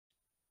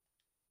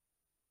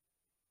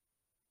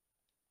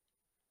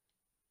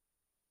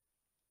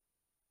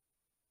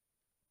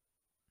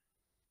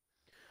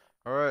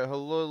Alright,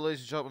 hello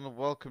ladies and gentlemen, and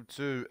welcome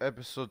to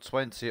episode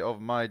 20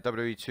 of my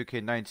WWE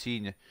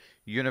 2K19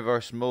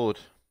 Universe Mode.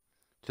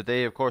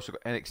 Today, of course,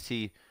 we've got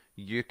NXT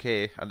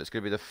UK, and it's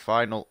going to be the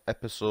final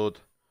episode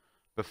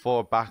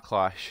before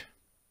Backlash.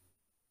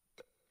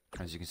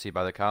 As you can see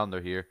by the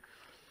calendar here,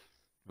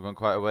 we're going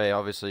quite a way.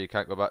 Obviously, you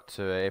can't go back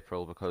to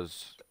April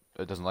because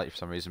it doesn't like you for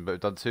some reason, but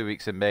we've done 2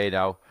 weeks in May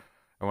now,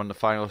 and we're on the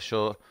final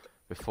show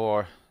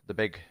before the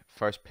big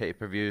first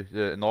pay-per-view,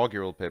 the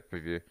inaugural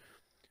pay-per-view.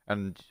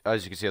 And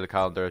as you can see on the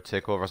calendar,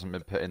 TakeOver hasn't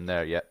been put in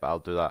there yet, but I'll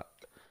do that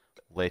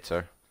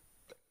later.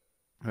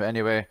 But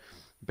anyway,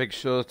 big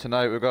show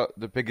tonight. We've got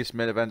the biggest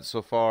main event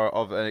so far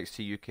of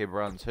NXT UK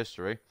brand's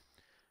history.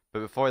 But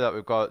before that,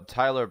 we've got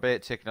Tyler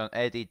Bate taking on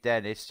Eddie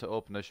Dennis to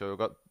open the show. We've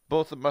got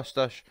both the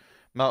Mustache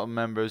Mountain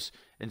members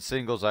in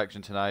singles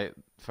action tonight.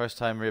 First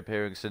time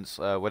reappearing since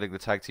winning the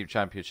Tag Team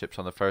Championships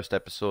on the first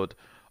episode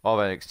of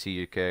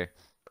NXT UK.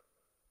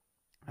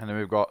 And then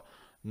we've got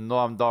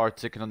Noam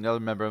taking on the other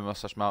member of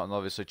Mustache Mountain,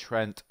 obviously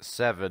Trent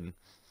 7.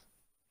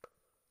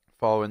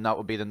 Following that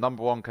will be the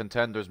 #1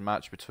 contenders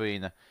match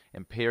between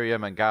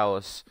Imperium and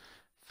Gallus.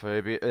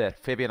 Fabian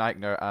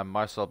Aichner and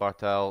Marcel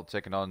Barthel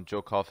taking on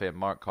Joe Coffey and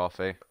Mark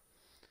Coffey.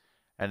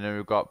 And then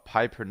we've got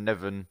Piper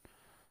Niven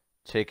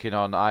taking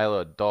on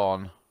Isla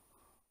Dunne.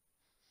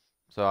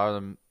 So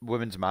our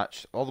women's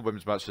match, all the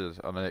women's matches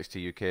on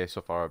NXT UK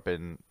so far have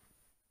been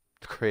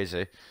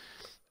crazy.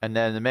 And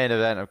then the main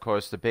event, of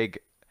course, the big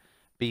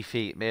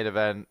beefy main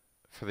event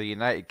for the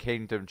United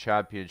Kingdom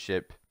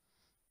Championship.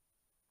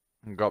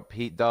 We've got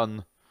Pete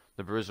Dunne,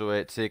 the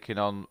Bruiserweight, taking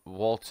on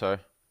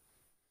Walter.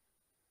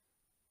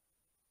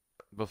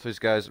 Both these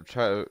guys,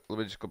 let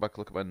me just go back and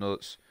look at my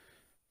notes.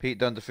 Pete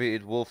Dunne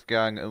defeated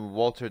Wolfgang and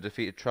Walter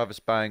defeated Travis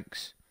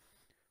Banks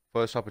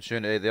for this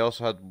opportunity. They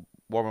also had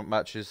warm-up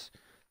matches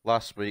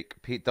last week.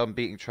 Pete Dunne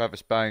beating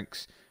Travis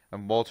Banks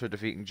and Walter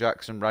defeating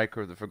Jackson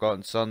Riker of the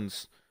Forgotten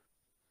Sons.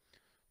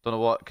 Don't know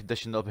what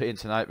condition they'll be in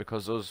tonight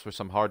because those were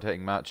some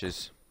hard-hitting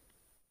matches.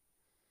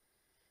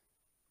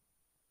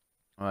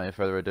 Alright, without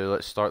further ado,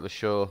 let's start the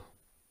show.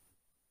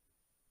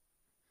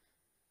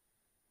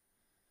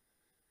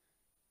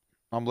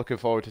 I'm looking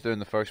forward to doing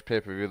the first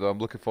pay-per-view though. I'm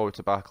looking forward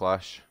to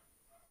Backlash.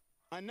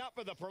 Enough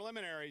of the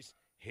preliminaries.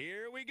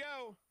 Here we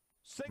go.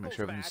 Make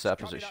sure everything's set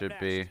up as it should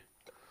be.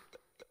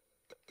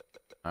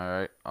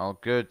 Alright, all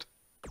good.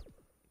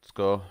 Let's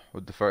go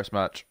with the first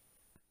match.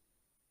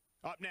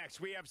 Up next,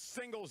 we have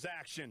singles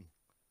action.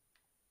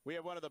 We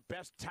have one of the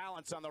best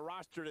talents on the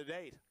roster to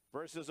date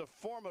versus a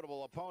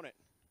formidable opponent.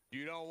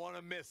 You don't want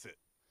to miss it.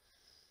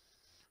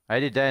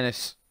 Eddie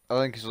Dennis, I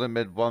think he's only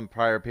made one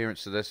prior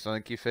appearance to this. I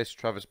think he faced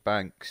Travis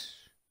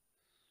Banks.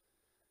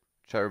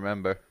 Try to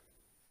remember.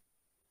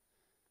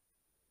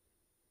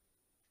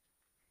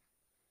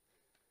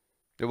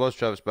 It was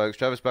Travis Banks.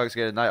 Travis Banks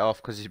getting a night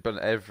off because he's been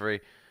every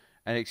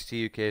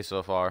NXT UK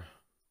so far.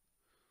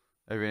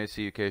 Every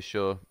NXT UK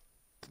show.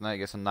 Tonight he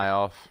gets a night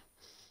off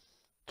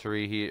to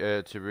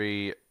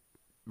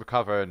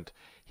recover and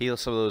heal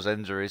some of those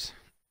injuries.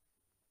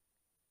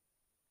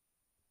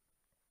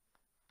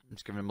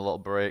 Just giving him a little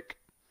break.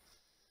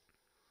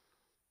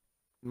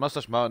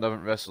 Mustache Mountain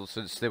haven't wrestled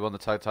since they won the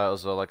tag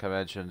titles though, like I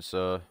mentioned,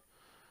 so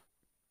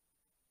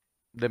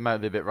they might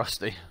be a bit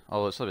rusty.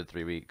 Although it's only been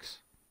 3 weeks.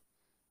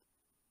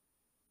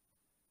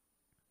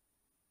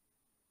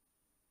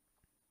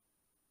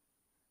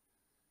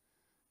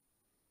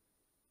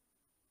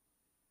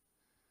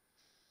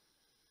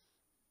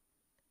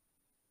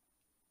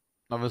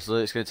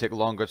 Obviously, it's going to take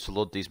longer to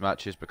load these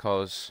matches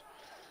because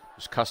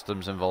there's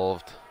customs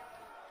involved.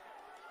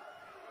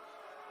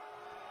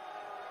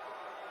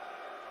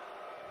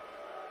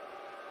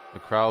 The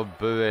crowd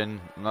booing,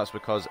 and that's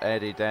because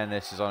Eddie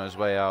Dennis is on his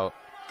way out.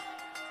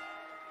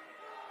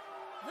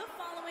 The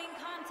following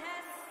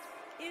contest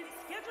is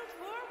scheduled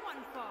for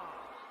one fall.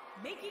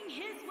 Making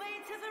his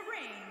way to the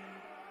ring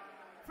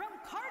from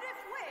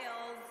Cardiff,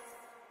 Wales,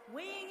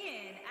 weighing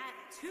in at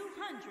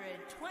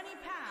 220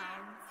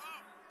 pounds,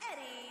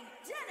 Eddie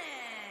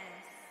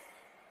Dennis.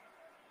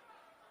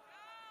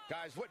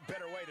 Guys, what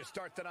better way to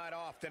start the night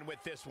off than with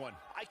this one?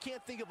 I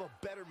can't think of a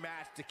better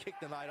match to kick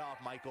the night off,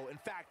 Michael. In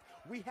fact,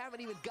 we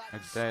haven't even gotten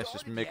And Dennis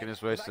just making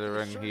his way to the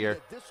ring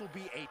here. This will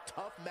be a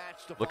tough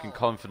match to Looking follow.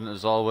 confident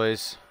as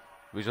always.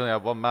 We've only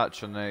had one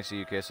match on the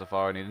NXT UK so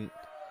far and he didn't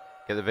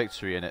get the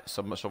victory in it,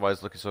 so I'm not sure why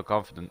he's looking so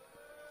confident.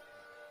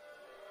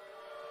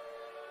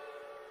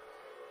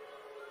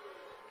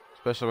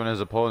 Especially when his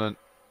opponent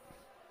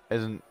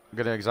isn't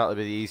going to exactly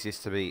be the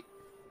easiest to beat.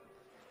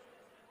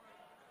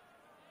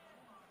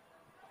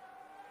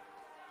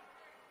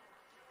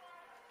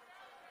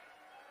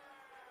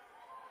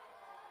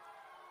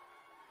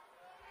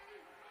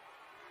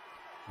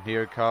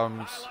 Here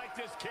comes I like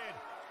this kid.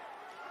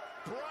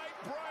 Bright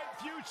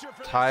future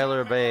for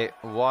Tyler Bate,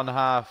 one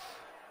half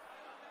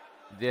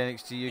the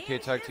NXT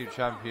UK Tag Team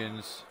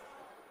Champions.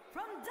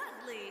 From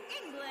Dudley,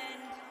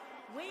 England,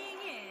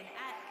 weighing in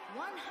at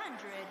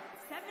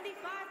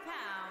 175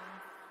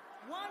 pounds,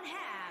 one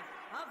half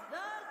of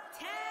the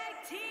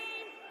tag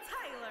team,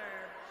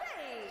 Tyler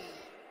Bate.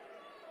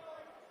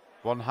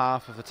 One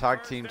half of the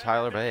tag team,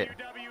 Tyler Bate.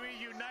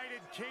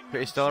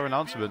 Pretty stellar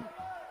announcement.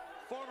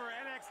 Former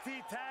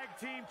NXT tag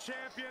team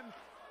champion.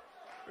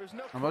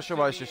 I'm not sure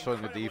why it's just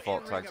showing the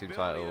default tag team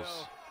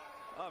titles,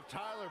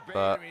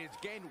 but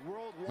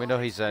we know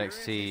he's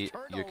NXT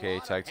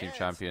UK tag team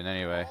champion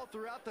anyway,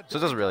 so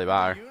it doesn't really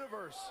matter.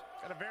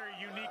 Got a very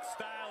unique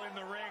style in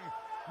the ring.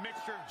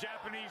 Mixture of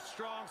Japanese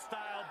strong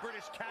style,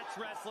 British catch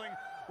wrestling,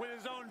 with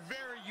his own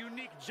very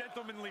unique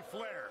gentlemanly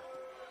flair.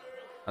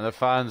 And the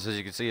fans, as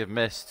you can see, have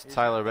missed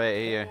Tyler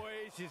Bate here.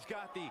 He's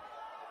got the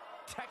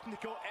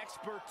technical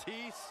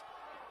expertise.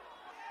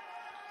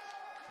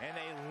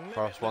 And Of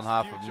course, one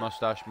half of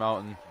Mustache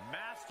Mountain.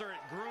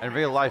 In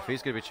real life,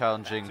 he's going to be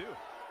challenging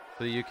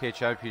for the UK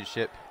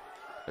Championship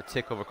at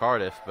TakeOver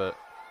Cardiff, but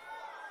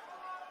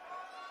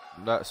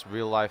that's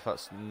real life,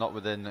 that's not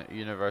within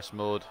universe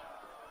mode.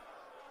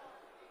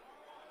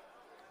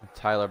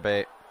 Tyler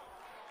Bate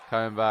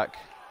coming back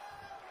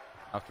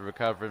after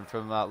recovering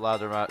from that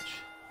ladder match.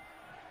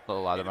 Not a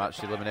ladder match,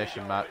 the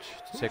elimination match,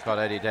 to take on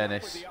Eddie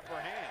Dennis.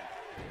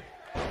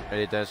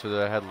 Eddie Dennis with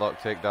a headlock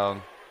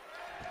takedown.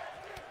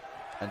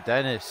 And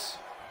Dennis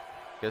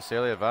gets the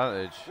early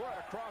advantage.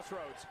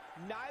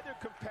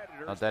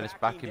 Now Dennis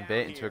backing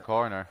Bate into a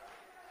corner.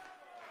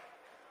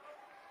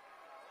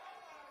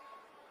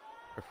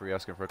 Referee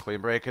asking for a clean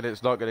break, and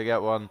it's not going to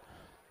get one.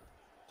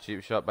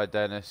 Cheap shot by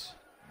Dennis.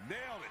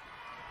 Nailed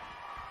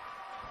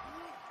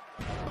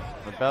it.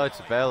 From belly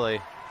to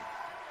belly.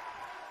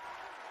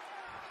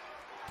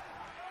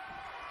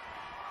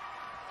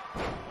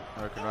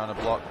 Working around a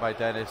block by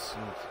Dennis,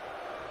 and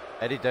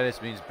Eddie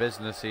Dennis means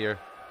business here.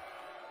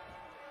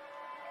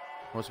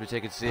 Wants to be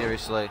taken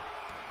seriously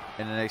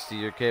in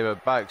NXT UK,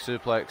 but back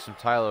suplex from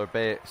Tyler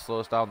Bate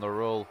slows down the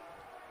roll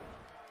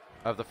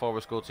of the former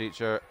school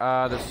teacher,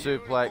 and a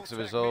suplex of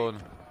his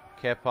own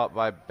kept up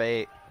by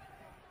Bate.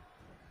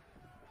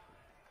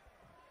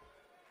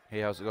 Hey,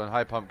 how's it going?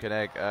 Hi, Pumpkin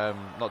Egg.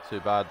 Not too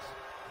bad.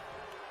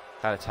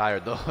 Kind of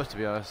tired though, to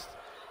be honest.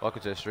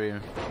 Welcome to the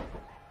stream.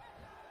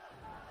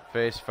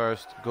 Face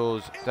first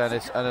goes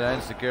Dennis, and an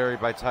enziguri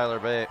by Tyler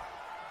Bate.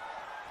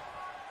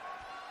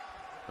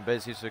 And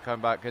Bate seems to come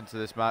back into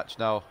this match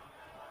now.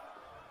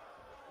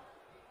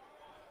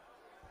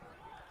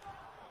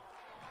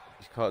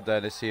 He's caught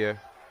Dennis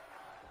here.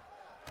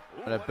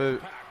 And a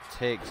boot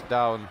takes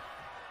down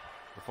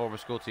the former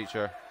school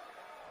teacher.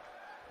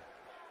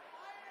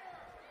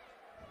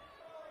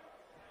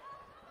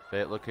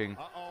 Bate looking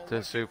to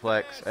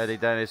suplex Eddie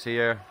Dennis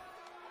here.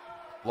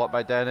 Blocked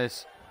by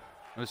Dennis.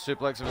 And a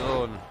suplex of his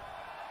own.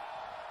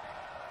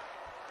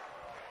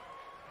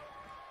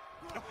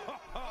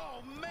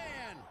 Oh,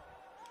 man!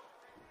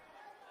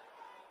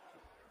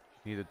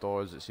 Need the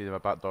doors. It's either my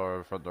back door or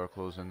the front door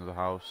closed into the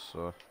house.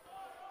 So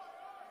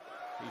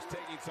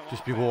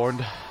just be warned.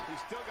 He's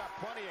still got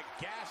plenty of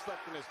gas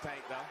left in his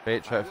tank, though.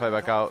 Bate try to fight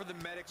back out.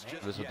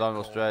 This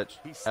abdominal stretch.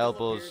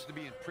 Elbows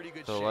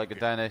to the leg of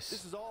Dennis.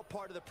 This is all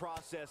part of the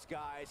process,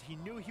 guys. He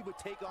knew he would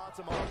take on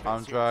some Arm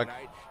offense here drag.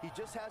 tonight. He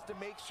just has to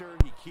make sure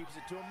he keeps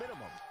it to a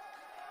minimum.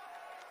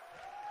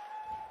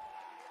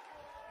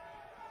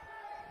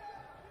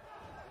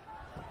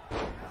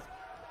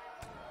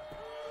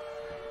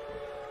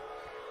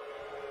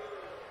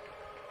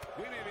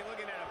 We may be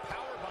looking at a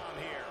power bomb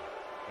here.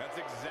 That's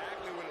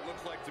exactly what it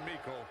looks like to me,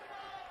 Cole.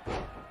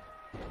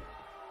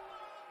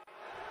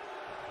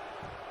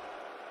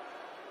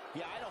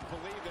 Yeah, I don't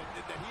believe that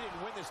he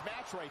didn't win this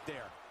match right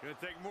there. Gonna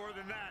take more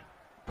than that.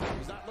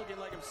 He's not looking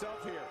like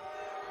himself here.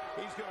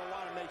 He's going to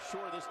want to make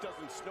sure this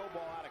doesn't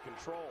snowball out of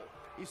control.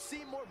 He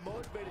seemed more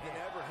motivated than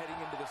ever heading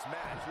into this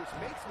match, which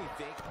makes me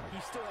think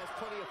he still has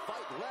plenty of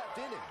fight left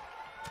in him.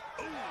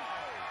 Ooh,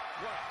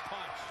 what a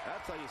punch.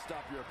 That's how you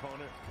stop your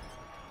opponent.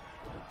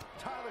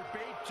 Tyler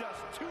Bate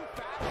just too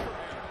fast for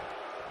him.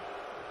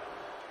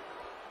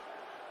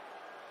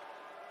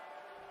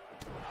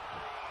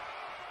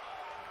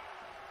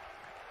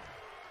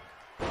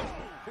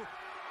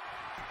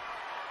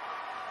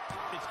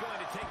 It's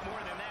going to take more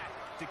than that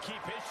to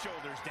keep his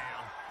shoulders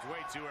down. It's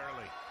way too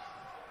early.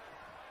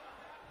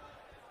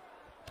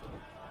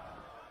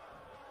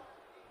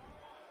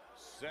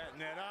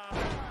 Setting it up.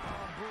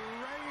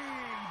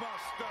 Brain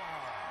buster.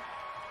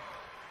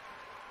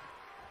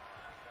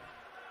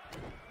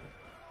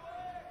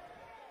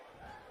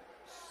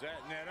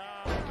 Setting it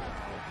up.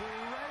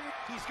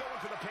 He's going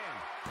for the pin.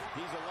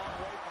 He's a long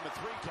way from a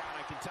 3 count,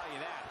 I can tell you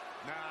that.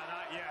 Nah,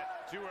 not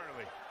yet. Too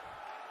early.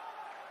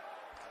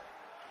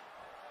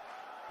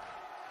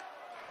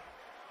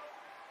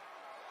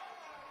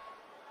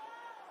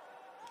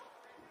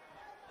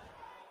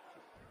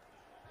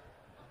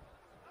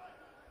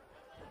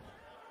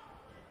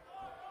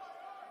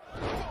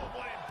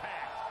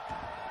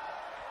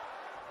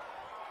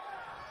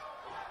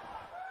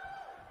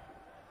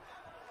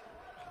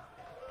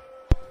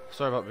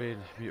 Sorry about being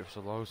mute for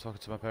so long. I was talking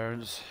to my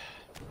parents.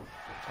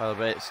 Tyler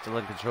Bate still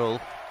in control.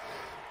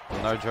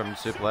 And now German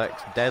suplex,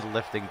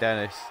 deadlifting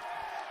Dennis.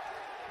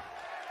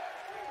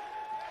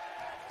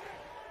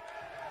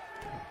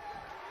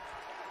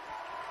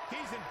 He's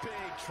in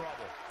big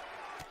trouble.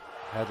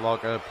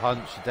 Headlock and a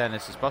punch.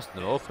 Dennis is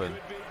busting him open.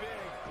 Could be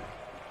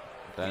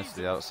big. Dennis He's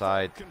to the in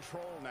outside.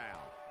 control now.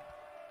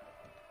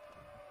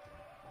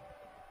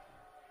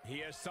 He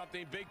has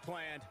something big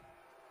planned.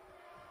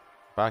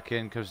 Back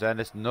in comes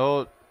Dennis.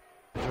 No.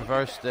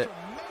 Reversed it.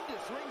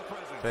 Tremendous ring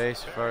presence.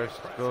 Face first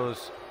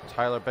goes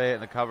Tyler Bate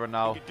in the cover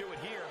now He could do it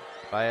here.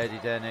 by Eddie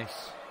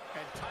Dennis.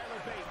 And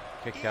Tyler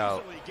Bate Kick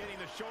out. easily getting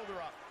the shoulder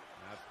up.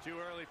 That's too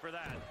early for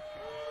that.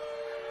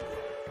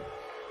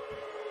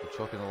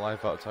 Choking the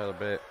life out of Tyler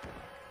Bate.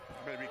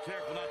 Better be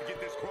careful not to get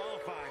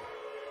disqualified.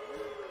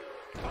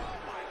 Oh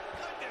my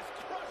goodness,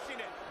 crushing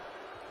it.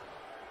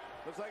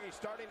 Looks like he's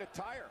starting to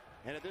tire.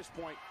 And at this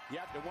point, you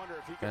have to wonder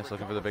if he can Dennis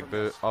looking for the recover big from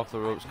boot. this. Off the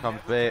ropes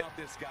comes Bate.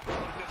 This guy. Destroy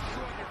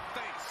your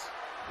face.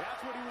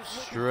 That's what he was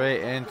looking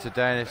Straight for. into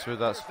Dennis with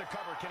that There's the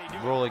cover. Can he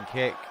do it? rolling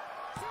kick.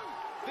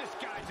 This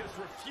guy just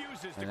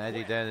refuses to And Eddie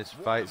quit. Dennis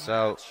What a fights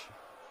out. match.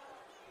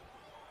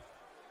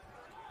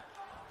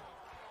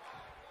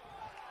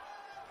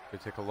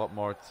 Could take a lot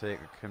more to take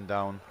him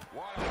down.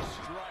 What a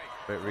strike.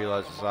 But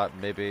realizes that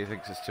maybe he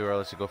thinks it's too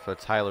early to go for a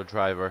Tyler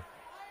driver.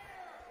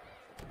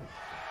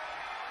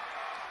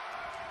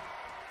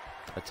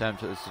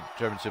 Attempt at this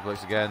German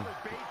suplex again.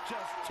 Bate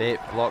just Bate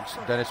blocks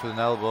Dennis with an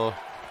elbow.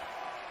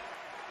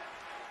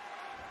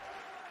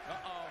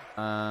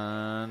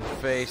 And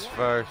face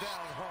first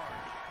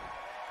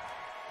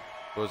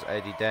goes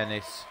Eddie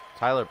Dennis.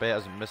 Tyler Bate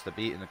hasn't missed a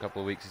beat in a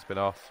couple of weeks. He's been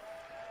off.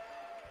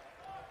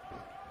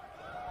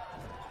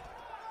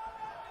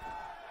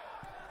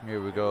 Here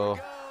we go.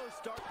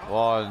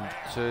 1,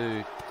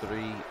 2,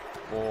 3,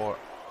 4,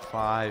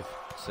 5,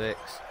 6,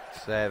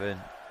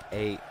 7,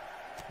 8,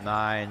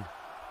 9,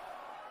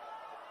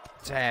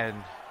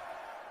 10.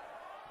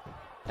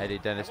 Eddie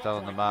Dennis down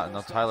on the mat, and now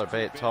Tyler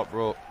Bate top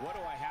rope. What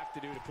do I have to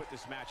do to put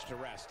this match to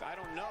rest? I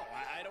don't know.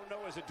 I don't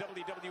know as a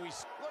WWE.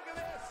 Look at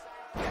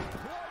this.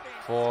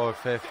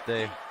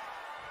 450.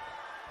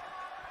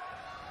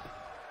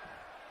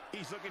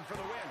 He's looking for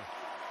the win.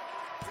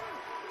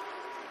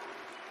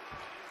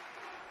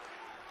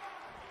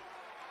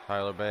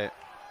 Tyler Bate.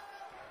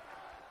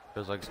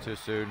 Feels like it's too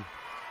soon.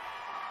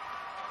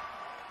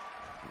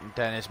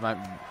 Dennis might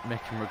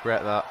make him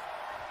regret that.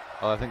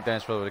 Oh, I think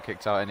Dennis probably would have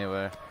kicked out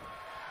anyway.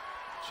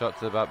 Shot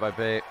to the back by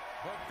Bate.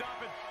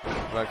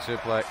 Back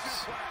suplex.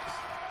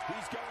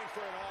 He's going for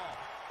it all.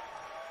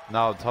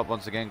 Now top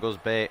once again goes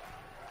Bate.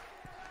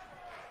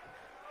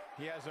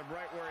 He has him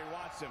right where he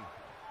wants him.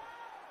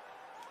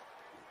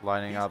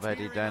 Lining up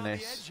Eddie Teetering on the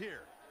Dennis. edge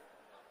here.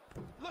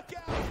 Look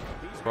out.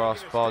 He's Cross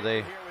making a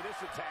body. statement here with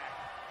this attack.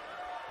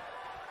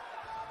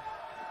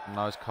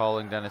 Now he's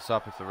calling Dennis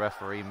up if the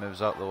referee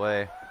moves out the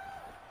way.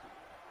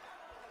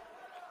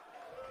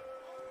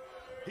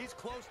 He's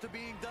close to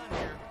being done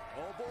here.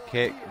 Oh boy.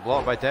 Kick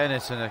blocked by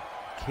Dennis and a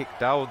kick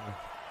down.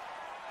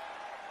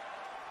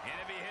 And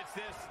if he hits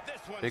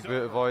this one's Big boot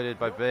over. avoided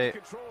by Bate.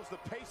 Controls the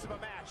pace of a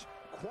match,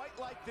 quite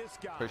like this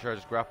guy. Pretty sure I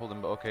just grappled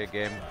him, but okay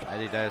game.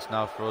 Eddie Dennis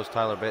now throws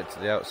Tyler Bate to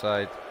the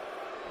outside.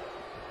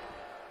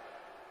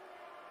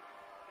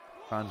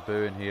 Fans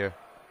booing here.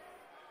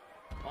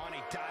 On, he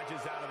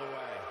dodges out of the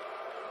way.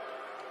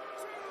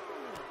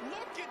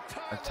 Look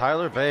at And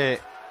Tyler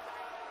Bate.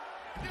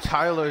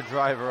 Tyler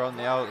driver on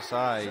the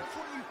outside. Just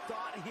when you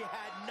thought he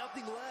had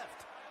nothing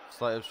left.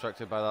 Slightly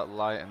obstructed by that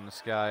light in the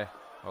sky.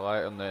 Or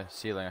light on the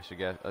ceiling, I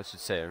should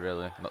say,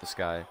 really, not the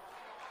sky.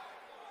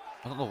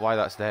 I don't know why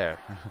that's there.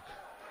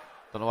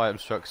 Don't know why it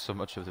obstructs so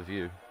much of the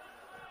view.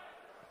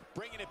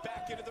 Bringing it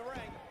back into the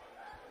ring.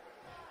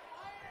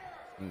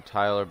 And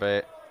Tyler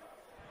Bate.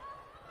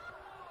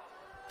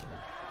 From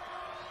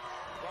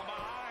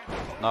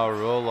behind. Now a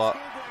roll up.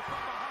 Schoolboy from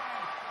behind.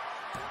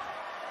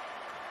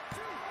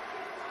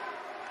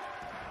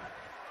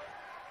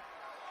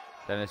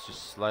 Dennis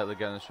just slightly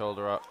getting the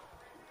shoulder up.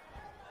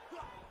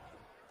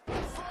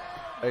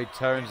 He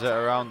turns it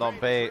around on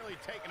Bate. Really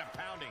taking a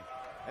pounding.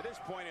 At this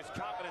point, his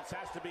confidence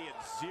has to be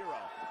at zero.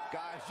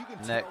 Guys, you can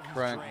Neck tell he's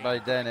crank drained. by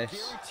Dennis. I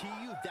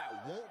guarantee you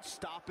that won't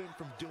stop him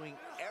from doing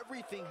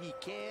everything he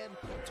can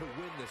to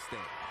win this thing.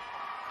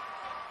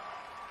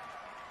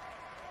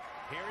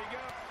 Here we go.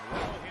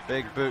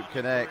 Big boot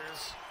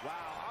connects. Wow,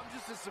 I'm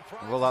just as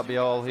surprised. Will that be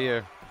all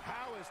here?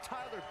 How is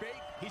Tyler Bate?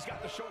 He's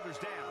got the shoulders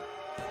down.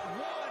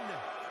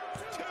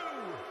 1, 2,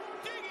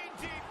 digging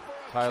deep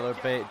for a Tyler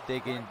kick Bate out.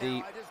 digging Right now,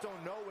 deep. I just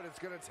don't know what it's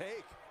gonna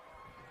take.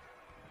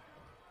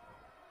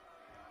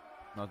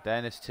 Now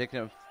Dennis taking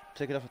off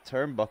a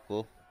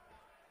turnbuckle.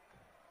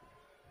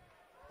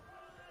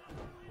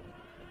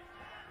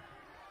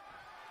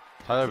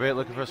 Tyler Bate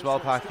looking for a small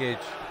package.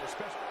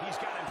 He's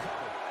got him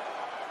covered.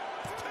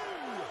 2,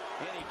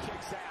 and he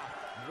kicks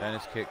out.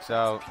 Dennis kicks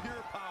out. Pure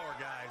power,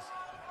 guys.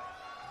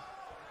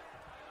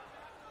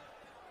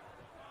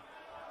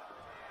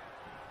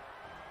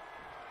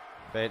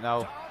 Bate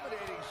now.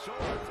 Dominating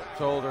shoulder tackle.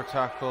 Shoulder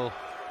tackle.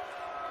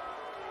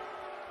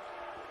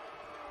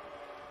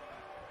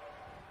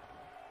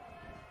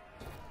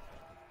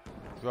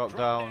 Drop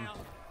down.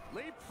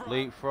 Leapfrog.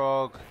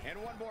 Leapfrog.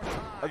 And one more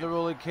time. And the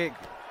rolling kick.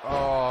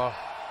 Oh,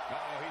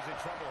 Uh-oh, he's in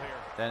trouble here.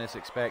 Dennis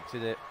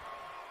expected it.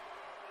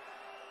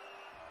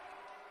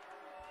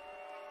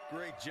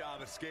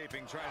 job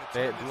escaping, trying to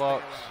Bate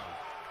blocks.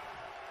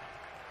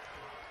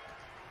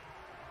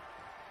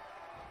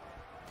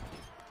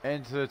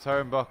 Into the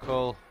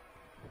turnbuckle.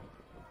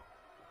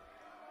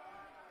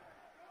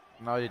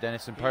 Now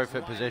Dennis in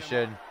perfect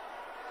position.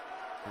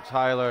 For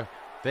Tyler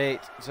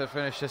Bate to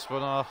finish this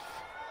one off.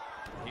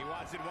 He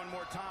wants it one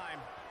more time.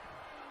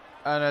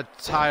 And a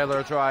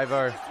Tyler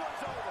driver.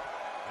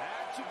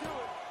 That should do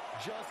it.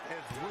 Just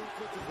as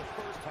ruthless as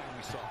the first time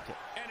we saw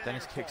it.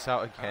 Dennis kicks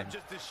out again.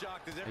 Just as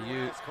shocked as Are everyone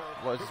you? else, Cole.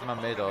 What is this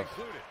man made of?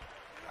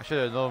 I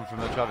should have known from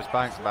the Travis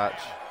Banks match.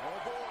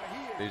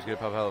 He's going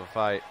to have a hell of a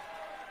fight.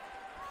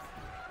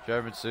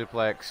 German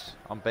suplex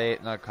on Bate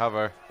and a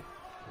cover.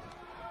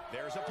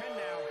 There's a pin now.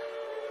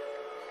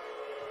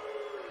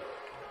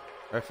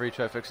 Referee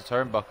try to fix the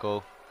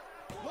turnbuckle.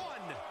 One,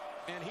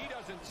 and he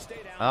doesn't stay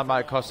down. And that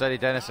might cost Eddie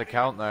Dennis a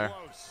count there.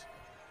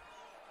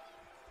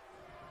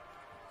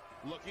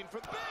 Looking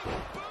for the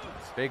big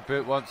boot. Big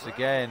boot once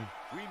again.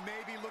 We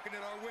may be looking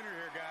at our winner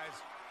here,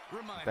 guys.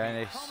 Remind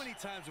Dennis. me, how many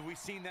times have we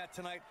seen that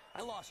tonight?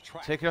 I lost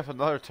track. Taking off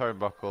another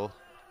turnbuckle.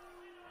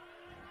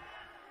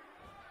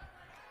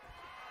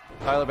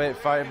 Tyler Bate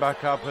fighting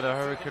back up with a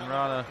Hurricane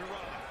Rana.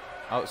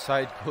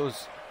 Outside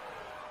goes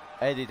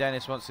Eddie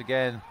Dennis once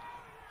again.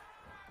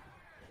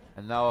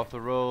 And now off the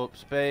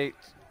ropes, Bate.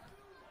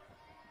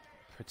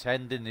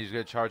 Pretending he's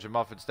going to charge him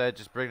off instead,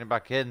 just bringing him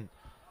back in.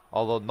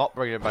 Although not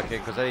bringing him back in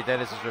because Eddie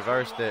Dennis has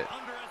reversed it.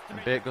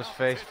 And Bate goes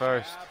face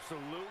first.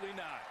 Absolutely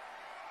not.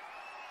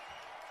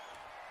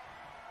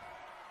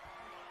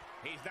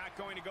 He's not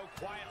going to go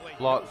quietly.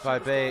 Blocked by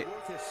Bate.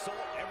 This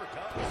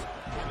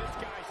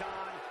guy's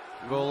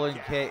on. Rolling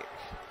kick.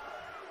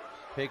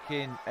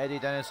 Picking Eddie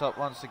Dennis up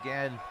once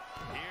again.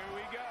 Here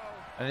we go.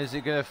 And is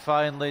he going to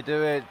finally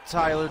do it?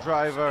 Tyler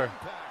driver.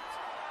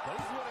 But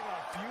he's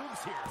running on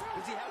fumes here.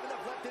 Does he have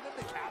enough left in him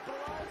to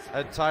capitalize?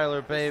 And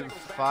Tyler Bate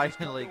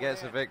finally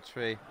gets a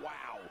victory. Wow.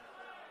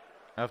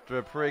 After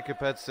a pretty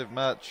competitive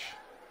match.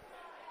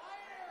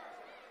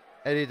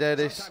 Eddie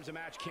Dennis Sometimes a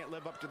match can't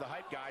live up to the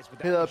hype, guys,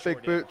 but hit that that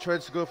big boot,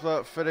 tried to go for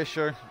that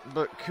finisher,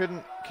 but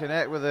couldn't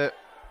connect with it.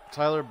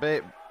 Tyler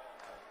Bate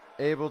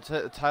able to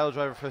hit the Tyler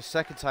driver for a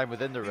second time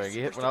within the ring.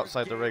 He hit one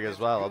outside the ring as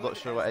well. I'm not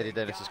sure what Eddie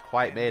Dennis is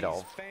quite made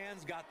of.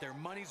 Fans got their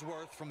money's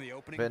worth from the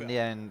opening But in the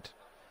bell. end,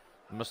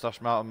 the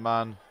Mustache Mountain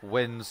Man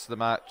wins the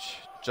match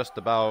just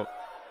about.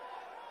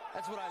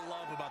 That's what I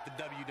love about the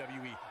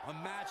WWE. A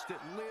match that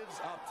lives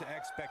up to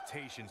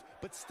expectations,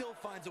 but still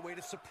finds a way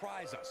to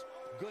surprise us.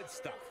 Good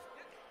stuff.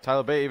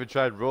 Tyler Bate even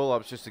tried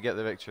roll-ups just to get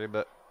the victory,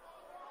 but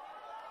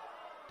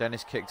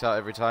Dennis kicked out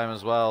every time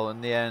as well. In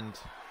the end,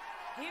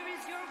 Here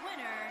is your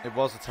winner. it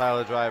was the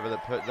Tyler driver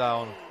that put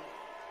down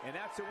And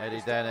that's the way Eddie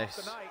to start off Dennis.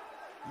 the night.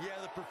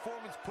 Yeah, the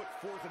performance put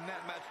forth in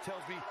that match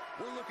tells me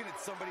we're looking at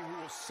somebody who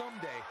will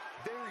someday,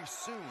 very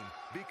soon,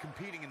 be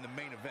competing in the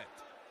main event.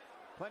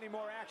 Plenty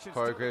more action.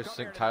 Corey still to Graves come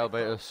think here Tyler tonight,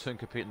 Bate will folks. soon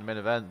compete in the main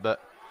event, but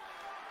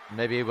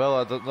maybe he will.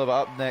 I don't know.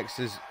 But up next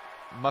is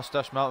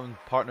Mustache Mountain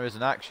partner is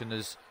in action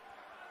as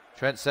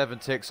Trent Seven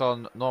takes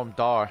on Noam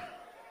Dar.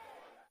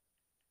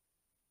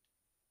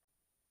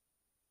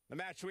 The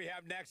match we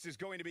have next is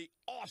going to be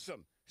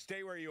awesome.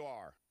 Stay where you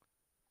are.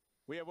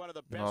 We have one of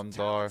the best Noam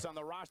talents Dar. on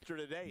the roster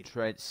today.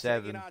 Trent Taking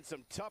Seven on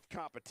some tough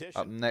competition.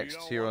 up next You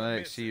don't here on wanna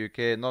miss NXT it.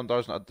 UK. Noam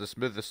Dar's not the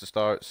smoothest of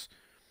starts.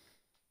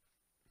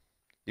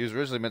 He was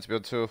originally meant to be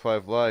on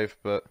 205 Live,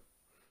 but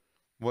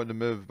wanted to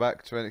move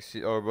back to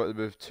NXT, or wanted to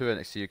move to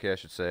NXT UK, I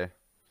should say.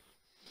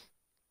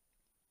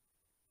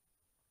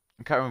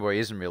 I can't remember where he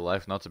is in real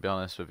life now, to be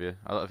honest with you.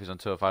 I don't know if he's on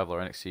 205 or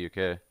NXT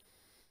UK.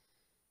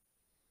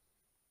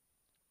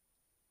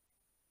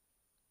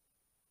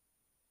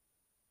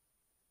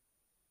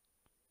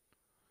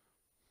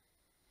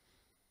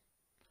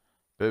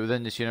 But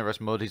within this universe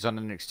mode, he's on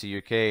NXT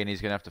UK and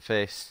he's going to have to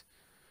face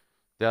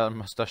the other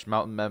Mustache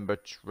Mountain member,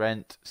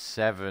 Trent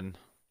Seven.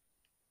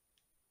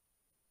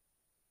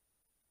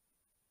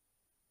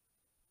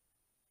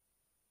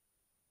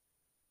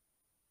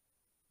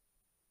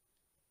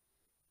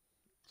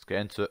 Let's get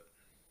into it.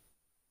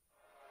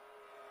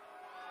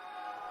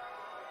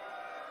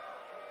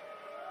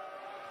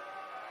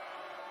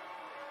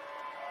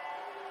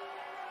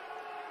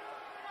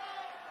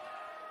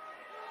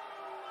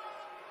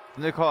 I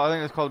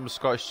think they called him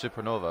Scottish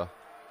Supernova.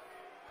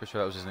 Pretty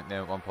sure that was his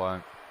nickname at one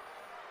point.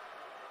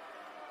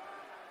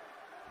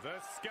 The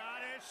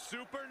Scottish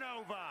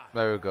Supernova.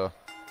 There we go.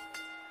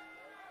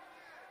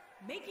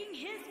 Making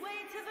his way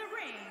to the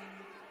ring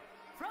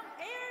from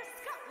Ayr,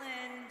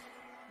 Scotland,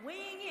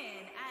 weighing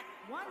in at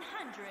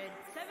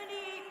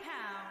 178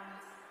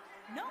 pounds,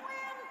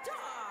 Noam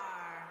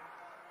Dar.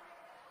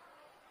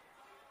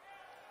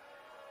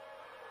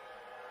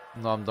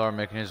 Noam Dar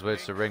making his way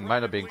to the ring. Might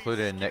not be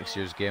included in next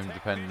year's game,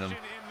 depending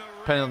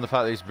on the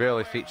fact that he's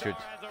barely featured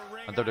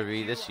on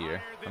WWE this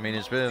year. I mean,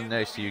 he's been in the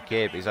NXT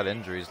UK, but he's had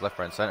injuries left,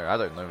 right, and centre. I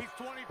don't know.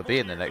 He'll be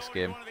in the next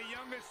game.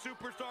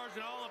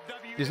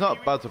 He's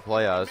not bad to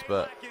play as,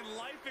 but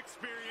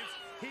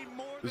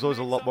there's always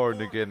a lot more in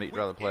the game that you'd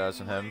rather play as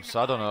than him.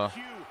 So I don't know.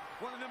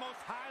 One of the most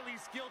highly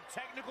skilled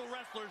technical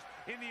wrestlers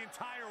in the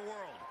entire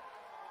world.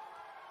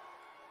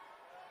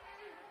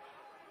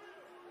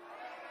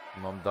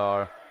 Noam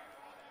Dar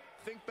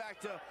Think back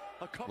to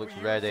a couple looks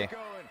years ready. ago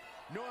and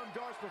Noam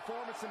Dar's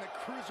performance in the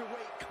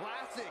Cruiserweight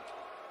Classic.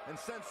 And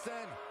since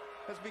then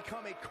has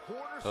become a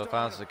cornerstone So the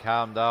fans to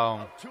calm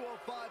down. of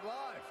 205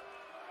 Live.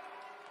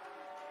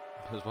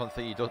 There's one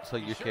thing you don't tell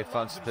UK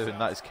fans to do, and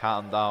that is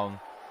calm down.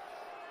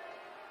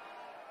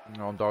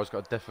 Noam Dar's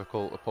got a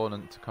difficult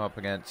opponent to come up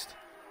against.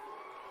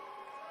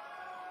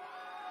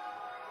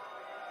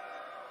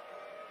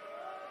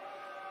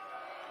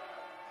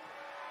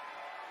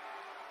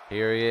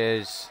 Here he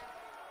is.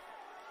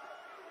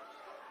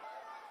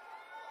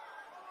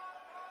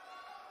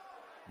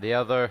 The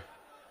other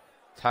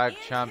tag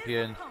And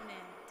champion, his opponent,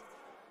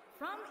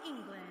 from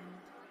England,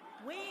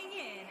 weighing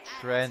in at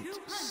Trent,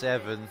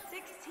 7.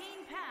 216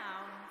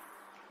 pounds,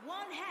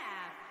 one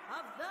half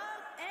of the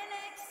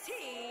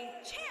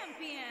NXT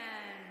champions,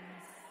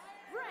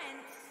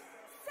 Trent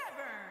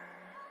 7.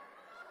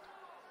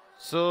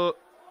 So,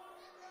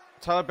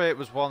 Tyler Bate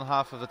was one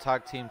half of the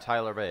tag team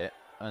Tyler Bate,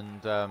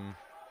 and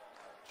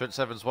Trent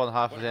 7's one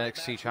half of the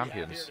NXT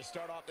champions.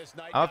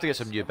 I'll have to get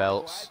some new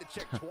belts.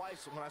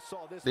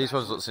 These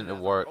ones don't seem to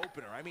work.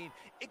 I mean,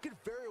 it could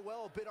very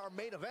well have been our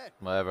main event.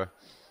 Whatever.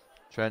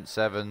 Trent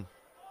 7.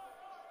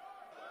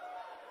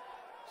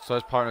 So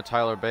his partner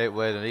Tyler Bate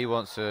win, and he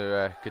wants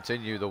to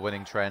continue the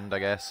winning trend, I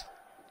guess.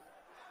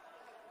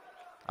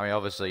 I mean,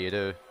 obviously you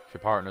do. If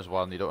your partner's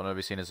won, you don't want to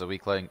be seen as a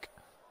weak link.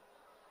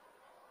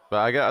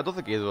 But I don't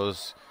think either of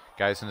those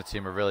guys in the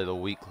team are really the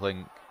weak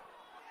link.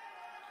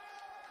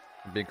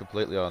 I'm being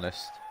completely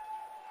honest.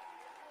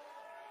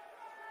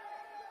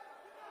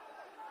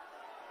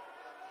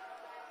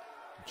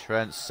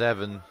 Trent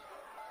 7.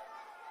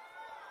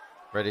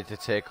 Ready to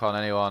take on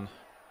anyone.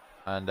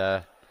 And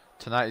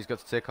tonight he's got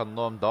to take on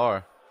Noam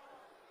Dar.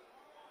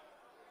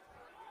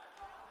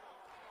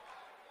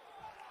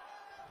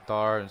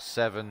 Dar and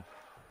 7.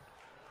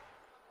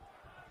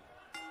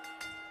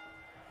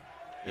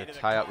 They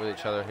tie up with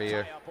each other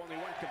here.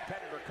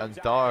 And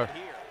Dar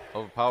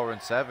overpowering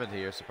 7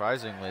 here,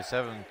 surprisingly.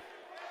 7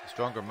 a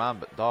stronger man,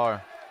 but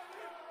Dar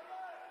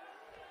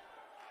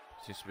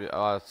seems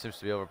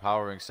to be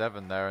overpowering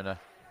 7 there in a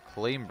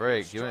clean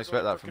break. You wouldn't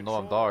expect that from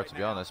Noam Dar, to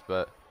be honest,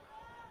 but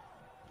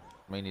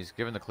I mean, he's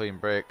given the clean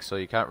break, so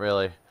you can't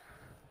really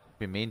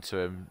be mean to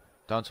him.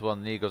 Down to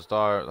one knee goes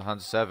Dar at the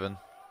hands of 7.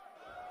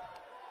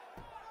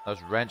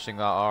 That's wrenching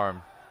that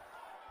arm.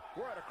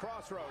 We're at a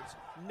crossroads.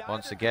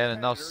 Once again,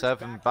 and now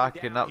 7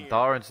 backing up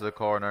Dar into the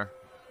corner.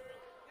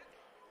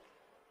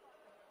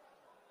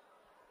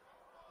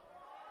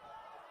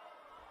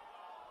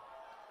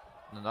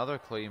 Another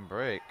clean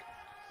break.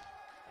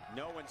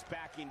 No one's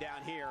backing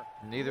down here.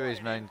 Neither of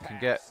these men can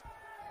get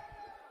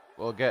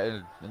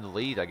in the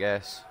lead, I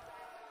guess.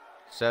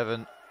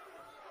 7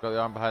 got the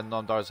arm behind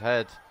Noam Dar's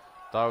head.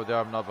 Dar with the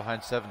arm now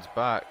behind 7's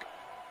back.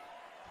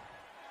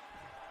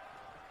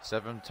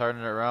 7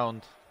 turning it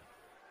around.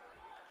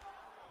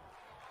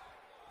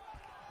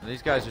 And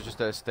these guys are just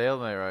at a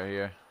stalemate right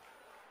here.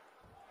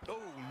 Oh,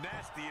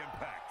 nasty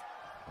impact.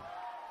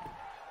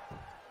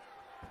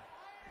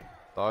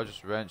 Dar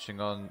just wrenching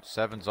on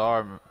 7's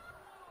arm.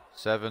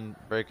 7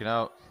 breaking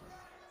out.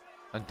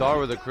 And Dar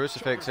with a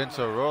crucifix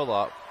into a roll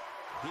up.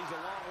 He's a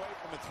long way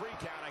from a 3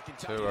 count, I can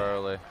tell you. Too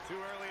early. Too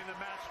early in the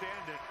match to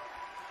end it.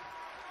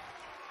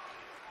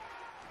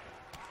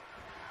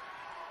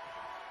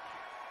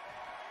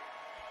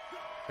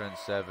 Trent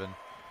 7.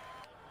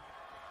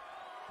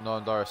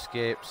 Noam Dar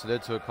escapes,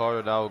 into a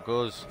corner now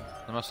goes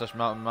the Mustache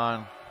Mountain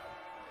Man.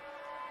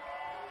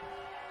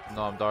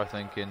 Noam Dar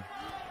thinking.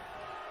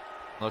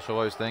 Not sure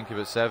what he was thinking,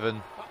 but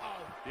 7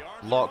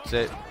 locked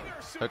it,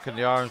 hooking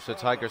the arms for a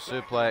Tiger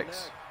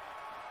Suplex.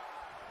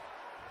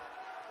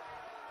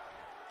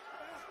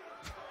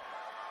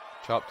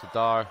 Chop to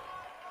Dar.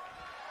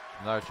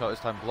 Another chop, this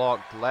time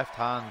blocked, left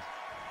hand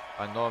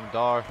by Noam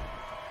Dar.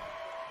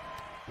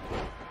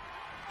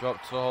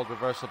 Drop to hold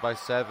reversal by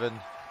 7.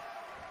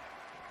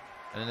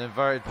 And an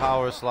inverted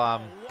power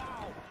slam.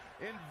 Wow.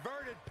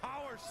 Inverted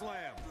power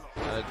slam.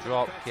 And a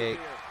drop kick.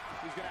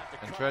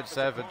 And Trent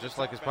 7, just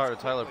like his partner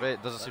Tyler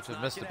Bate, doesn't seem to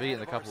have missed a beat in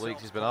the couple of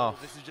weeks he's been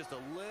off. This is just a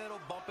little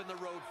bump in the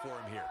road for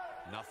him here.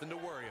 Nothing to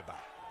worry about.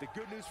 The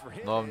good news for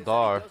him Noam is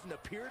Dar that he doesn't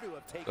appear to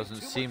have taken doesn't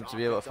too seem much to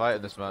be able to offense fight up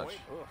in this to this match.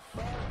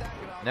 point.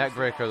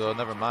 Neckbreaker though,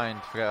 never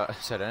mind. Forget I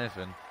said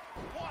anything.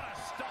 What a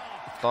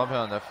stomp. Stomping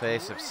on the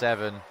face of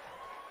 7.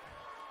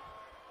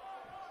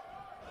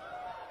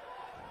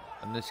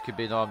 And this could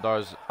be Noam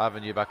Dar's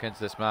avenue back into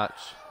this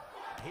match.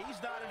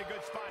 He's not in a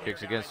good spot Kicks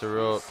here, against guys. the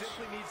ropes.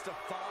 Simply needs to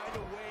find a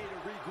way to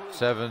regroup.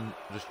 7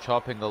 just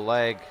chopping the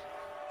leg.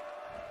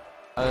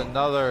 And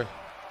another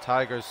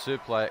Tiger's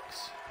suplex.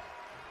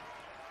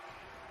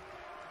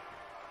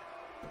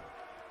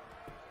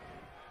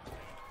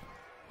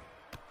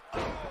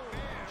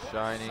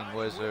 Shining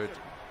Wizard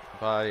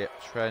by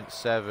Trent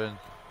 7.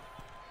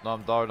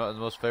 Noam Dar not in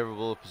the most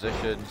favourable of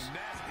positions.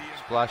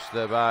 Splash to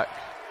the back.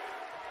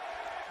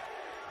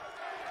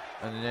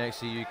 And the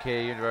NXT UK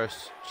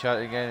Universe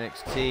chanting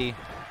NXT.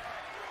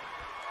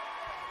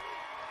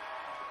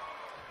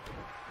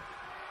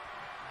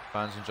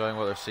 Fans enjoying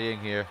what they're seeing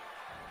here.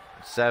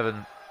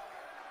 7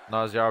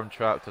 Now his arm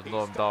trapped with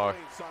Noam Dar.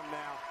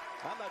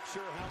 I'm not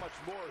sure how much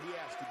more he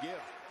has to give.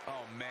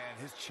 Oh man,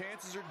 his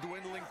chances are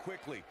dwindling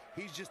quickly.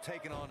 He's just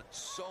taken on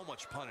so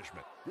much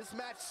punishment. This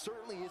match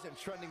certainly isn't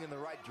trending in the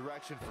right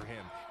direction for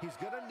him. He's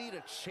gonna need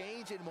a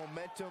change in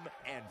momentum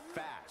and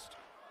fast.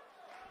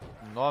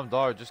 Noam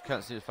Dar just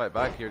can't seem to fight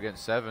back here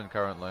against 7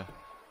 currently.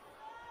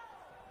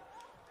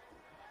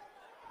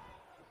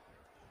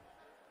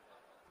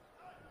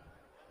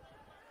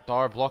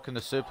 Dar blocking the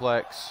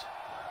suplex.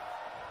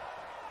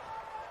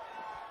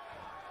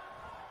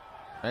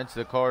 Into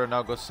the corner,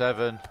 now goes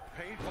 7.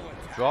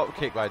 Drop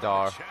kick by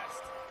Dar.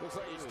 Looks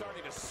like he's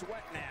starting to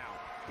sweat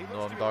now.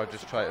 Noam Dar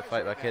just trying to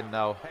fight back in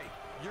now.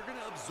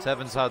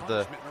 7's had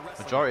the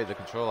majority of the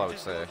control, I would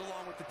say,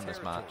 in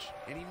this match.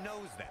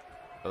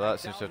 But that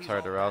seems to have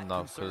turned around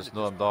now, because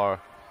Noam Dar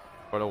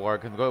going to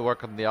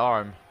work on the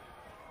arm.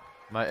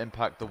 Might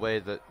impact the way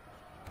that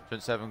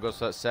Trent 7 goes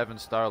to that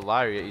 7-star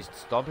lariat. He's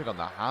stomping on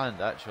the hand,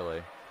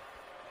 actually.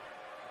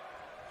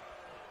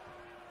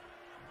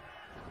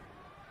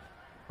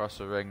 Across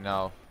the ring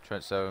now,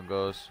 Trent 7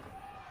 goes.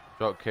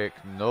 Drop kick,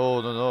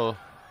 no.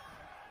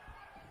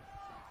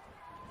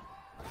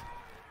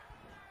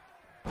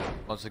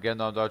 Once again,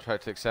 Noam Dar tried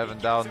to take 7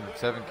 down,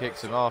 7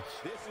 kicks him off.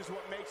 This is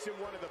what makes him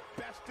one of the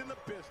best in the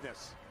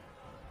business.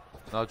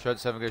 Now Trent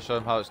 7 going to show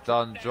him how it's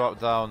done. Drop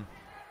down,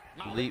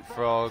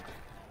 leapfrog.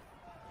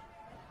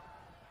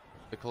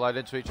 They collide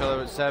into each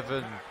other at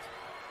 7.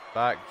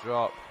 Back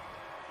drop.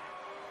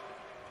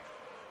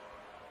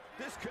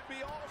 This could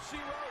be all she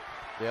wrote.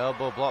 The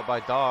elbow blocked by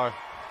Dar.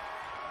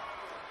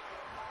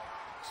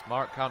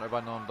 Smart counter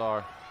by Noam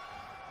Dar.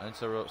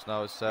 Into the ropes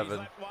now is 7.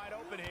 Wide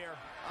open here.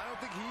 I don't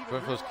think he even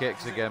Going for those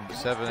kicks again, but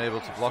 7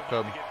 able to block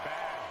him.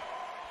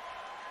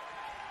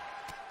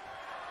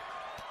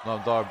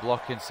 Noam Dar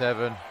blocking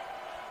 7.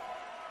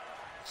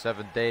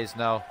 7 days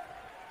now.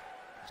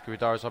 This could be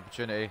Dar's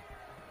opportunity.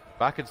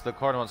 Back into the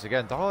corner once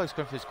again. Dar is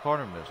going for his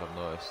corner moves, I've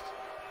noticed.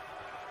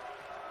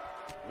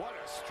 What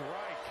a strike.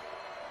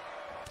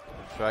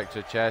 Strike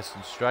to the chest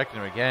and striking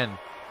him again.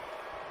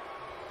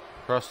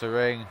 Across the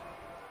ring.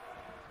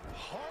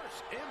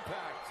 Harsh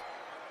impact.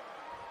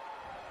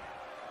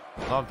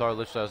 Noam Dar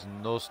literally has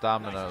no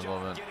stamina at the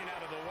moment. Getting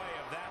out of the way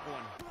of that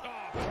one.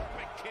 Oh,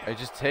 perfect kick. He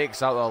just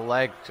takes out the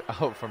leg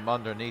out from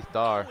underneath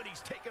Dar. He's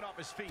taken off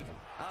his feet.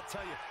 I'll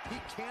tell you, he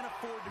can't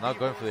afford to Not be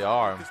going for the horizontal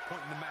arm. at this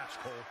point in the match,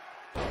 Cole.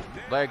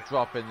 Leg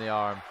drop in the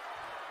arm.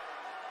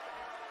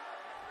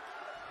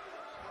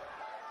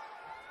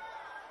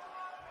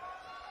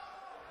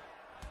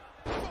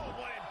 Oh,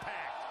 what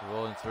impact.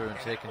 Rolling through and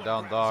taking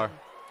down Dar.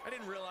 I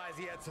didn't realize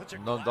he had such a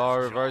Noam glass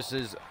Dar jaw.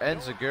 reverses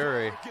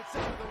Enziguri. gets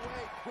out of the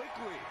way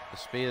quickly. The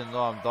speed of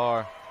Noam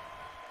Dar.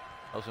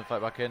 Helps him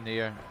fight back in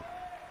here.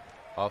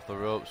 Off the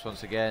ropes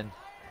once again.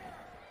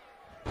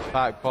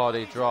 Back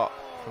body drop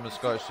from the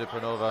Scottish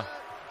Supernova.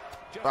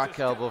 Back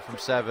elbow from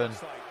 7.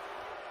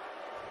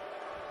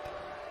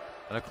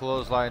 And a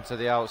clothesline to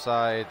the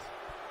outside.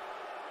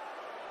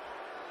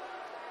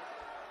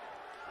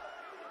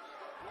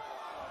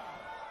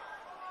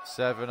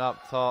 Seven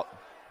up top.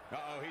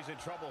 Uh-oh, he's in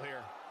trouble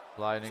here.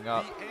 Lining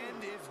up. The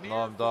end is near.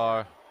 Noam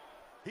Dar.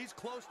 He's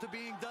close to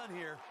being done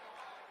here.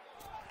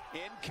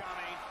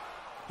 Incoming.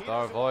 He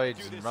Dar doesn't want to avoids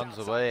do and this runs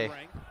outside away. the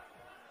ring.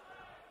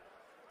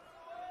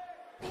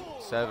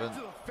 7 To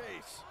the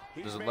face.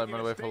 He's doesn't let making him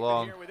run a away for statement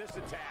long. here with this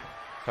attack.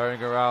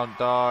 Turning around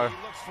Dar. He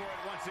looks for it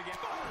once again.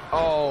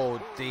 Oh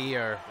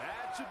dear.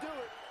 That should do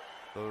it.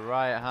 The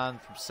right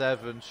hand from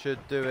 7 should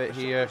do it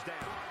here. Shoulders down.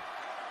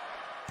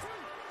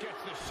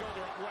 Gets the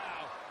shoulder up. Wow.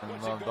 And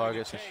What's it Noam going Dar to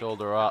gets his take?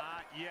 shoulder up.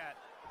 Not yet.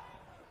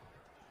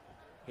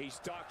 He's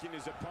stalking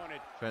his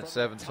opponent. Trent from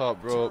 7 the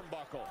top rope.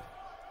 turnbuckle.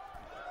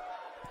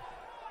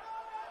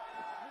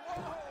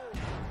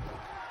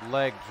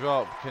 Leg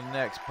drop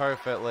connects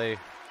perfectly.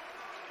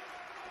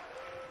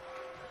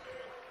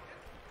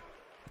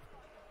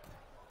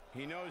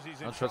 He knows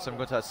he's in And Trent 7 trouble.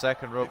 going to that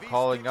second rope, If he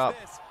calling skips up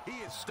this, he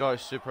is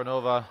Scottish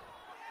Supernova.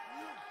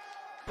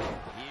 He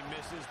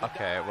misses the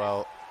Okay, dive.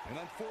 well, And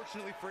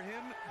unfortunately for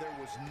him, there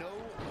was no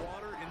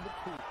water in the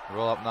pool.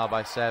 roll up now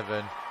by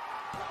 7. What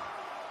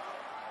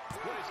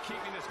is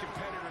keeping this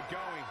competitor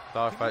going?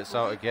 Dar fights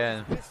out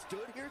again.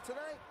 Withstood here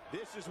tonight.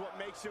 This is what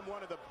makes him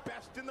one of the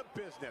best in the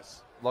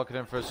business. Locking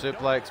in for a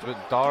suplex,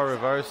 but Dar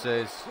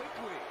reverses.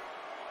 Quickly.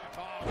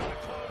 Oh,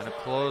 what And a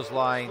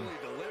clothesline. Fully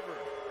delivered.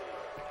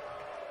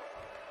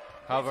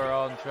 Cover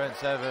on Trent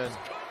 7.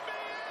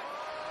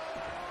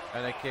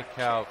 And a kick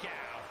out.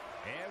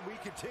 And we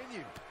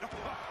continue. Oh,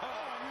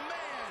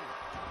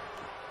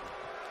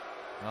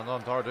 man. Now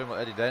Noam Dar doing what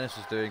Eddie Dennis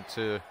was doing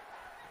to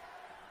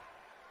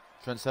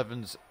Trent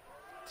 7's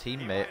He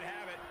teammate. might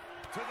have it.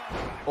 To the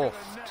back Oh. of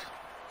the neck.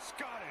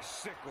 Scottish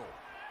sickle.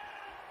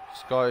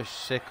 Scottish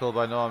sickle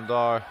by Noam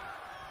Dar.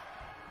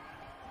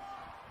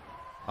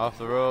 Off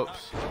the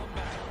ropes. Oh,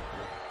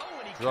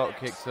 and he Drop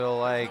connects. kick to the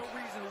leg. No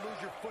reason to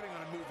lose your footing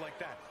on a move like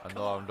that. And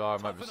Come on, Noam Dar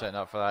might be toughen setting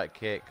up. up for that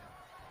kick.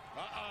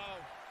 Uh-oh.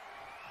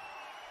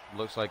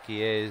 Looks like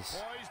he is.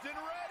 Poised and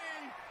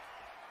ready.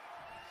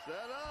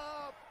 Set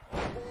up. Oh,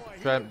 boy,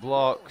 he Trent is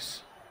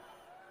blocks.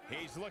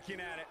 He's looking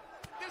at it.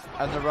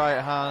 And the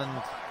right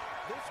hand.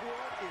 This one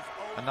is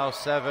over. And now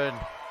Seven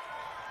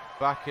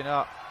backing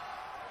up.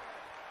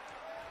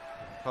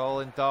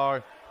 Calling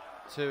Dar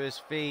to his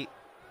feet.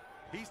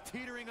 He's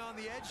teetering on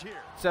the edge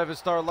here.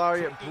 7-star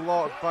lariat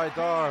blocked by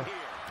Dar.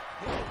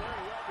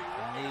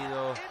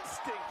 Needle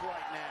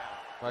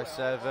by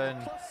Seven.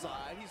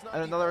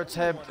 And another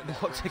attempt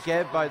blocked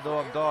again by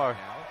Noam Dar.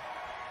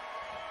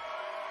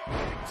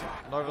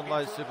 Northern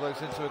Lights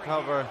suplex into a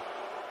cover.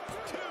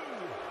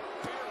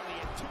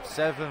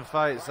 Seven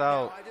fights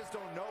out. I just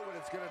don't know what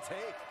it's going to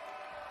take.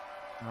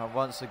 And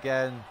once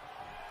again,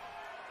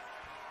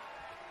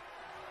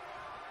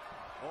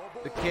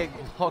 the kick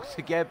blocked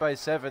again by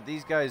Seven.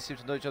 These guys seem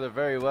to know each other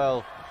very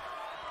well.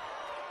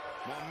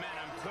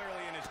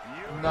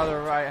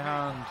 Another right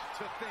hand.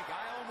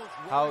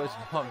 How is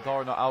Noam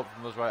Dar not out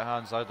from those right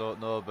hands? I don't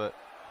know, but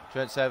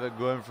Trent Seven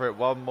going for it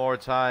one more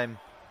time.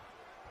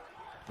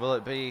 Will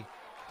it be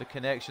the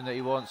connection that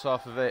he wants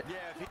off of it?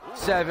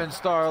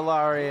 7-star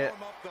lariat.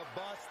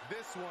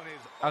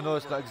 I know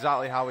it's not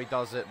exactly how he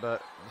does it,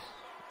 but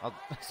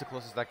that's the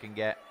closest I can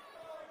get.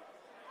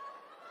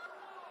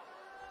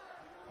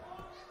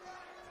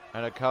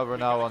 And a cover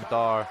now on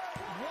Dar.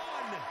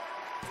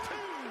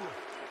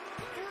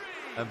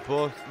 And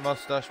both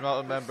Mustache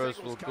Mountain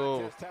members will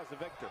go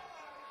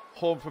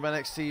home from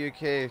NXT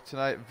UK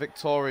tonight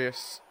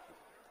victorious.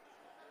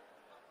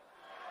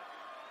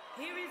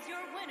 Here is your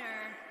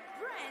winner,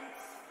 Trent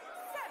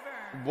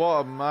Seven. What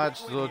a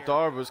match though.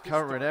 Dar was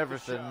countering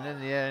everything, and in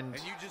the end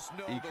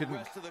he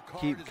couldn't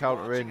keep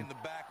countering,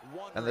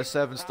 and the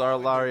 7-star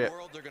lariat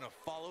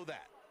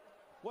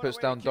puts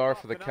down Dar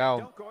for the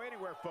count. Don't go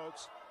anywhere,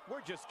 folks.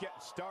 We're just getting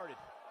started.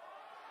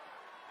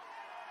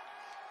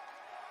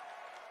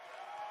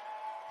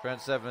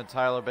 Trent Seven and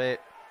Tyler Bate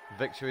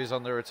victories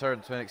on their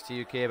return to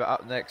NXT UK, but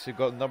up next we've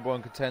got the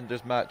 #1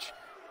 contenders match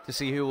to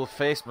see who will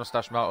face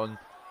Mustache Mountain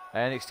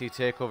at NXT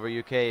TakeOver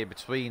UK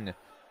between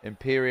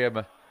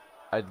Imperium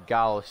and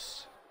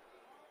Gallus.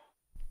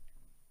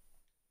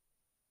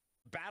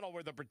 Battle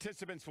where the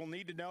participants will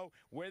need to know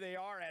where they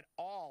are at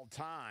all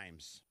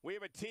times. We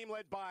have a team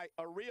led by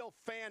a real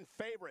fan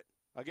favorite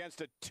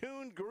against a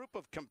tuned group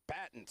of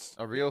combatants.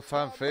 A real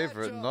fan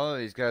favorite. None of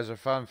these guys are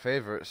fan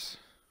favorites,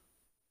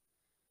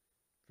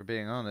 for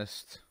being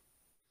honest.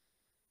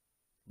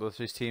 Both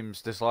these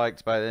teams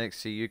disliked by the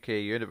NXT UK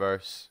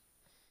universe.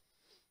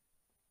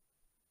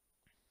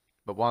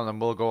 But one of them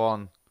will go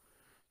on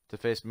to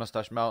face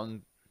Mustache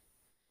Mountain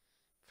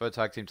for the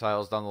tag team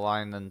titles down the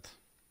line, and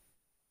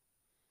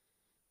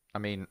I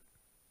mean,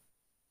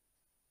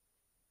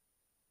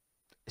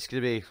 it's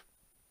going to be,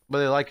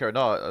 whether they like it or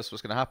not, that's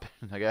what's going to happen,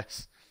 I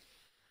guess.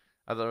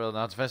 I don't really know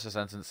how to finish the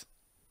sentence.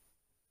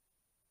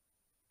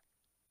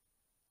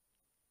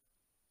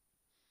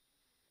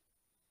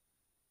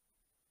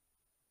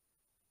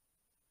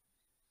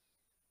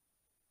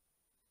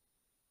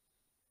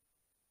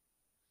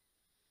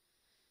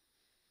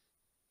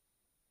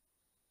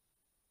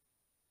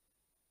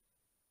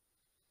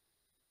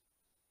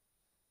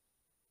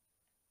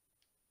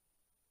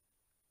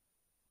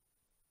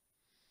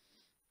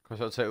 Of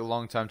course, it'll take a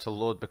long time to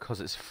load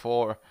because it's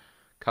 4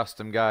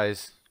 custom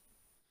guys.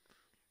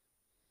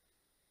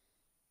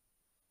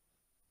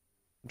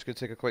 I'm just going to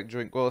take a quick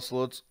drink while this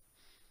loads.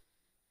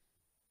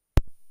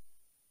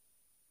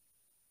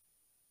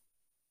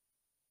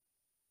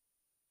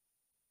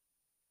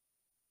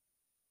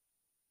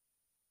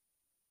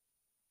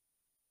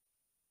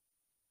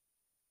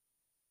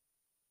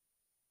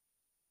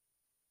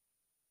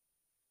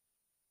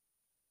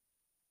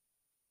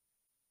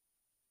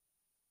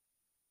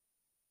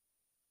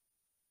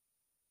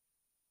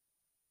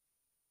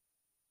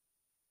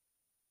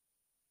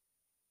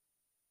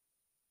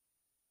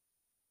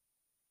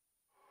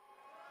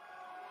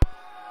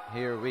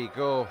 Here we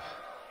go.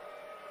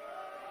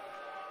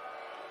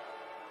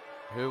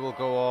 Who will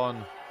go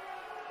on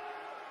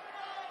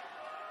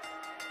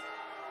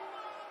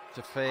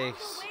to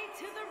face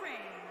To the ring.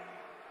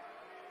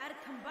 At a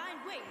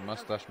combined weight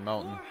Mustache of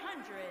Mountain?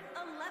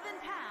 411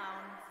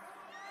 pounds,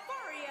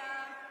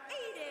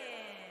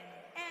 Aiden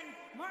and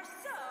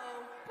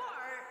Marcel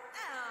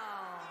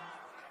Barthel.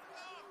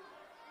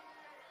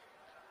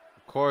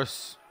 Of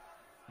course,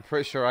 I'm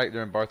pretty sure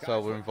Aichner and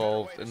Barthel were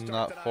involved in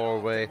that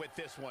 4-way for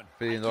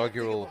the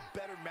inaugural,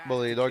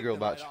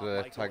 match for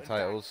the tag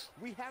titles.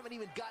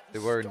 They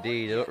were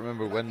indeed. I don't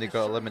remember when they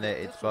got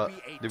eliminated, but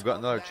they've got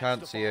another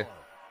chance here.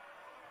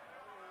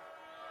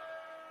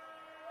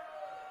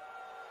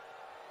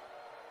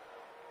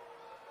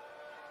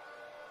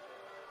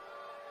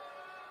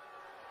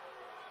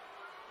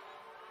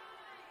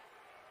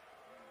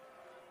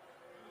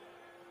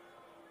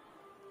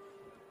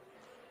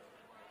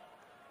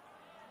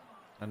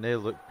 And they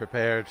look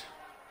prepared.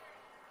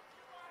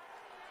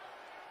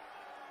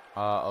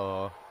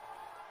 Uh-oh.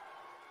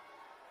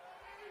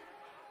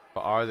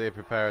 But are they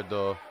prepared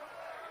though?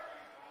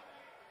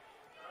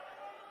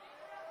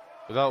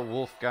 Without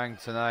Wolfgang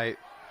tonight,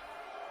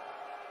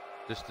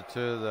 just the 2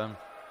 of them.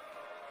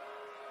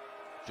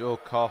 Joe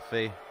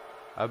Coffey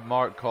and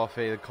Mark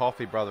Coffey, the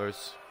Coffey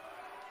brothers.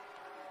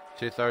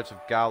 2/3 of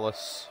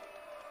Gallus.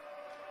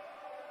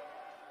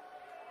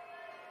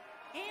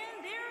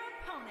 And their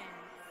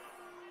opponents,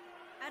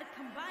 at a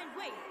combined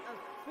weight of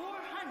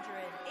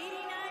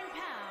 489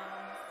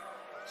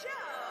 pounds, Joe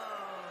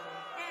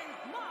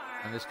and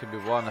Mark. And this could be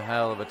one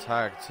hell of a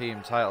tag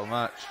team title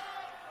match.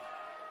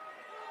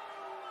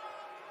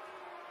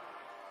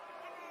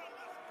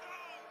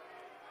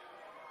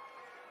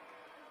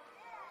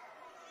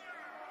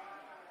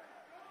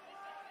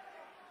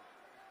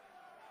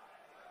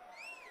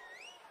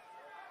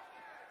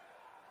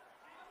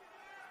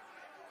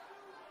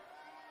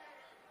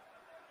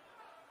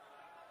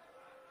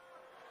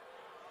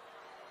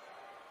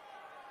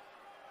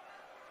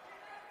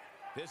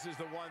 This is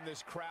the one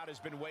this crowd has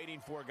been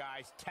waiting for,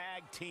 guys.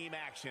 Tag team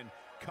action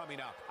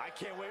coming up. I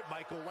can't wait,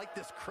 Michael. Like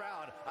this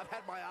crowd, I've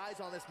had my eyes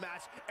on this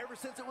match ever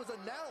since it was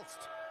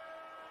announced.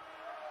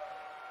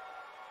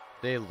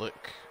 They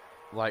look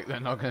like they're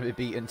not going to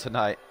be beaten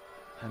tonight.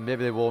 And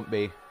maybe they won't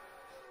be.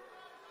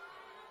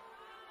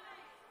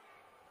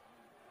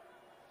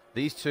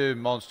 These two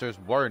monsters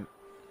weren't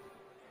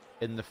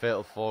in the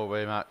Fatal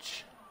 4-Way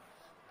match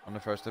on the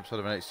first episode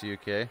of NXT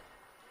UK.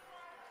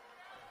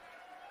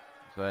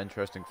 So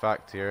interesting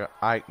fact here,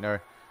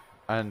 Aichner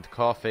and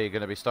Coffey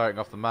going to be starting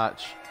off the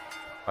match.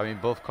 I mean,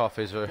 both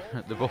Coffeys are,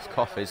 they're both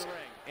Coffeys.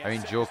 I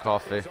mean, Joe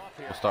Coffey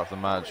will start the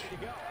match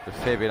with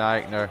Fabian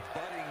Aichner,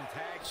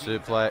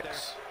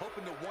 suplex.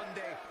 Hoping to one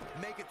day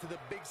make it to the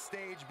big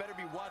stage. Better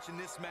be watching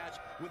this match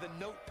with a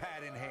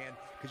notepad in hand,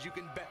 because you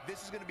can bet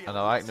this is going to be. And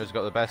now Aichner's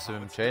got the best of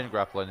him chain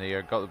grappling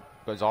here, got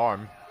his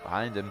arm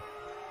behind him.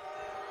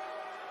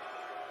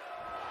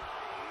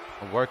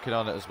 And working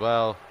on it as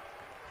well.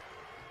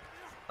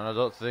 And I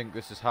don't think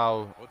this is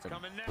how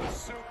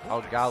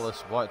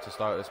Gallus wanted to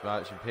start this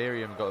match.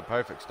 Imperium got the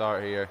perfect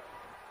start here.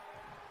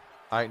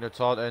 Aichner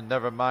taunting,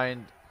 never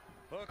mind.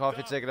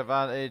 Coffey taking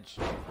advantage.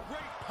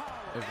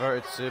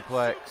 Inverted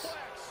suplex.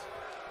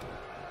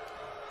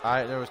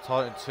 Aichner was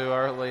taunting too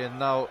early, and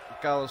now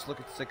Gallus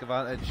looking to take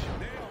advantage.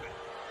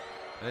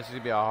 And this is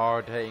going to be a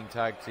hard-hitting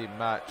tag team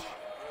match.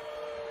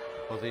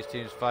 Both these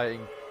teams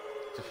fighting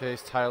to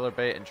face Tyler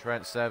Bate and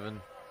Trent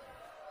 7.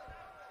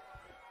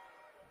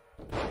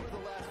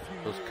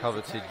 Those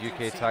coveted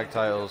UK tag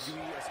titles.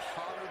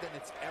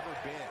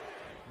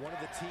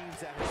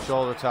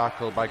 Shoulder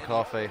tackle by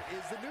Coffey.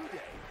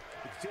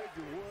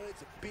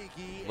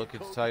 Looking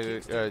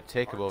to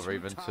take him over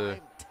even to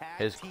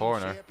his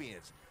corner.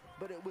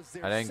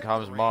 And in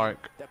comes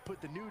Mark. And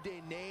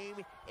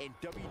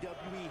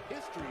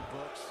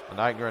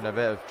Aichner in a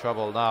bit of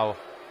trouble now.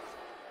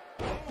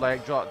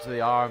 Leg drop to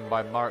the arm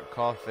by Mark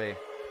Coffey.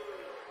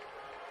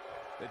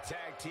 The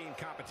tag team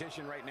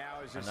competition right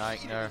now is as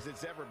heated as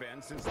it's ever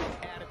been since the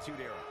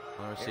Attitude Era.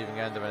 On the receiving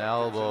end of an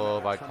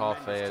elbow by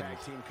Coffey, and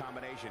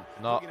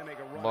not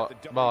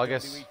well, I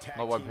guess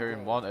not what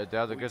Imperium wanted. They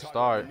had a good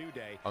start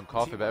on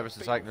Coffey, but ever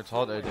since Aichner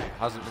taunted, it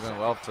hasn't been going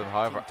well for them.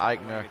 However,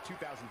 Aichner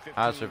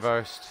has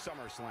reversed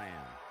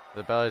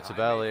the belly to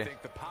belly,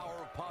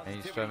 and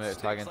he's trying to make a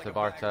tag into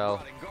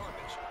Barthel.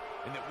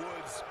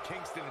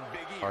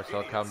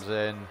 Barthel comes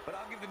in,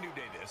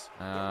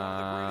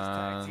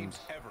 and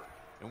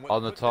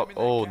on the top,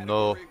 oh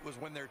no.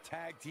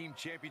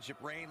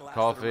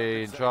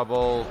 Coffey in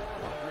trouble.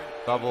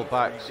 Double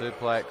back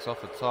suplex off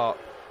the top.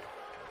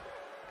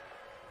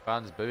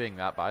 Fans booing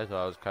that, but I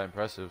thought it was quite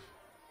impressive.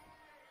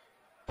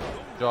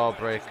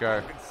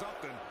 Jawbreaker.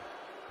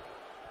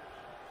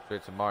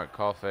 Straight to Mark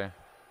Coffey.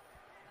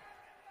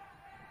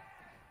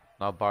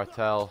 Now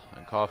Barthel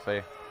and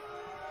Coffey.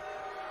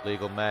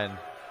 Legal men.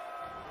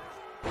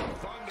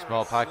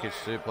 Small package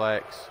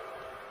suplex.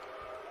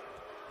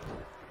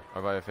 Or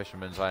about a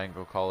fisherman's, I ain't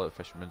gonna call it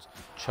fisherman's.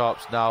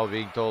 Chops now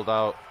being doled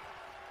out.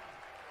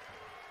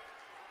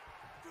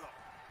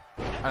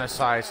 And a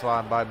side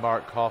slam by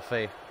Mark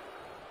Coffey.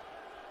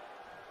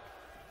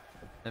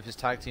 If his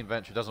tag team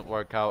venture doesn't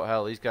work out,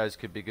 hell, these guys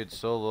could be good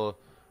solo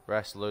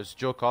wrestlers.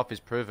 Joe Coffey's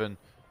proven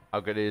how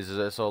good he is as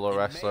a solo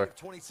wrestler.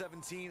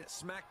 2017,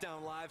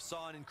 SmackDown Live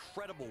saw an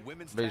incredible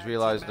women's but he's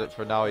realised that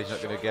for now he's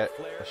not going to get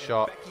a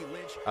shot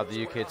at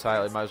the UK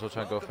title. He might as well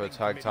try and go for the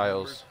tag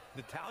titles.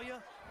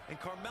 Natalya and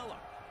Carmella.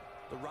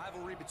 The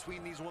rivalry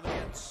between these women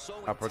is so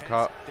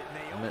uppercut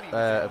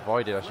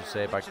avoided, I should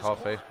say, by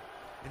Coffey.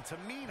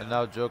 And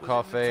now Joe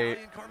Coffey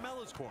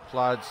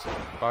plaids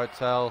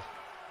Barthel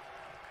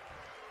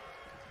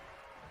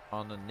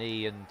on the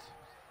knee, and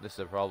this is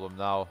a problem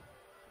now.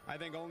 I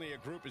think only a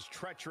group as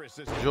treacherous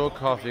as Joe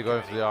Coffey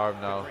going for the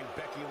arm now. Bring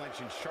Becky Lynch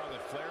and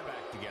Charlotte Flair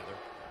back together.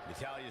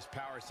 Natalya's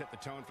power set the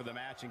tone for the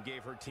match and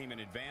gave her team an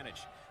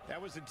advantage.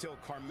 That was until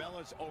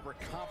Carmella's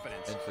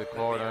overconfidence into the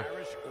corner. The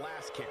Irish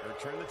last kicker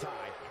turned the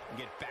tide and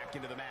get back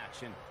into the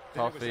match. And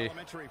Coffey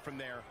from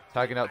there,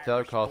 tagging out the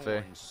other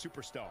Coffey.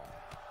 Superstar.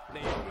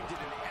 Naomi did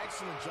an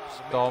excellent job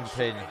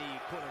stomping.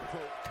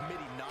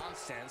 Committee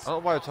nonsense. I don't know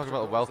why we're talking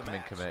about the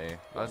welcoming committee.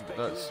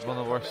 That's one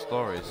of the worst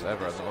stories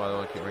ever. I don't know why I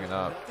don't keep bringing that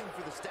up.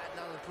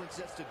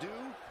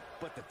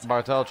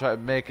 Barthel trying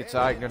to make it to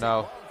Aichner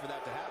now.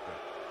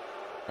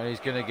 And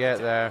he's going to get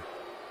there.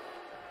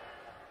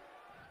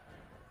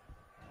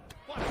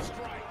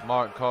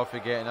 Mark Coffey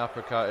getting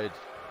uppercutted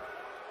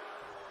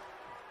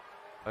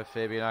by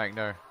Fabian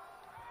Aichner.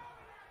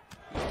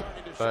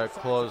 But a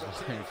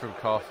clothesline from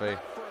Coffey.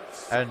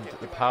 And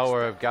the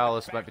power of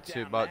Gallus might be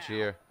too much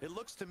here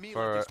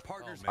for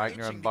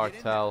Aichner and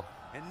Barthel.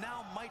 And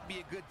now might be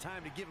a good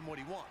time to give him what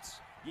he wants.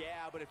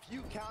 Yeah, but if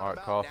you count Mark him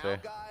out Coffey. now,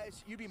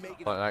 guys, you'd be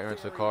making Putting a Aichner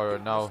into the very corner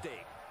big now.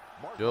 mistake.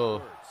 Mark my Joe.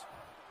 words.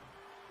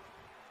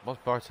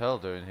 What's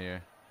Barthel doing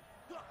here?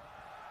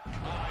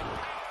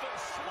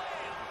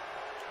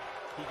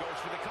 He goes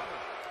for the cover.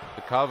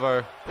 The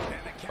cover. And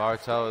the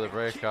Barthel with a keeping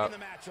breakup. the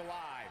match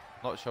alive.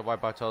 Not sure why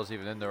Barthel's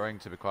even in the ring,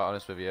 to be quite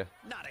honest with you.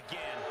 Not again.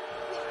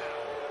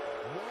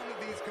 One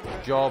of these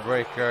competitors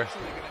Jawbreaker. is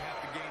actually gonna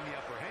have to gain the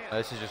upper hand.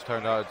 This has just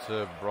turned out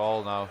to a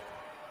brawl now.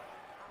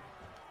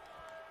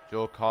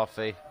 Joe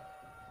Coffey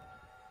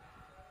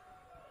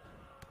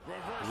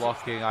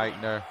blocking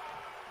Aichner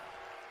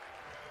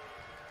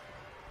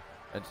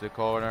into the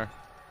corner.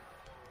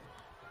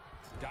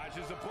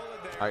 Dodges a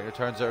bullet there. Aichner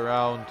turns it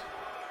around.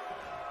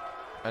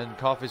 In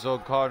Coffey's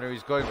own corner,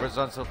 he's going for a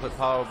sunset flip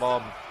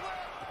powerbomb.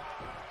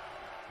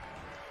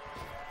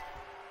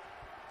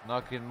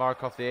 Knocking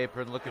Mark off the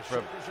apron, looking for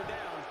a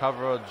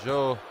cover on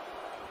Joe.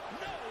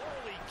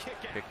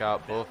 Kick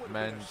out both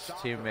men's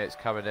teammates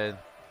coming in.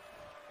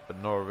 But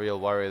no real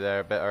worry there,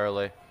 a bit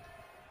early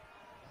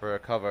for a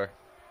cover.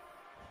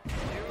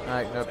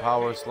 Aichner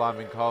power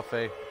slamming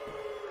Coffey.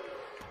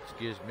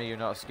 Excuse me, you're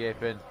not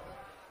escaping.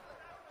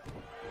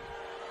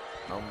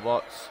 And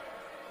what's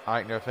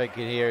Aichner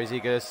thinking here? Is he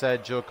going to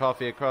send Joe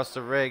Coffey across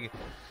the ring?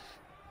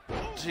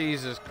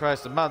 Jesus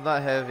Christ, a man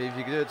that heavy, if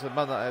you can do it to a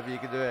man that heavy, you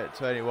can do it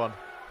to anyone.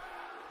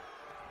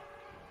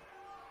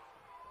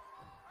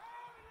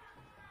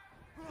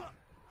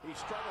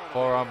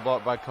 Forearm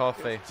blocked by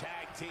Coffey.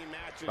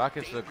 Back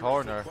into the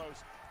corner.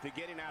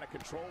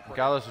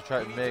 Gallus will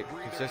try to make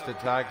consistent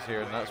tags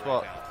here, and that's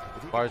what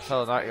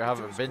Barthel and Aichner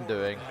haven't been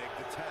doing.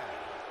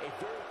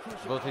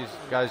 Both these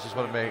guys just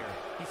want to make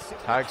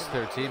tags to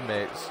their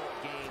teammates,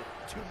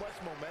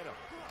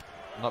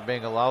 not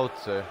being allowed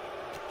to.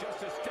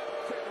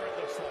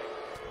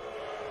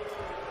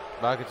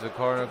 Back into the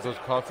corner goes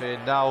Coffey,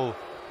 and now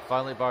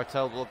finally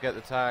Barthel will get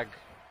the tag.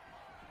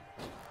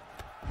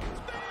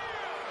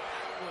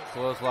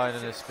 Clothesline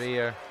in the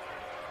spear.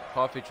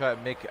 Coffey trying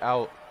to make it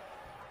out.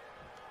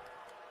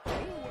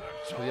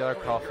 To the other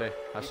Coffey.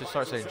 I should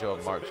start saying Joe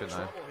and Mark, shouldn't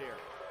I?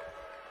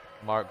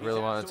 Mark really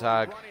wanted to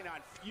tag.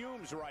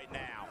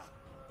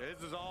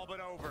 This is all but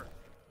over.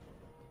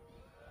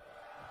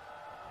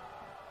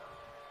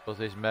 Both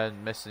these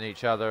men missing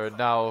each other, and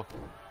now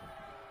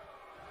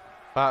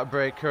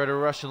backbreaker, the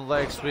Russian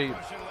leg sweep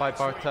by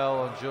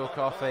Barthel on Joe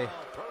Coffey.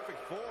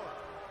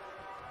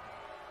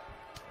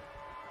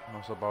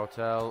 Also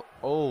Barthel.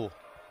 Oh,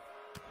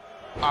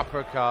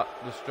 uppercut.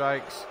 The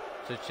strikes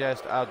to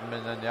chest,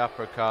 abdomen, and the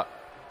uppercut.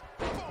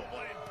 And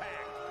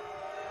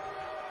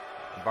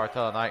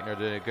Barthel and Aichner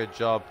doing a good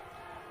job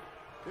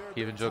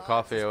keeping Joe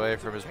Coffey away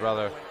from his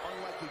brother.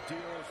 Unlikely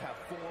duos have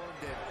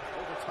formed, and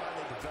over time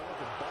they develop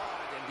and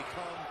bond and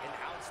become an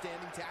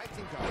outstanding tag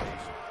team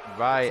combination.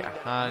 Right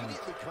Something that hand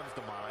immediately comes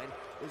to mind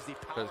is the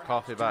puts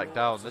Coffey back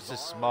down. This is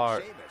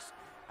smart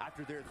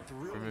After their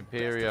thrilling from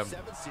Imperium. best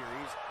of 7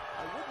 series,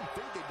 I wouldn't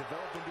think they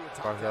developed into a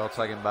top Barthel tag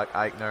tagging back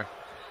Aichner.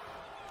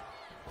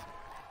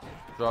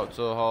 Drop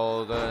to a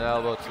hold and an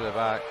elbow to the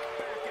back.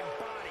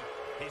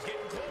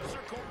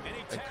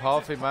 And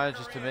Coffey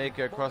manages to make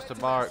it across the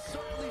mark.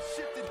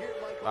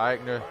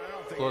 Aichner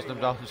closing him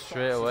down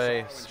straight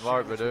away.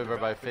 Smart maneuver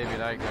by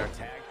Fabian Aichner.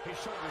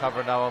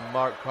 Cover now on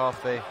Mark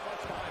Coffey.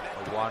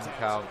 A 1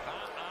 count.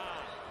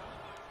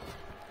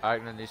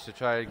 Aichner needs to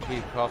try and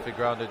keep Coffey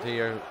grounded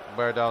here.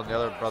 Wear down the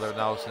other brother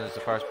now, since the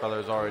first brother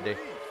is already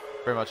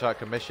pretty much out of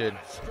commission.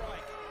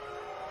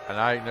 And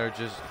Aichner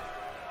just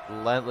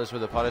relentless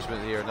with the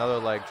punishment here. Another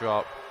leg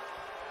drop.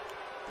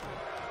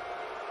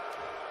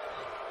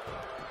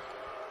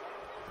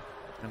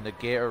 And the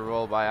gator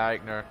roll by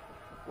Aichner.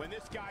 When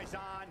this guy's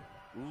on,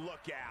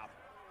 look out.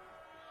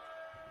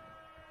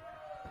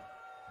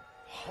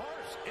 Harsh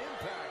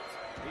impact.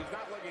 He's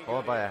not looking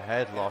Followed by a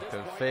headlock,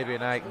 and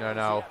Fabian Aichner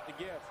now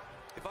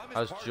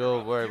has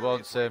Joe where he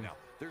wants him.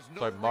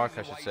 Sorry, Mark,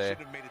 I should say.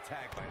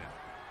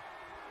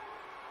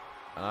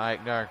 And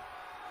Aichner,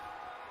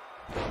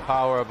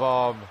 power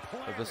bomb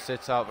of the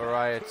sit-out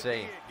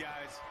variety,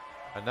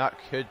 and that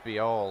could be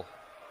all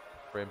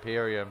for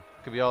Imperium.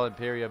 Could be all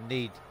Imperium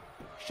need.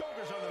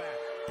 Shoulders on the mat.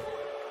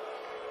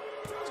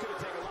 It's gonna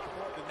take a lot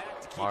more than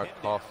that to keep Mark him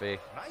Coffey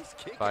Nice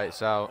kick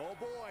fights out. Oh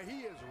boy,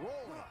 he is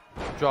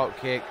rolling. Drop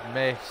kick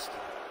missed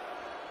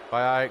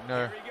by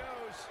Aichner. Here he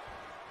goes.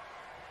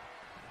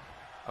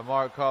 And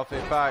Mark Coffey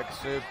back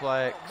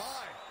suplex.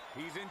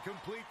 He's in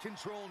complete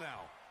control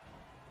now.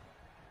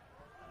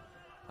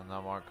 And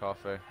now Mark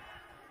Coffey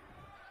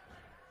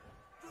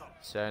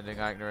sending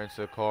Aichner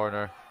into the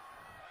corner.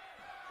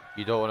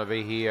 You don't want to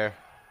be here.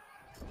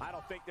 I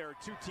don't think there are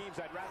two teams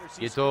I'd rather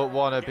see. You don't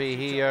want to be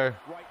here.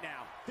 Right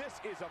now.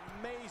 This is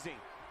amazing.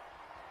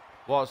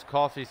 What's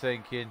Coffey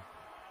thinking?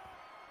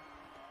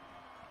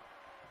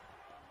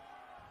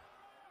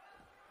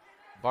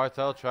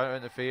 Barthel trying to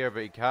interfere,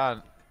 but he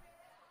can't.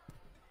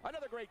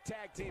 Another great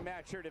tag team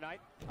match here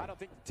tonight. I don't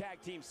think the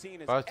tag team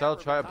scene is Barthel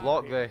ever trying to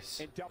block hotter this.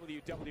 in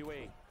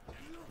WWE.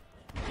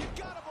 You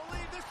gotta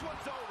believe this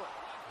one's over.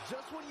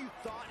 Just when you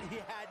thought he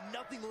had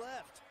nothing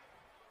left.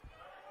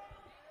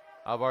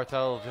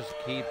 Barthel just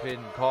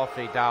keeping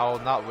Coffey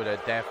down. That would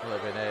have definitely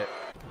been it.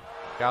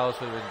 Gallus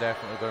would have been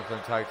definitely going for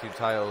the tag team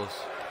titles.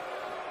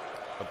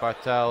 But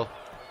Barthel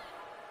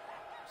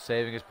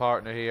saving his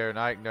partner here, and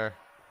Aichner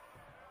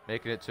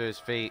making it to his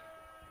feet.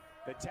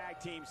 The tag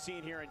team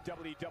scene here in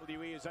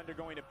WWE is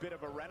undergoing a bit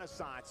of a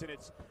renaissance, and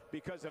it's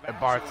because of And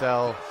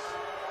Barthel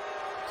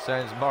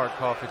sends Mark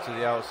Coffey to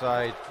the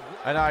outside,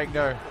 and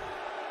Aichner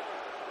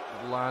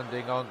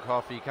landing on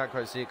Coffey. You can't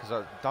quite see it because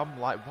of dumb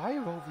light. Why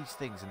are all these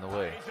things in the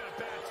way?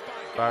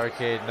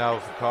 Barricade now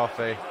for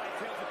Coffey.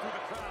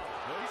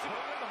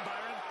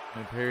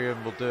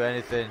 Imperium will do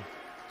anything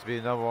to be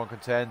the #1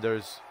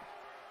 contenders.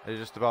 They're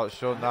just about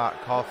showing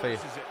that. Coffey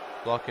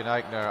blocking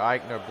Aichner.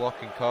 Aichner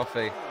blocking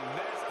Coffey.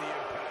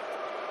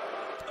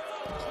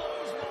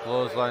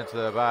 Clothesline to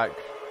the back.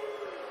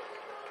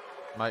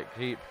 Might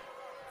keep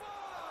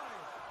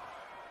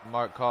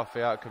Mark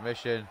Coffey out of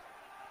commission.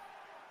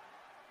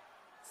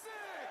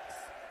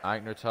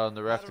 Aichner telling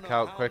the ref to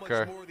count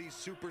quicker. More these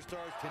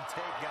superstars can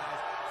take,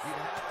 guys. You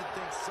have to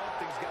think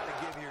something's got to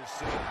give here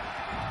soon.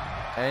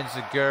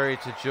 Enziguri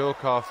to Joe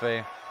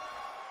Coffey.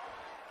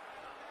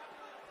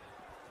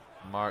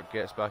 Mark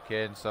gets back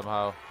in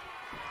somehow.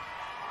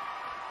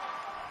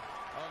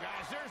 Oh,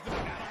 guys, there's the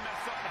one that'll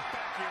mess up the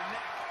back of your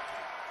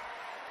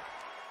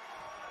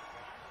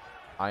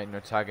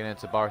neck. Aichner tagging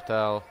into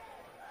Barthel.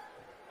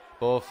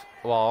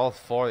 All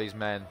four of these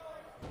men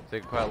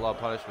taking quite a lot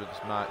of punishment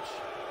this match.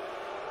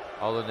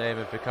 All the name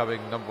of becoming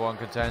 #1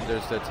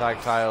 contenders to tag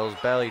titles,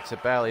 belly to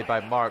belly by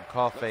Mark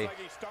Coffey.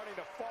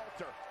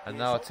 And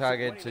now a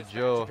tag into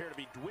Joe.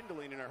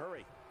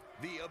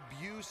 The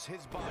abuse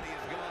his body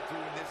has gone through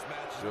in this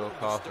match. Joe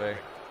Coffey.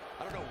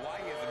 I don't know why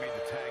he hasn't made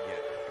the tag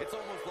yet. It's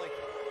almost like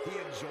he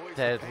enjoys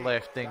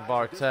Deadlifting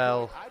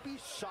Barthel. I'd be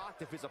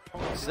shocked if his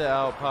opponent Sit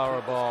out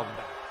powerbomb.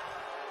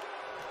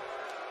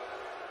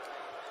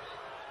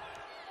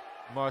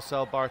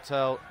 Marcel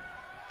Barthel.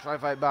 Try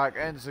fight back.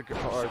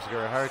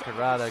 Enziguri. Hurricane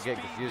Rana. Get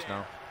confused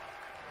now.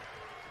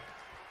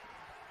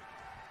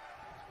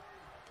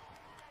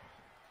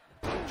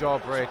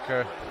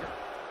 Jawbreaker.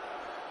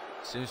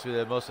 Seems to be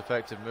the most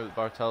effective move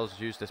that Barthel's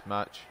used this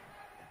match.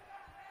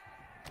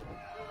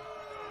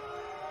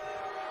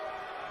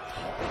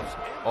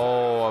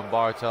 Oh, and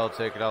Barthel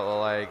taking out the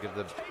leg of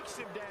the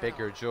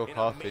bigger Joe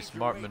Coffey.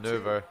 Smart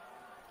maneuver.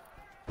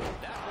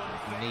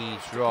 Knee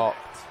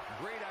dropped.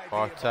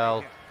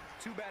 Barthel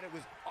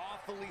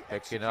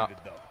picking up.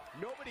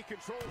 Nobody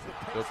controls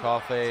the Joe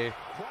Coffey.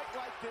 quite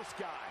like this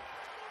guy.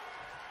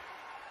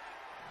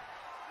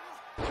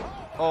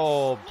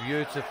 Oh,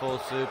 beautiful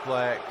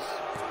suplex.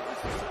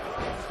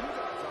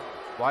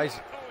 Why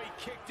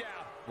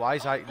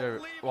is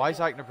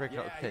Aichner breaking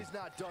up the pin?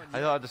 I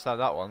don't understand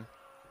that one.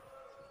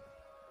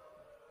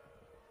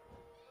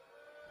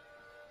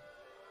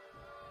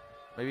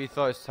 Maybe he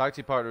thought his tag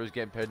team partner was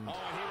getting pinned.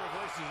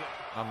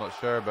 I'm not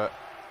sure, but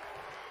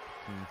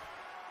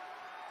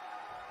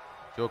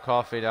Joe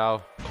Coffey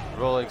now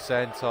rolling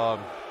senton.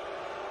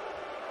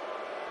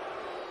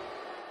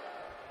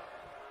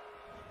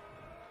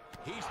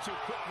 He's too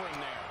quick for him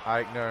there.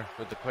 Aichner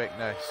with the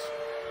quickness.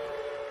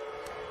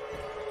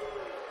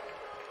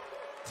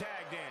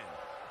 Tagged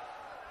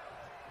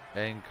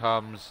in. In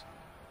comes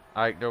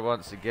Aichner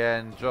once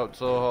again. Drop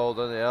toe hold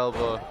on the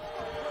elbow.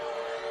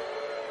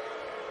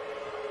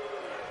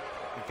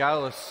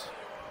 Gallus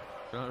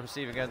going to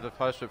receiving end of the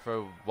punishment for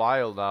a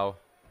while now.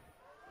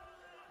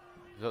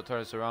 If they don't turn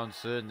this around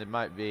soon, they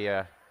might be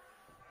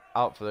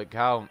out for the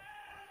count.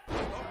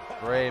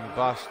 Brain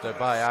buster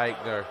by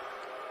Aichner.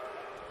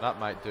 That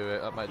might do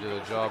it. That might do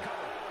the job.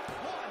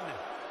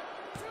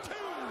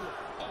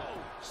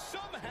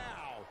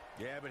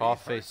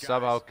 Coffey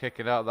somehow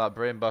kicking out that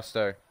brain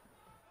buster.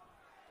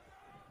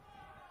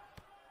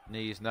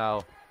 Knees now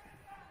to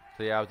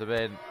the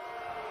abdomen.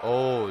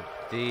 Oh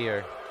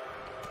dear.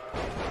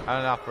 And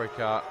an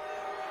uppercut.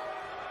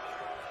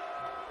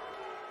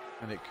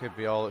 And it could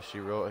be all that she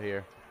wrote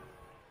here.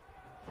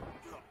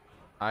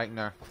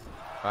 Aichner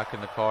back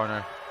in the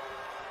corner.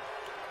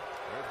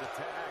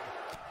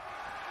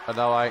 And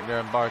now Aichner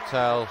and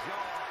Barthel.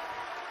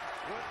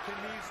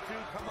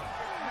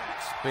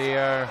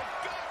 Spear.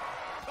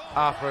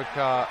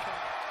 Uppercut.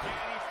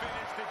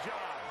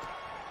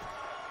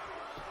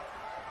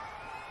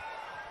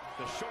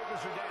 The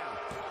shoulders are down.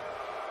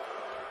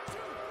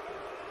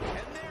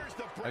 And there's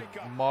the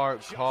breakup. And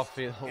Mark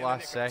Coffey at the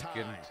last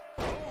second.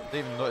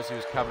 Didn't even notice he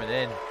was coming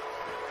in.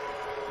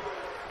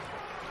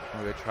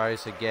 And we try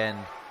this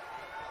again.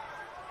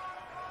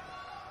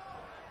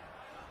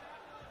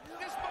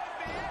 This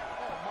might be it.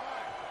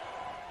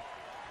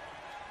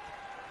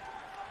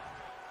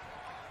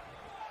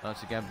 Oh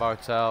Once again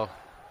Barthel.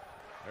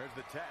 There's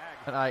the tag.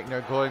 And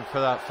Aichner going for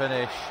that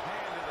finish.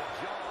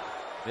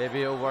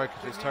 Maybe it'll work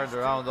if it's turned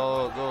around,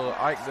 although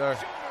Aichner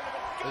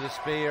With a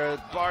spear,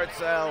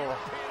 Barthel.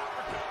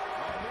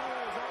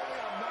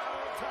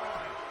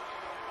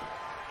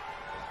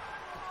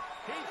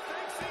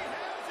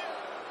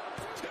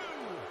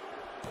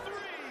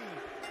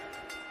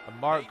 And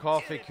Mark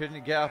Coffey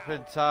couldn't get up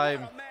in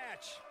time.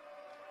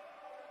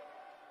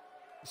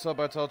 So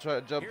Barthel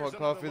tried to jump on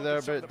Coffey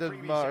there, but it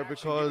didn't matter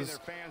because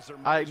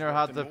Aichner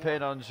had the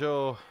pin on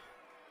Joe.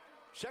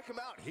 Check him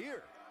out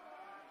here.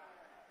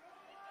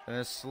 In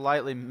a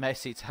slightly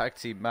messy tag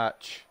team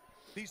match.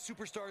 These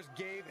superstars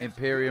gave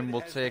Imperium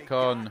will take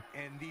on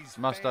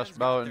Mustache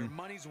Mountain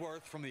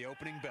from the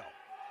opening bell.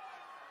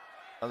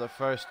 The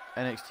first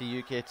NXT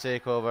UK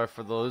takeover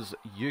for those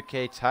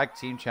UK Tag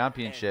Team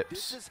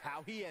Championships. And this is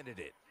how he ended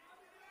it.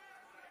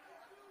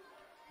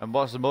 And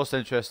what's the most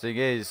interesting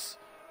is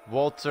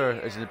Walter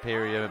is an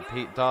Imperium and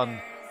Pete Dunne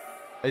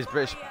is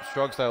British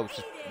Strong Style, which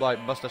is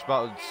like Mustache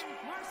Mountain's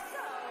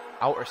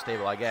outer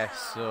stable, I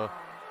guess. So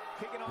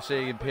we're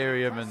seeing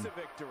Imperium and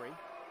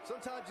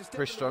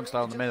British Strong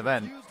Style in the main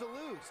event.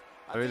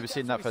 I've really been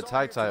seeing that for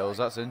tag titles.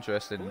 That's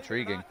interesting,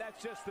 intriguing.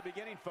 That's just the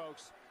beginning,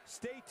 folks.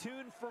 Stay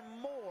tuned for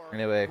more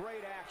Anyway,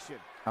 great action.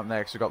 up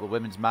next we've got the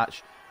women's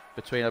match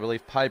between, I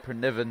believe, Piper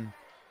Niven,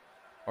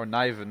 or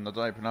Niven, I don't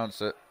know how you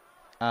pronounce it,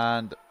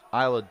 and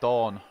Isla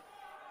Dawn.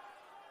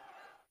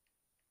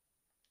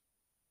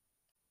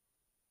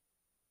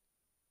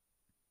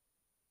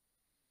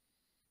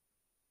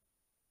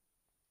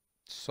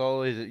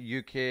 Solid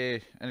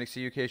UK,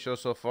 NXT UK show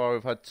so far.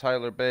 We've had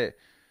Tyler Bate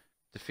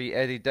defeat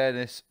Eddie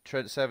Dennis,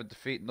 Trent Seven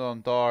defeat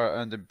Noam,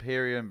 and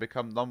Imperium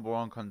become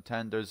 #1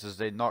 contenders as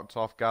they knocked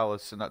off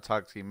Gallus in that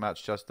tag team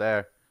match just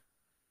there.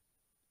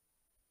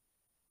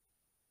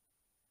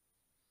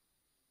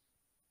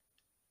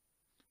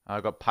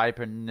 I got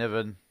Piper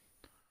Niven.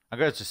 I'm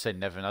going to just say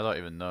Niven, I don't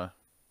even know.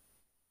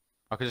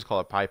 I could just call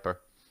her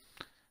Piper.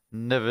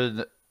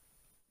 Niven,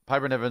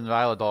 Piper Niven,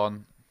 Isla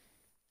Dawn.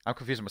 I'm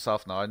confusing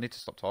myself now, I need to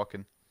stop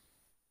talking.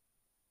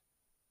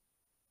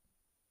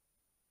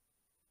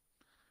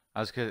 I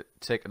was going to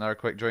take another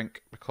quick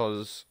drink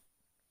because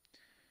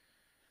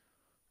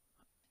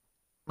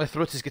my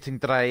throat is getting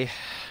dry.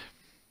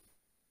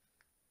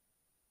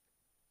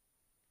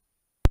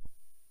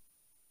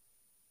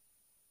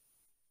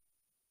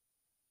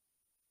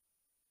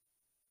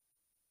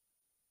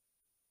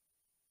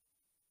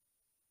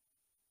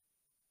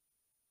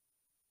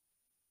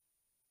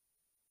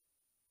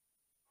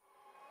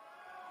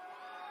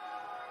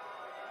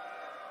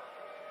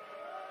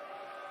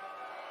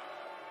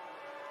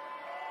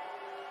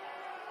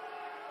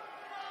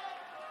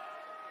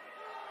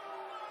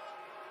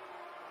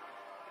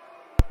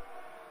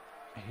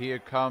 Here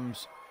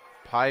comes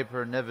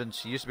Piper Niven.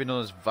 She used to be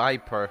known as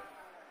Viper.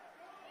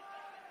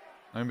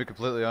 I'm going to be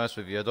completely honest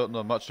with you, I don't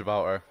know much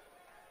about her.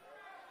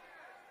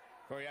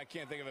 Corey, I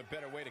can't think of a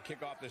better way to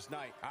kick off this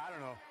night. I don't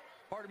know.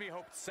 Part of me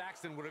hoped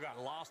Saxton would have got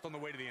lost on the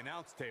way to the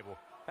announce table.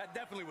 That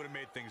definitely would have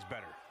made things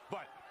better.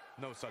 But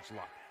no such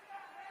luck.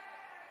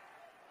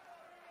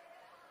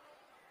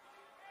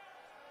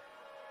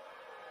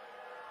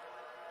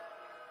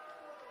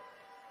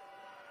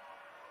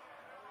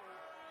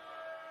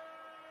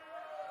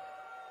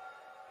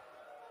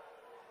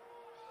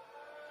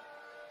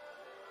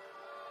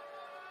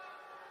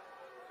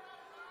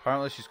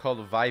 Apparently she's called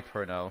a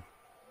Viper now,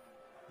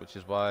 which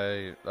is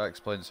why that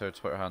explains her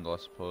Twitter handle, I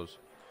suppose.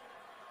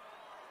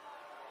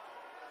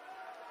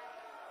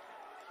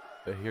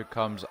 But here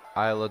comes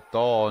Isla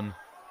Dawn.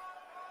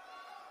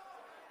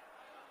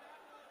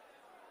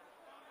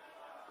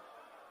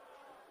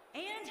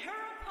 And her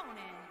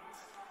opponent,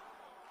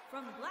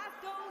 from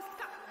Glasgow,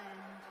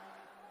 Scotland,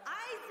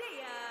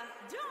 Isla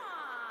Dawn.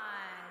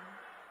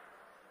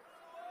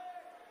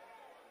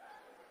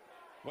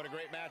 What a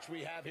great match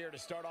we have here to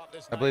start off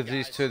this I believe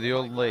these two are the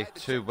only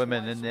two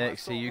women in the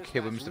NXT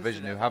UK Women's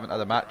Division who haven't had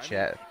a match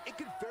yet.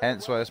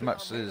 Hence why this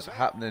match is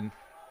happening.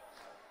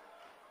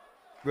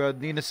 We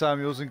had Nina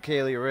Samuels and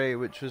Kaylee Ray,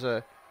 which was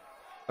a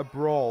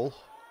brawl.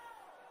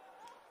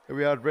 And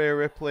we had Rhea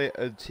Ripley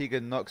and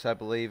Tegan Knox, I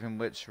believe, in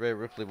which Rhea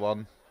Ripley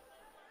won.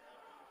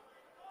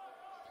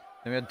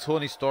 Then we had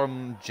Toni Storm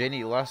and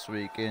Jenny last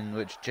week, in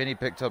which Jenny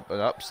picked up an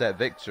upset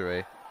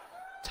victory,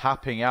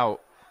 tapping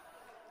out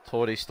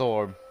Toni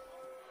Storm.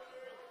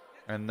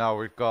 And now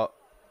we've got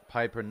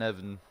Piper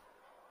Niven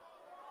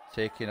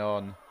taking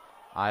on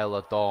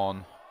Isla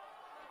Dawn.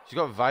 She's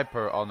got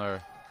Viper on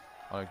her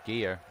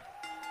gear.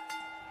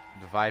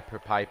 The Viper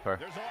Piper.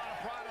 There's a lot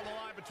of pride on the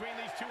line between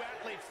these two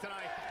athletes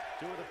tonight.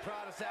 Two of the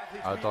proudest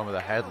athletes Isla Dawn with a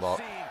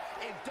headlock.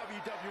 in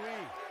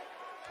WWE.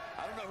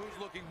 I don't know who's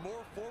looking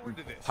more forward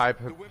to this.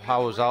 Piper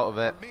powers out of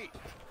it.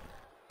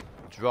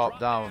 Drop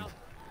down.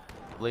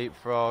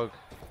 Leapfrog.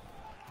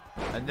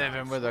 And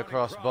Niven with a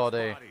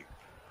crossbody.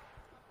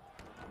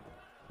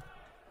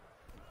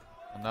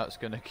 And that's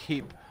going to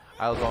keep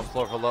Isla on the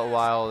floor for a little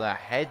while. And a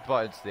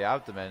headbutt into the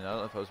abdomen. I don't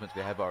know if it was meant to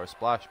be a headbutt or a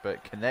splash, but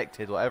it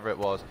connected, whatever it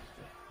was.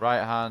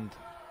 Right hand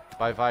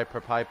by Viper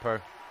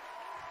Piper.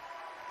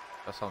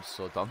 That sounds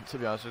so dumb, to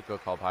be honest. Just go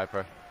call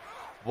Piper.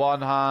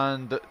 One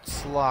hand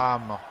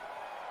slam.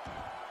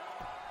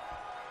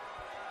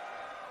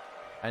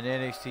 And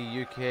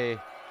NXT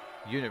UK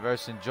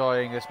Universe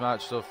enjoying this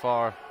match so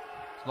far.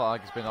 It's not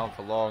like it's been on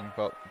for long,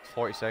 about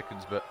 40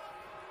 seconds, but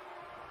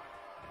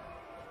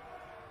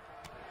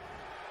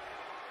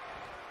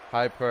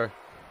Piper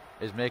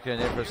is making a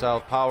name for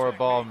herself. Power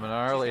bomb, an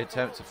early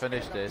attempt to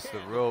finish this. The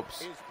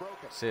ropes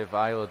save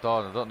Isla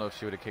Dawn. I don't know if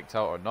she would have kicked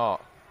out or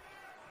not.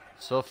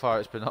 So far,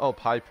 it's been all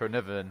Piper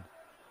Niven.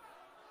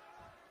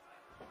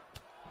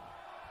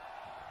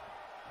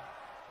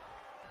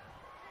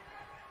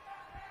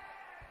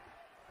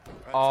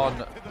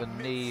 On the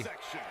knee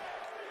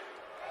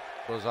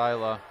goes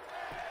Isla.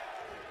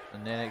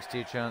 And the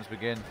NXT chants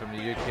begin from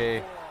the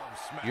UK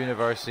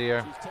Universe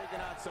here.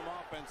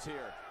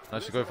 Now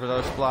she's going for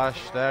another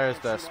splash. There's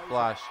the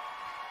splash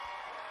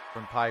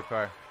from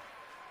Piper.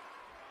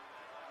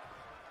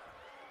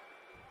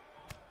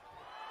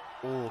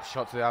 Oh,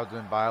 shot to the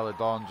abdomen by Isla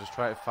Dawn, just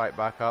trying to fight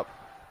back up.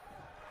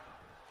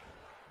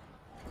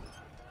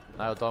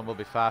 Isla Dawn will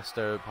be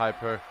faster,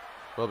 Piper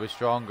will be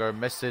stronger,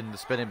 missing the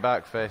spinning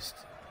back fist.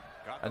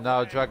 And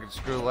now dragon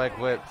screw leg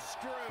whip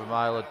from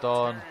Isla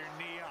Dawn.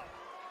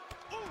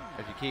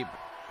 If you keep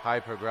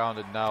Piper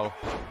grounded now,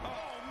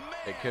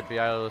 it could be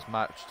Isla's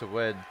match to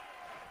win.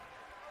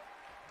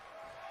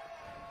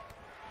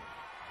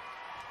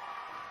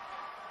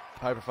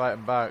 Piper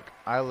fighting back.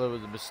 Isla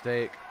with the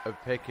mistake of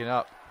picking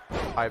up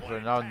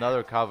Piper. Now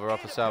another cover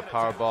off a self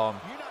power bomb.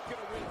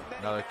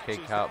 Another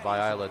kick out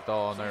by Isla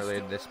Dawn early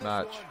in this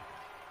match.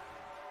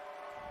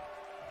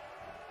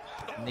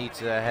 Knee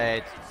to the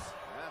head.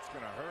 That's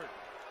gonna hurt.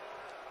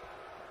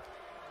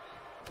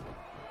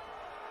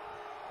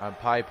 And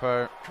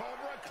Piper.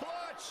 Cobra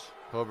clutch.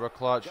 Cobra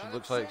clutch. It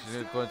looks like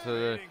she's going to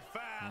the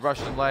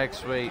Russian leg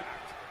sweep.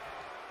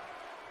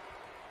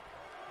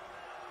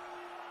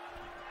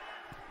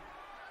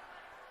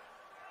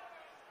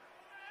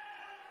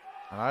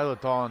 And Isla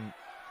Dawn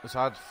has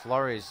had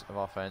flurries of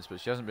offense, but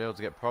she hasn't been able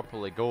to get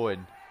properly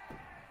going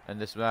in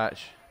this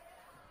match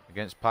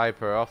against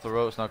Piper. Off the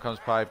ropes now comes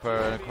Piper,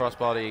 and a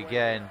crossbody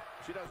again.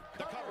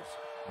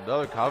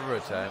 Another cover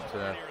attempt,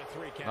 and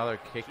another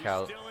kick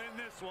out.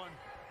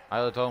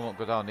 Isla Dawn won't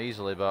go down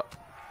easily, but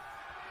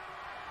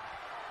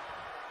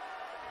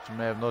she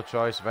may have no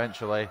choice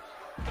eventually.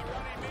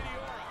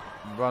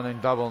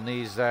 Running double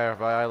knees there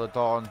by Isla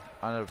Dawn,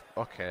 and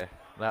okay.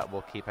 That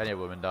will keep any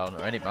woman down,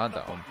 or any man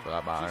down for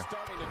that matter.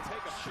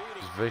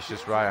 Just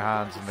vicious right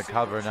hands in the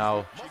cover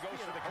now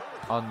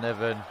on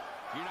Niven.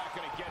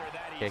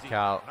 Kick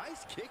out.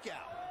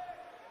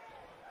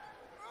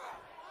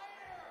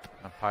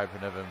 And Piper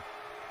Niven.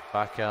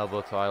 Back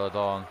elbow to Isla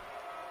Dawn.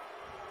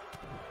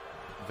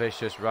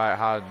 Vicious right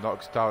hand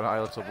knocks down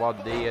Isla to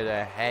one knee and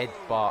a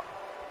headbutt.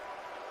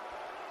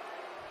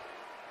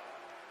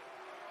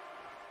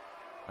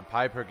 And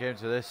Piper came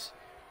to this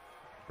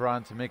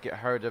brand to make it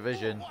her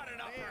division.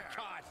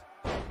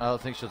 I don't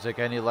think she'll take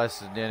any less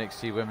than the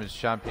NXT Women's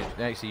Championship,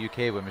 NXT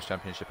UK Women's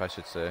Championship, I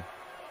should say.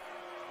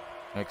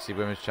 NXT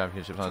Women's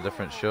Championship's on a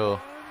different show.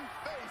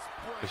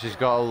 But she's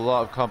got a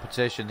lot of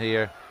competition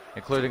here,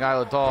 including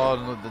Isla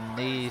Dawn with the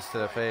knees to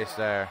the face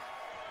there.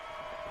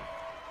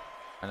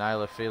 And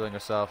Isla feeling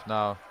herself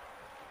now.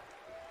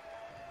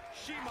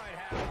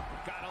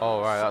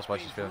 Oh right, that's why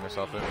she's feeling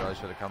herself. I didn't realize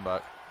she had a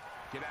comeback.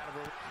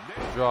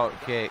 Drop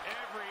kick.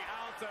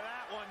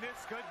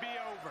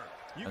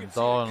 And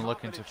Dawn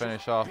looking to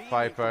finish off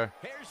Piper.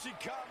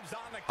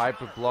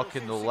 Piper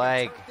blocking the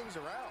leg.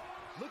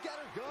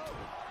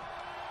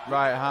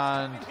 Right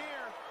hand.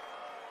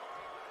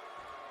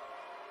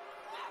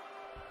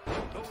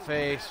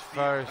 Face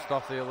first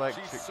off the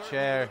electric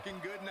chair.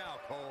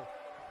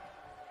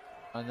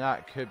 And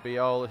that could be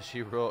all that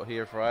she wrote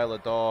here for Isla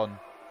Dawn.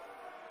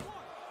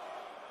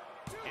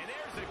 And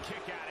there's a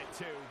kick at it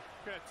too.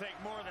 Gonna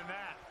take more than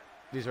that.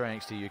 These are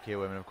NXT UK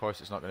women, of course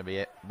it's not going to be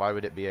it. Why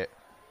would it be it?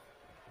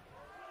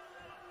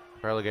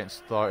 Barely getting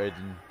started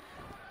in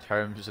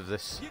terms of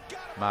this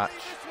match.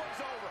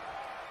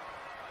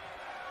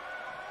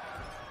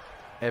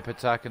 Hip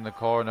attack in the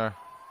corner.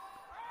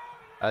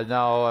 And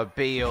now a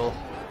Beal.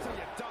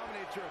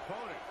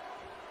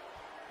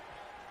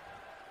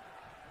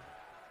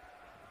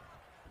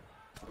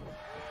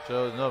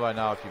 So know by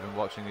now if you've been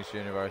watching this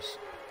universe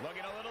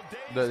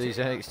that these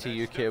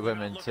NXT UK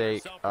women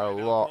take a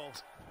lot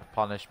of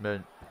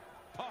punishment.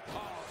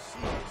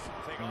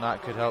 And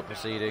that could help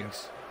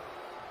proceedings.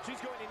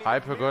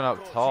 Piper going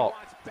up top.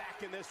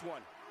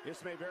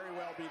 This may very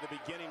well be the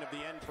beginning of the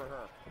end for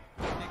her.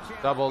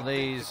 Double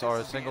knees or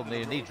a single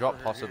knee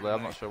drop possibly.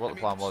 I'm not sure what the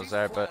plan was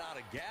there, but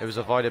it was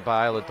avoided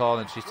by Isla Dawn,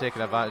 and she's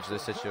taking advantage of the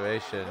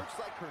situation. Looks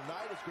like her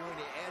night is going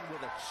to end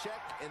with a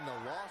check in the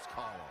loss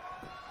column.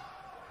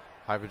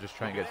 Piper just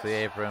trying to get to the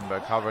apron,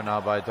 but a cover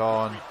now by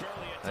Dawn,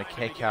 and a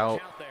kick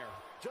out.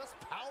 Just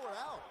power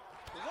out.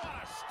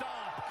 What a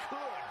stomp. Good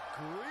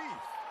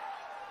grief.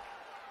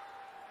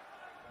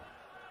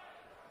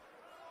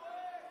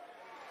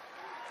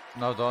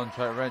 Now Dawn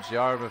trying to wrench the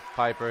arm of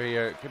Piper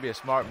here. It could be a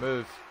smart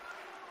move.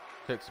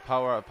 Takes the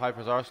power out of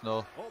Piper's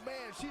arsenal. Oh man,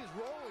 she's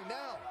rolling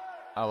now.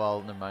 Oh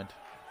well, never mind.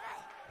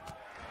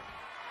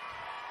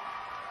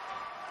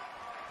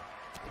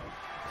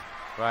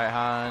 Right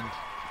hand.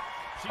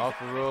 Off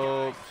the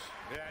ropes.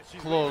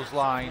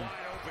 Clothesline.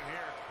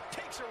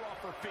 Takes her off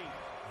her feet.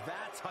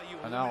 That's how you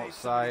And eliminate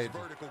outside.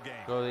 somebody's vertical game.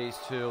 Go these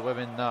two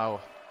women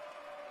now.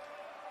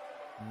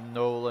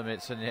 No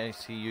limits in the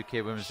NXT UK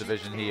Women's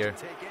Division here.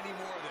 Take any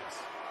more of this.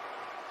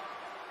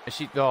 Is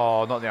she?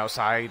 No, not on the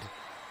outside.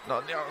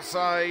 Not on the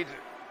outside.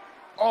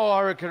 Oh,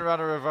 Hurricane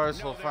Runner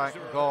reversal. Thank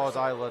God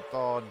Isla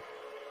Dawn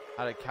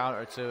had a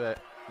counter to it.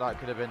 That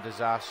could have been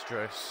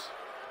disastrous.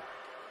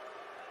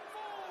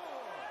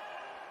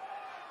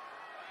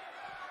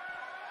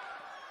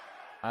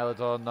 Isla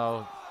Dawn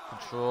now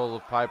control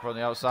of Piper on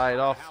the outside,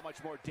 off How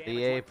much more damage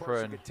the one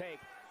person apron. could take.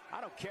 I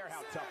don't care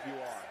how tough you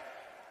are.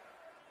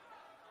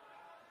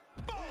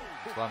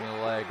 Slamming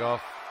the leg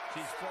off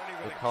She's flirting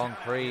the with a count out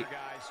concrete. here,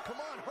 guys. Come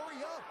on,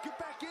 hurry up. Get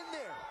back in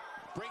there.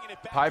 Bringing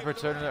it back Piper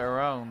into the turning it ring.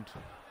 around.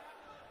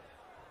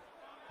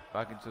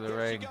 Back into the Here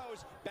she ring.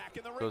 goes. Back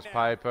in the ring Goes now.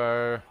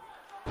 Piper.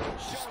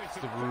 Just Showing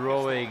some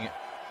throwing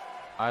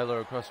Isla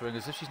across the ring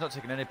as if she's not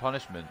taking any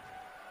punishment.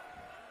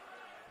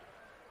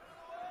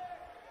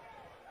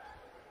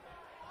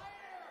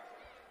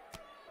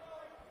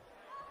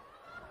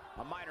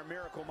 A minor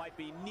miracle might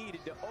be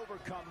needed to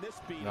overcome this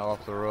beating. Now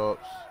off the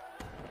ropes.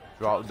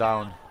 Drop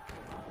down.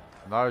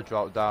 Another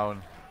drop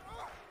down.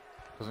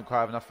 Doesn't quite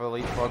have enough for the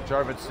leapfrog.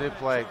 German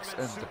suplex.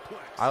 And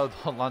Isla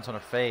Dawn lands on her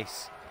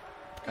face.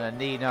 And a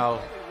knee now.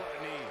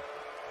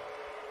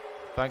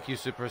 Thank you,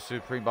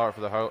 Supreme Bart,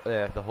 for the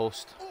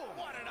host.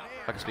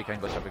 If I can speak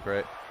English, that'd be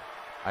great.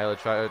 Isla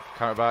tried to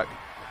counter back.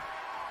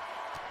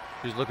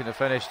 She's looking to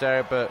finish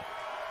there, but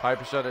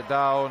Piper shut it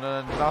down.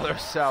 And another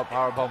cell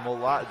powerbomb. Will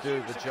that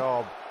do the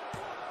job?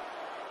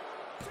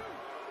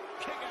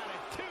 Kick out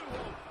at 2.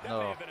 That No.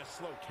 may have been a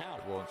slow count.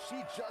 It won't. She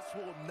just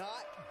will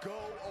not go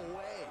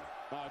away.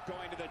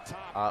 Going to the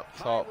top. Up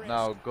High top risk.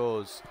 now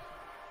goes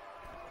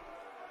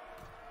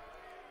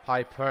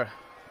Piper.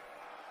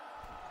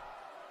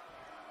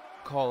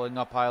 Calling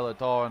up Isla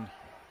Dawn.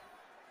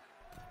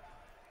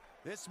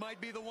 This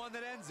might be the one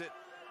that ends it.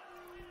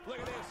 Look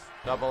at this.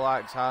 Double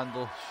axe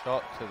handle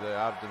shot to the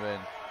abdomen.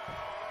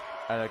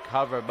 And a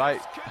cover might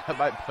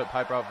put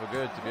Piper out for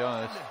good, to be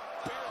honest.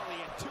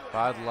 Barely into it.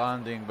 Bad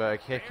landing, but a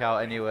kick out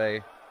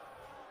anyway.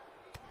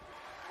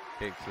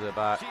 Kick to the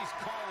back. She's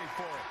calling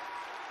for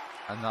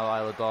it. And now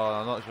Isla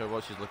Dawn, I'm not sure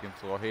what she's looking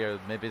for here.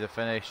 Maybe the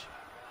finish.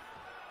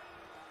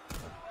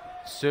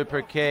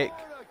 Super kick.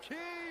 Florida Keys.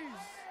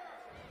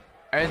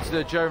 Into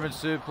the German Now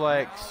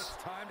suplex. it's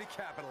time to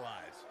capitalize.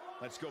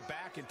 Let's go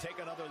back and take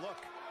another look.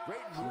 Great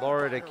move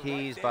Florida by her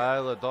Keys right by there.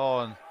 Isla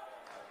Dawn.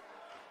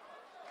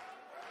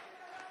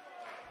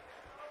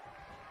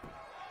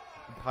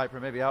 Piper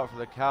may be out for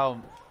the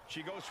count.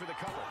 She goes for the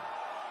cover.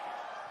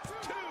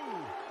 2.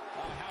 Oh,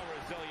 how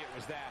resilient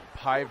was that?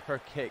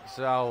 Piper kicks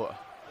out.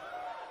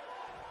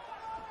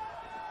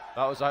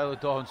 That was Isla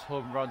Dawn's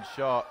home run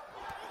shot.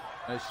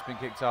 And she's been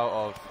kicked out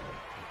of.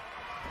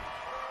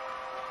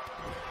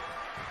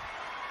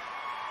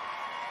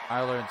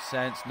 Isla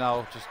incensed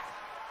now, just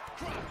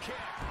Drop kick.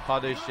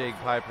 punishing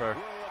Piper. We're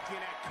looking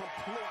at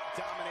complete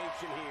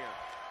domination here.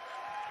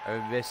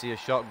 And we see a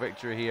shock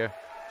victory here.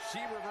 She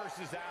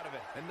reverses out of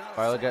it. And not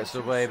a Isla second gets too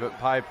away, soon. but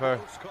Piper,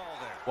 Close call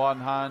there.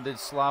 one-handed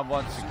slam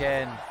once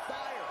again. Fire.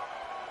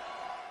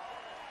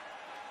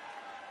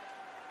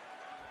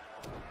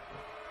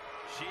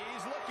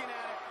 She's looking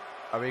at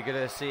it. Are we going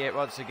to see it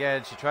once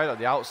again? She tried it on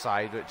the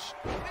outside, which This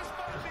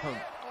might be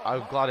it.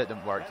 I'm glad it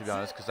didn't work, to be That's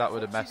honest, it. because that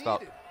would have That's messed what up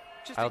she needed.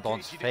 Just Isla in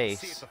Dawn's case you didn't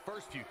see face. it the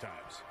first few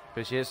times.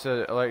 But she hits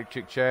the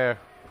electric chair.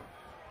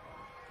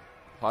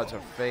 Plants her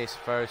face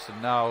first,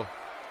 and now...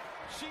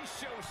 She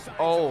shows signs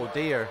Oh, of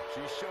dear.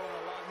 She's showing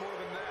a lot more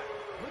than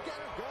that. Look at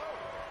her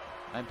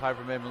go. And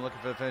Piper may have been looking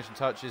for the finishing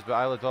touches,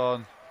 but Isla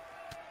Dawn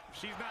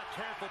She's not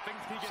careful. Things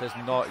can get says out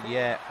of not control.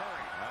 yet.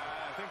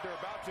 I think they're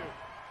about to. Ooh,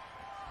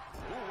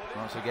 what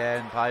Once impact.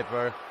 again,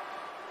 Piper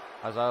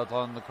has Isla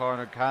Dawn in the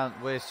corner. Can't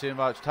waste too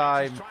much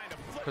time, She's trying to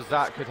flip because this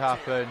that could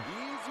script here. happen.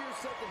 Easier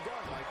said than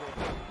done,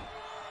 Michael.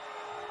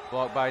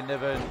 Blocked by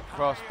Niven,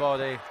 crossbody,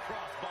 Crossbody.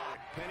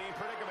 Penny in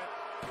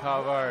predicament.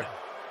 cover,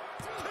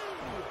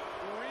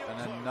 Real and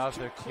close.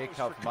 another Too kick close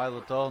out for from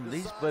Isla Dawn. The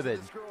These size of women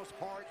this girl's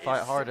heart is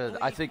fight harder than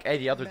I simply think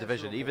any other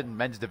division, immeasurable. even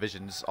men's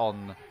divisions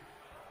on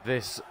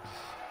this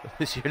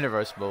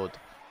universe mode.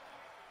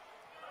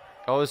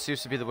 Always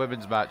seems to be the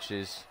women's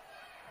matches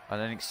on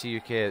NXT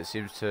UK that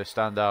seems to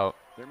stand out.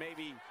 There may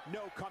be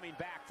no coming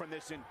back from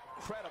this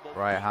incredible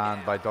Right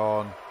hand by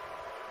Dawn.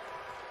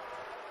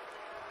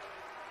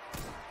 The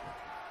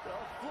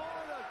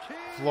Florida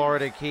Keys.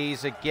 Florida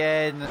Keys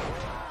again. This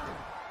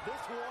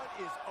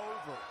one is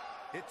over.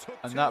 It took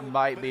And two, that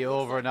might but be it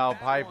looks over like now.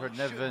 that Piper one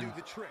should Niven do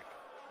the trick.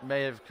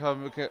 may have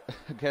come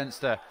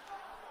against a,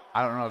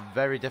 I don't know,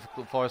 very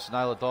difficult force in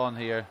Isla Dawn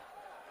here.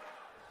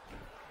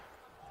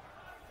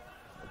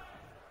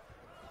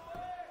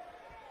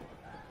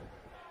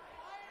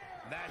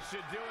 That should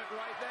do it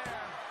right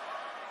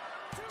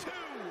there. 2,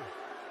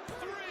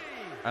 3.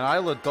 And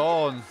Isla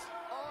Dawn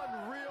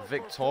Unreal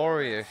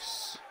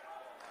victorious.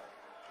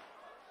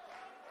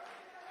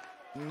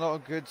 Not a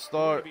good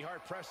start to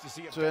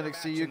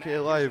NXT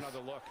UK Live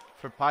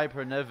for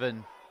Piper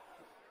Niven.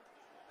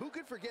 Who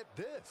could forget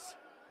this?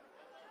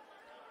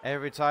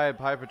 Every time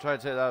Piper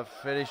tried to hit that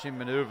finishing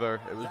maneuver,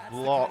 it was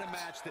blocked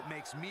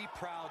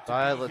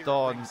by Isla,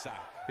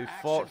 who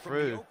fought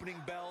through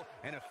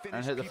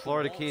and hit the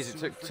Florida Keys. It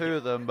took 2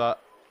 of them, but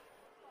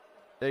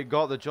they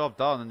got the job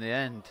done in the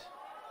end.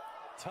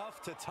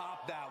 Tough to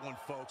top that one,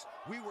 folks.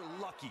 We were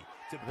lucky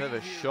to A bit of a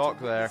be here shock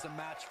to there, witness a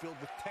match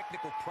filled with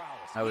technical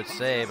prowess. I would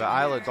say, but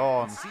Isla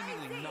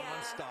Seemingly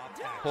non-stop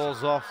action.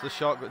 pulls off the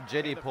shot that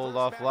Ginny pulled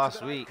off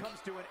last week.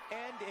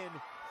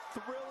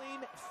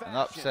 An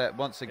upset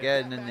once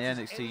again in the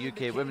NXT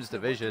UK Women's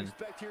Division.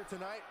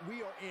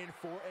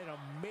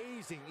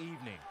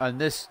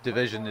 And this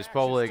division is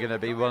probably going to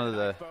be one of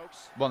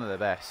the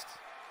best.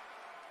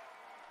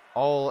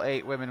 All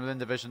 8 women within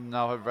the division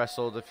now have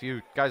wrestled. A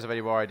few guys have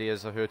any more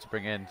ideas of who to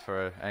bring in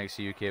for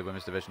NXT UK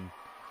Women's Division.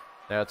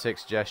 I'll take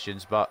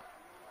suggestions, but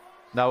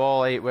now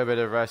all 8 women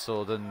have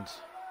wrestled, and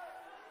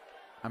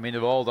I mean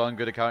they've all done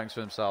good accountings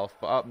for themselves.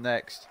 But up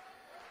next,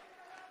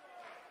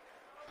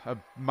 a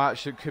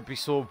match that could be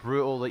so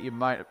brutal that you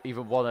might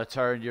even want to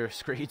turn your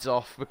screens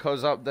off,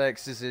 because up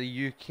next is a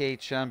UK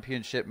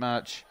Championship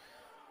match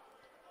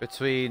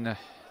between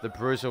the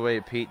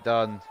Bruiserweight Pete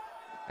Dunne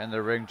and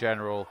the Ring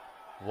General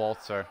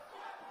Walter.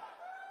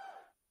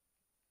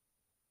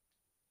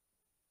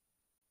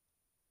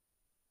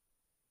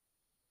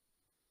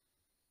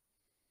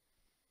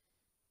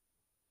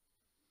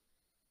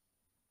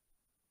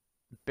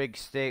 Big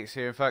stakes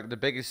here. In fact, the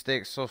biggest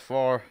stakes so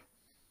far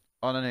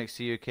on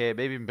NXT UK,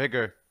 maybe even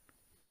bigger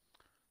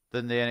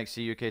than the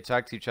NXT UK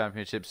Tag Team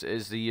Championships,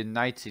 is the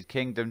United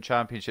Kingdom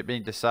Championship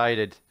being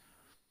decided.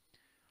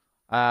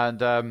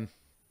 And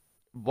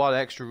one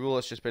extra rule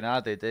that's just been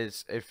added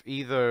is if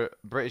either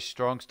British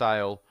Strong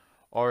Style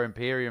or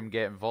Imperium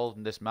get involved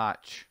in this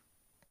match,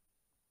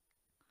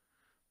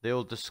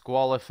 they'll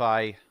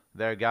disqualify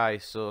their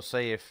guys. So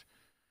say if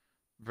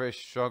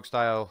British Strong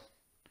Style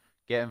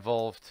get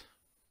involved,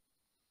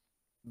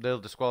 they'll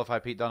disqualify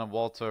Pete Dunne, and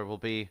Walter will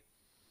be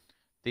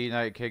the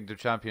United Kingdom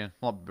champion.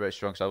 Not British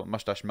Strong Style, but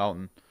Mustache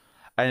Mountain.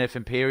 And if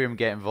Imperium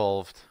get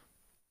involved,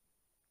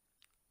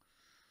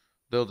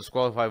 they'll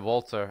disqualify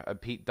Walter, and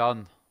Pete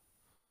Dunne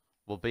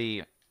will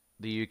be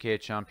the UK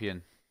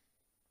champion.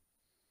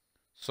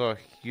 So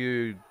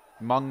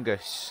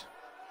humongous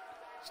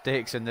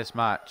stakes in this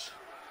match.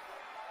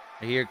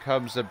 Here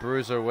comes the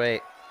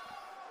Bruiserweight.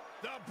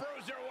 The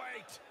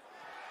Bruiserweight.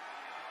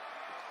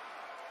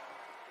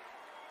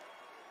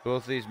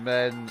 Both these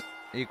men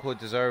equally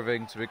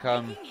deserving to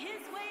become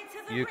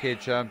UK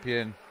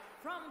champion.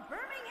 From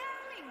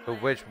Birmingham,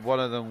 But which one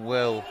of them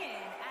will? England,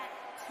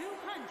 at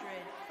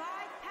 205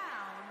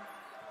 pounds,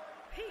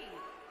 Pete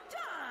Dunne.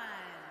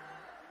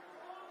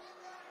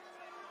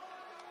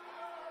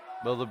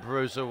 Will the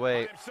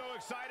Bruiserweight I'm so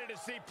excited to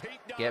see Pete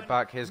Dunne get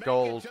back his make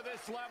gold? it to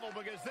this level,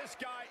 because this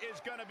guy is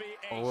going to be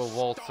a Or will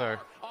Walter star,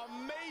 a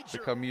major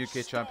become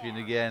UK champion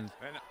star. again?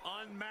 An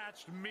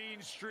unmatched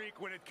mean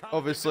streak when it comes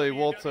Obviously, to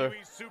Walter,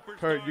 WWE superstars.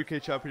 current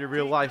UK champion in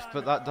real life,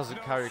 but that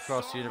doesn't carry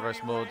across Universe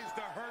mode.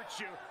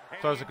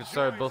 As far as I'm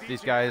concerned, both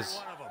these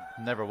guys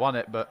never won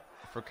it, but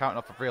if we're counting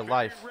off of real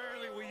life,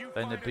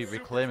 then they'd be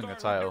reclaiming the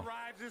title.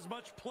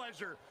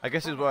 I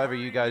guess it's whatever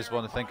you guys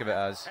want to think of it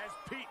as.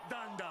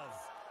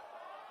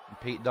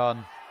 Pete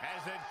Dunne,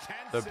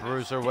 the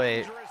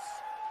Bruiserweight,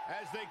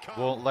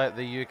 won't let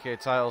the UK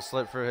title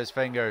slip through his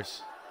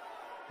fingers.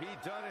 Pete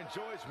Dunne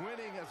enjoys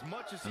winning as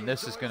much as And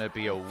this is going to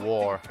be a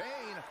war.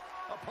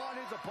 Upon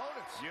his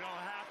opponents. You don't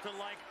have to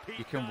like Pete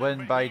You can Dunne, win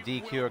but by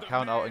he DQ will or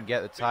count out and demand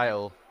get the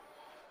title.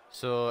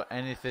 So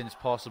anything's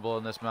possible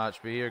in this match.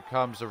 But here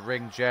comes the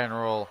Ring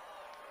General.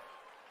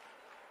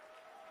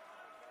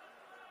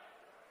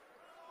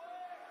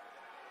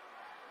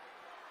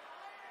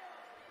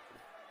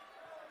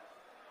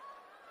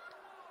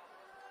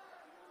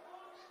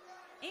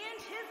 And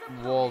his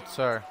opponent,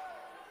 Walter,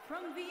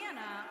 from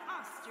Vienna,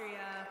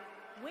 Austria,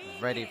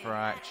 weighing ready in for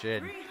at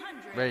action.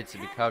 310 Ready to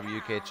become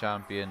UK pounds,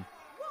 champion.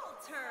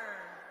 Walter.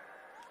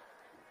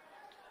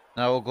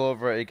 Now we'll go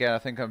over it again. I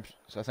think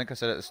I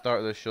said at the start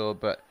of the show,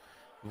 but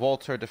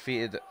Walter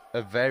defeated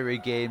a very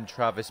game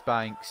Travis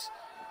Banks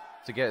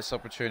to get this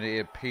opportunity,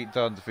 and Pete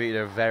Dunne defeated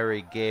a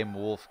very game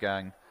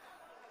Wolfgang.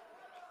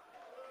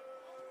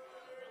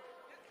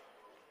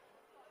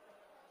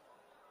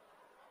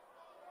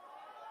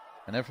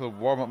 And then for the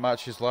warm-up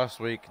matches last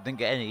week, it didn't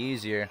get any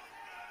easier.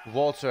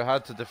 Walter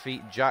had to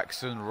defeat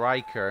Jackson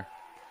Riker,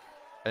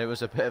 and it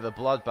was a bit of a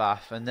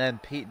bloodbath. And then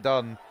Pete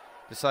Dunne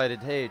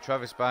decided, hey,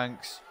 Travis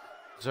Banks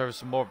deserves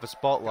some more of the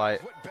spotlight.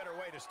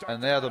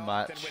 And they had a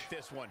match.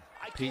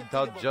 Pete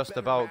Dunne just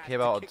about came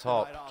out on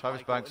top.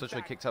 Travis Banks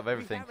literally kicked out of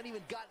everything,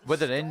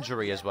 with an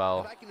injury as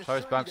well.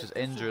 Travis Banks was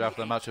injured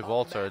after the match with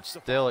Walter, and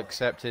still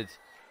accepted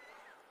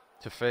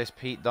to face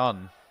Pete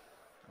Dunne.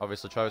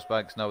 Obviously, Travis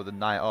Banks now with a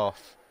night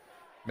off.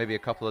 Maybe a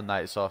couple of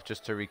nights off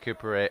just to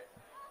recuperate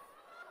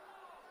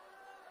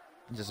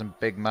into some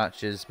big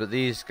matches. But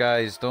these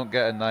guys don't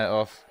get a night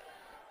off.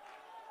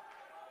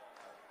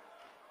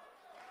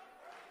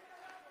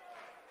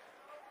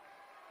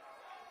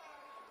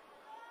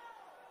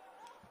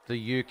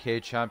 the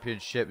UK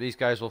Championship. These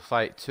guys will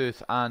fight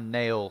tooth and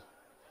nail.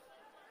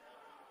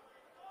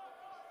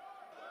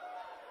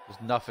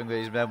 There's nothing that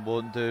these men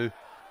won't do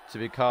to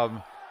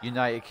become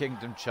United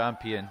Kingdom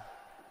champion.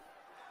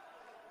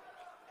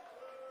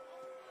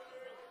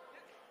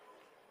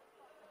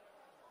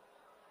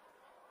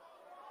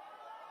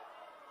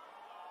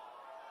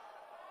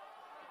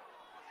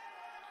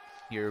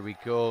 Here we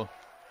go.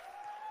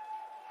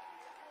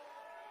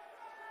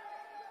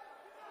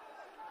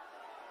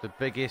 The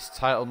biggest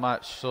title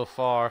match so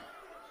far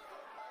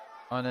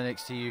on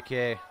NXT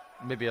UK,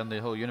 maybe on the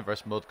whole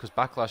universe mode, because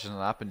Backlash hasn't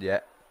happened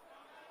yet.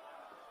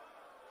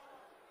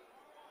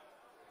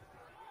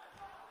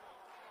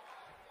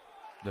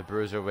 The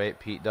Bruiserweight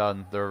Pete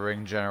Dunne, the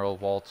ring general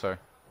Walter.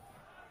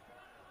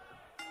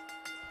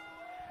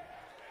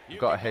 We've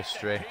got a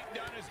history.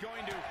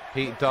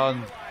 Pete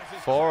Dunne,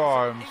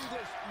 forearms.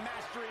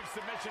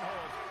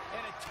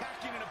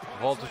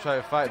 Walter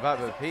trying to fight back,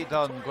 but Pete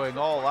Dunne going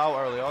all out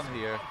early on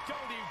here.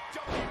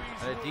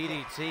 And a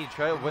DDT,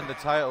 trying to win the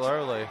title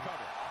early.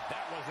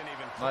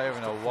 Not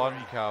even a 1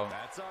 count.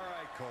 That's all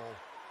right, Cole.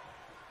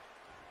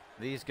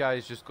 These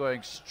guys just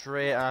going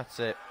straight at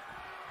it.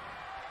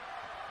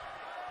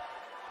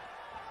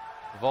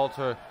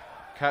 Walter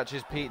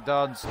catches Pete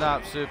Dunne,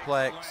 snap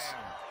suplex.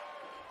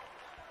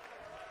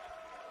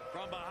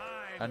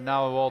 And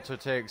now Walter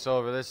takes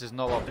over. This is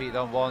not what Pete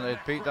Dunne wanted.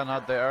 Pete Dunne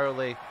had the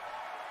early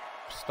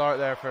start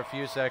there for a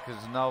few seconds.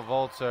 And now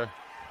Walter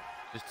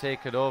just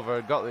taken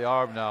over. Got the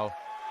arm now.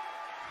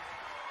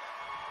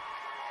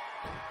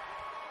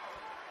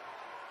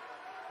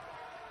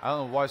 I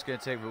don't know what it's going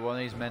to take for one of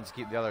these men to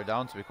keep the other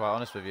down, to be quite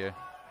honest with you.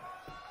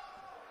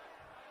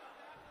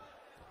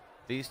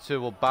 These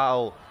two will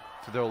battle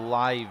for their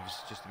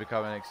lives just to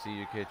become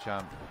NXT UK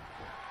champ.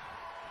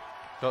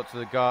 Shot to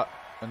the gut,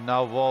 and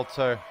now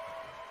Walter.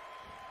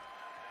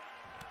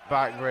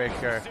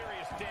 Backbreaker.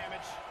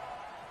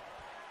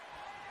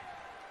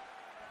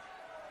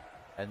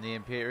 And the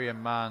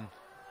Imperium man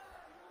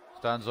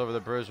stands over the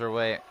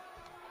Bruiserweight.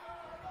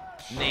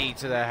 Knee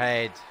to the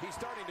head. He's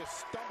starting to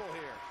stumble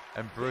here.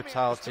 And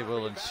brutality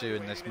will ensue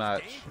in this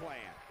match.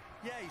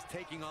 Yeah, he's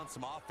taking on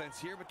some offense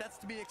here, but that's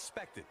to be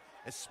expected,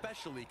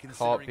 especially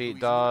considering Caught Pete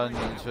Dunne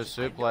into a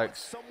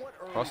suplex,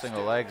 crossing the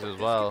legs as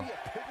well.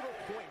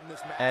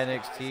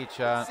 NXT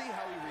chant.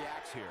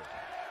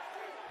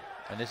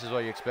 And this is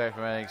what you expect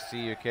from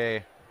NXT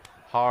UK.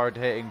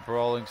 Hard-hitting,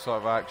 brawling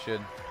sort of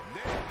action.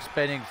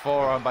 Spinning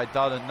forearm by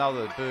Dunne, and now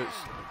the boots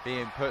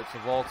being put to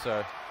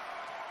Walter.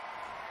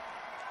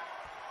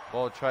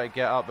 Walter try to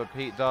get up, but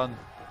Pete Dunne,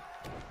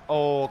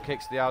 oh,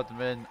 kicks the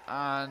abdomen,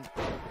 and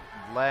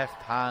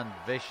left hand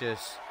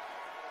vicious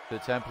to the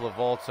temple of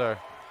Walter.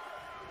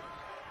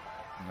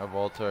 Now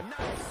Walter,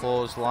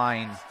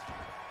 clothesline.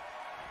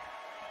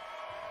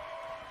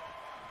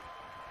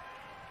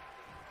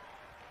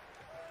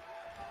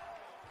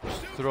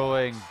 Just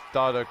throwing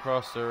Dunne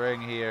across the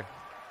ring here.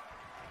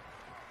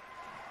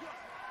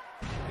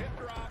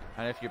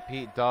 And if you're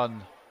Pete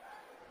Dunne,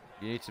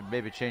 you need to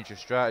maybe change your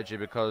strategy,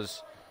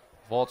 because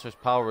Walter's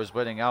power is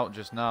winning out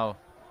just now.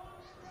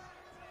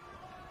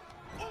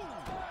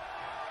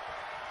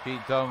 Pete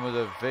Dunne with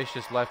a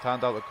vicious left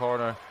hand out the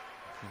corner.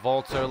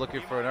 Walter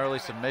looking for an early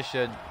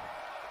submission.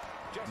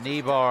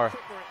 Knee bar.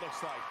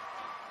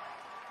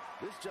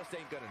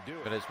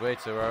 But it's way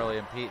too early,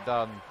 and Pete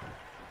Dunne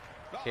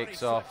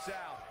kicks off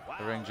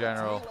the ring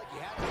general.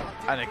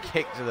 And a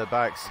kick to the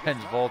back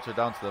sends Walter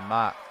down to the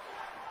mat.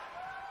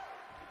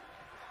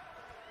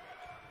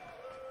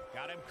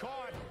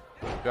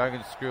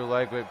 Dragon screw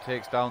leg whip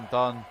takes down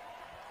Dunne.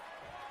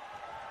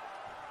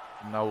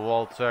 Now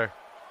Walter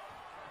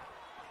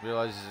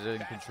realizes he's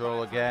in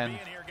control again.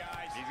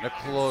 A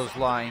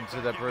clothesline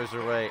to the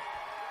Bruiserweight.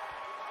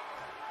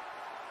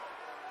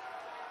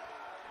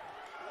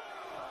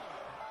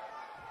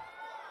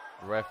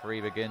 The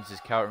referee begins his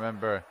count.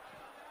 Remember,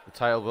 the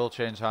title will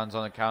change hands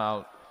on the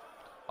count out.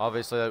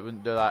 Obviously, I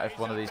wouldn't do that if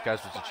one of these guys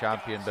was a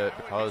champion, but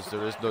because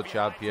there is no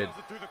champion,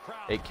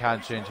 it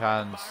can change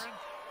hands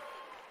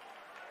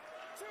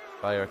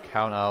by your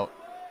count out.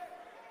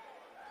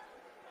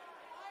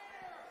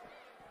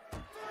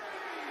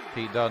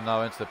 Pete Dunne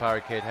now into the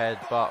barricade,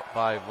 headbutt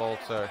by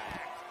Walter.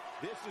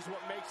 This is what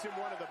makes him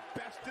one of the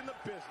best in the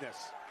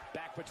business.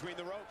 Back between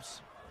the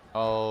ropes.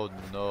 Oh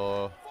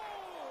no.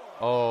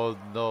 Oh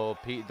no,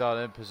 Pete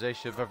Dunne in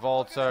position for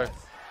Walter.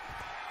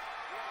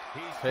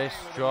 Fist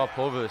drop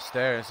over the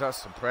stairs.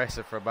 That's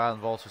impressive for a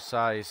man Walter's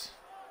size.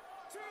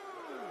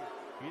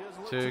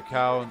 2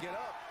 count.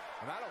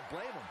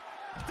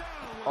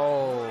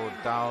 Oh,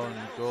 down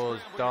goes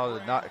Dunne,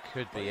 and that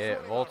could be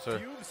it.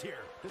 Walter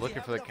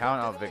looking for the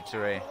count out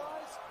victory.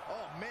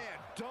 Oh man,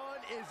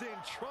 Dunne is in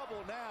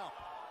trouble now.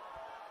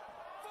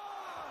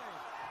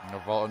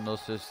 And Walter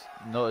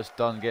noticed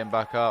Dunne getting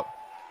back up.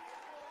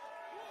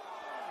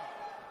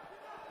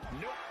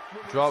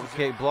 Drop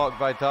kick blocked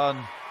by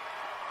Dunne.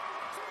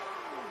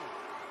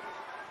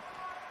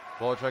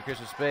 Walter tries to create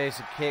some space,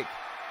 a kick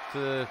to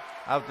the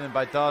abdomen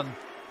by Dunne.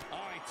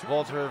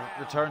 Walter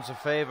returns the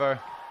favour.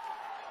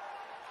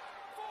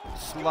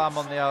 Slam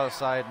on the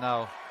outside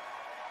now.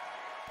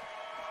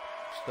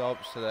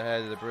 Stops to the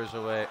head of the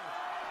bruiserweight.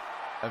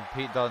 And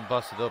Pete Dunne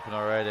busted open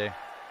already.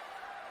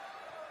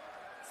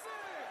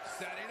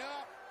 Setting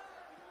up.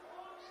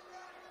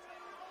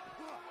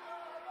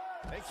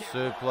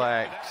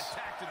 Suplex.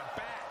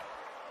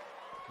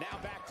 Now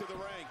back to the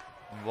ring.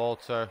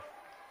 Walter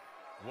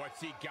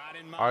What's he got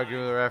in mind?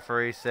 arguing with the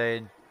referee,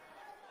 saying,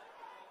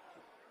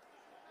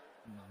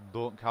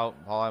 "Don't count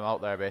while I'm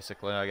out there,"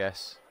 basically, I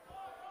guess.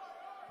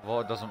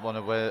 Walter doesn't want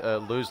to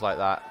lose like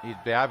that.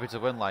 He'd be happy to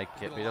win like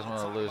it, but he doesn't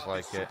want to lose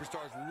like it.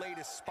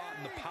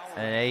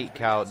 And an 8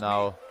 count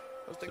now.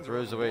 The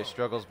bruiserweight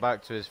struggles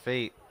back to his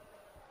feet.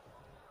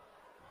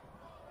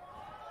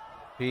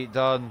 Pete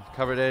Dunne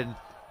covered in,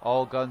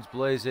 all guns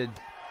blazing.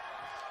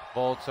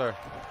 Walter,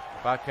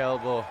 back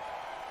elbow.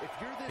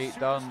 Pete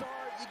Dunne,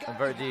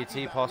 inverted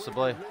DDT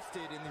possibly.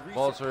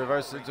 Walter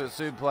reverses into a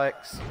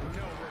suplex.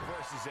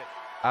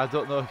 I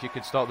don't know if you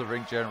can stop the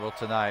ring general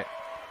tonight.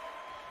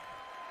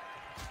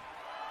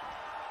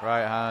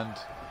 Right hand.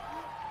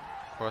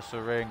 Across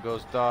the ring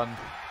goes Dunne.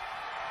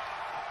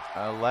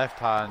 Left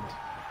hand.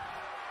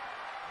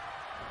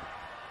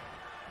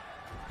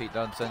 Pete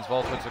Dunne sends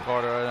Walter into the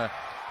corner and a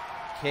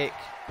kick.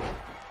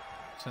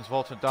 Sends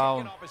Walter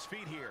down. Off his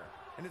feet here.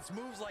 And it's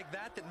moves like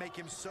that that make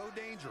him so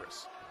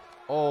dangerous.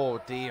 Oh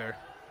dear.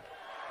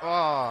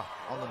 Ah,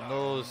 on the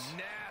nose.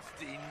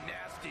 Nasty,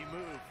 nasty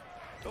move.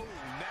 Oh,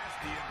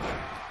 nasty.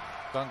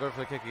 Dunne going for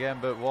the kick again,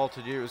 but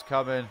Walter knew it was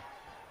coming.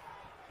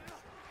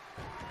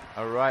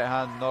 A right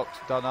hand knocks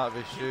Dunne out of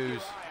his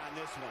shoes.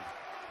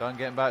 Dunne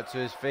getting back to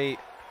his feet.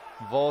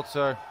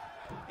 Walter.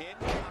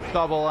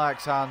 Double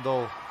axe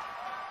handle.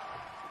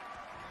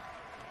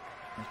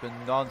 It's been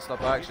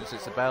non-stop action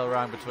since the bell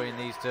rang between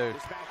these two.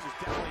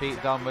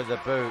 Pete Dunne with the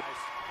boot.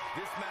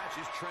 This match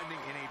is trending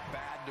in a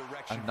bad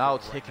direction. And now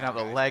taking out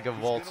the leg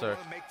of Walter.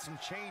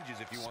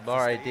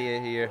 Smart idea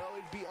here.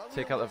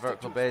 Take out the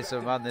vertical base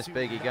of a man this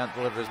big, he can't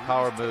deliver his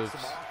power moves.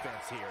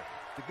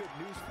 The good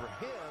news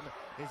for him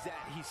is that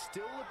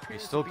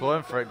He's still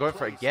going for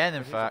it again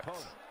in fact.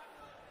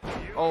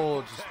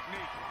 Oh, just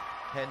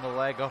hitting the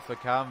leg off the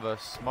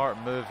canvas. Smart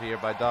move here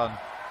by Dunne.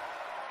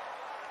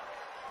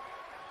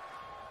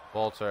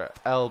 Walter,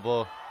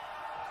 elbow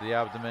to the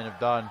abdomen of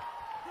Dunne.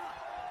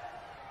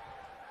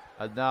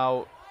 And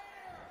now,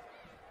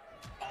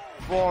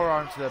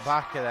 forearm to the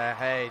back of the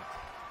head.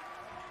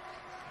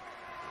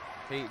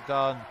 Pete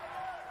Dunne,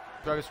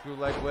 dragon screw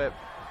leg whip.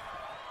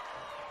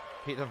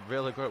 Pete Dunne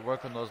really good at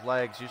work on those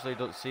legs. Usually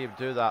don't see him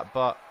do that,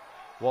 but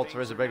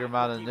Walter is a bigger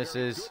man and this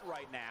is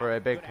for a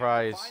big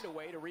prize.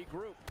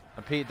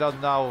 And Pete Dunne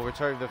now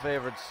returning the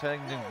favour,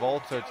 sending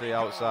Walter to the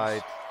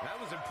outside.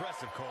 That was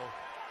impressive, Cole.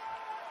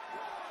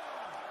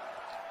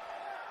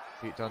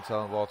 Pete Dunne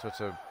telling Walter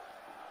to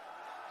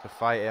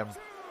fight him.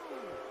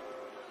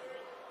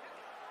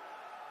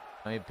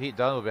 I mean, Pete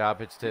Dunne will be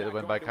happy to take the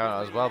win by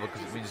count as well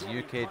because it means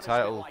UK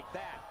title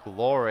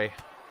glory.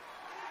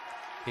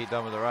 Pete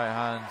Dunne with the right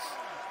hands.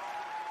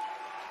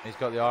 He's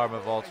got the arm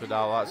of Walter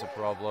now, that's a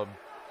problem.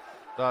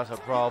 That's a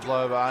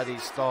problem, and he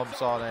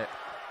stomps on it.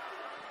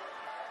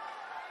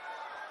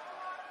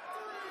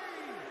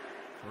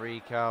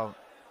 3 count.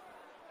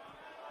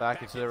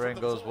 Back into the ring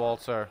goes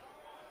Walter.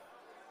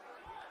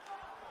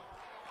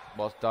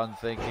 What's Dunne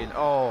thinking?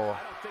 Oh,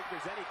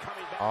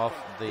 off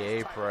the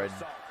apron.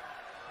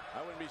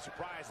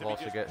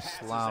 Walter gets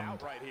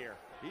slammed.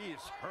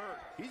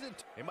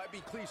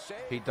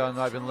 Pete Dunne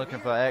might have been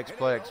looking for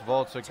X-Plex.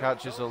 Walter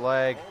catches the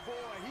leg.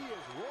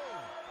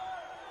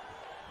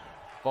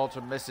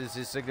 Walter misses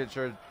his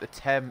signature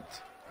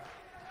attempt.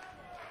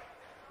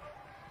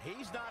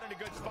 He's not in a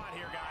good spot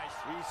here, guys.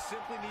 He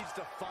simply needs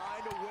to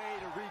find a way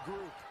to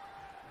regroup.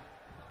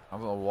 I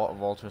don't know what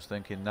Walter's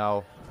thinking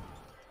now.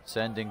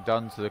 Sending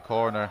Dunne to the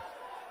corner.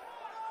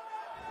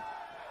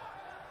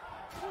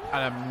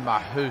 And a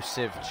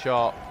massive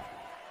chop.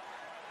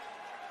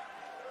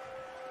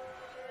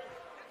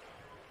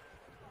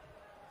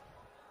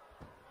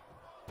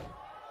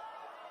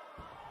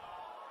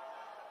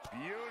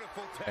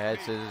 Head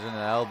scissors and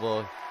an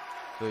elbow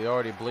to the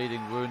already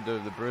bleeding wound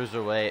of the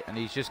bruiserweight, and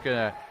he's just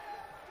gonna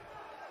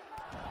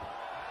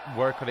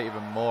work on it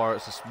even more.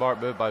 It's a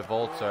smart move by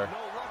Walter.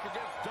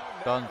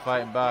 Dunne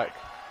fighting back.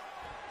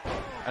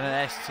 And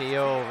an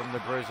STO from the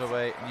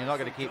bruiserweight, and you're not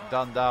going to keep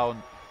Dunne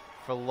down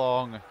for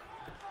long.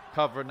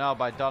 Covered now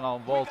by Dunne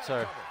on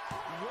Walter.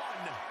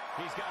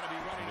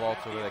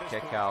 Walter with a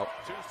kick out.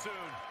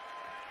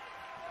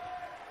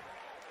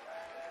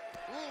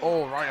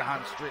 Oh, right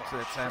hand straight to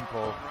the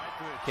temple.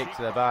 Kick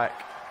to the back.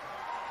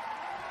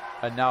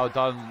 And now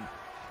Dunne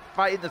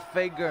fighting the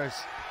fingers.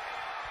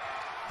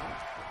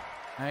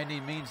 Any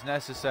means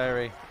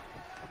necessary.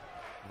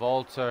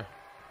 Walter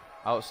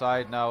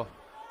outside now.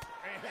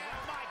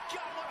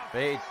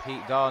 Baited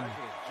Pete Dunne.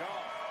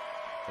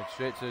 And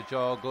straight to the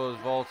jaw goes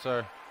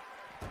Walter.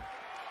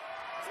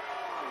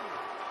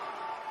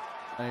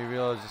 And he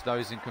realizes now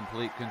he's in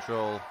complete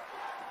control.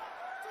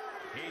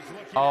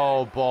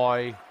 Oh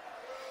boy.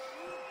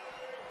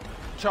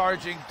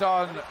 Charging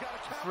Dunne.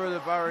 through the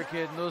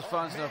barricade, and those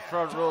fans in the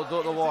front row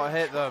don't know what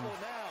hit them.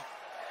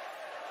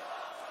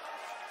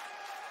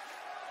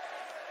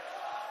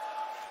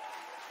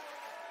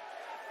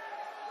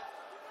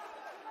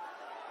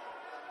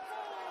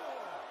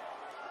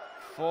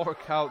 Four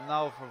count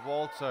now for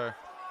Walter.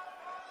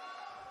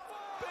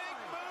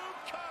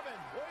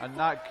 And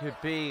that could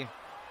be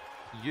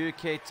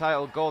UK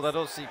title gold. I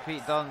don't see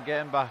Pete Dunne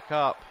getting back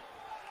up.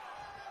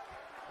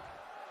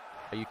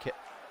 Are you kidding?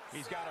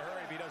 He's got to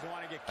hurry if he doesn't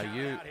want to get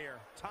counted out here.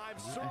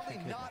 Time's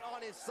certainly not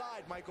on his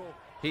side, Michael.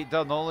 Pete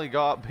Dunne only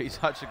got up, but he's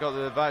actually got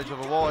the advantage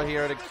of a wall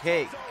here and a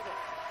kick.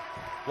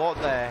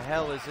 What the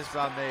hell is this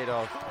man made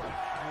of?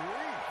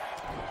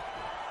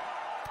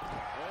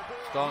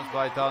 Stomped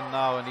by Dunne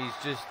now, and he's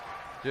just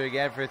doing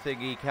everything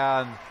he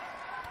can.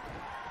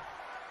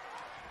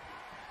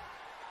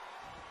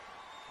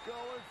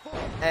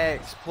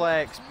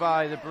 X-plex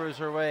by the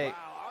Bruiserweight.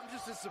 Wow, I'm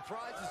just as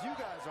surprised as you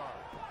guys are.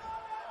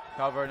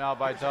 Cover now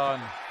by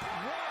Dunne. 1,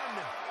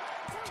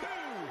 2.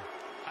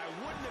 I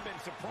wouldn't have been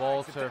surprised.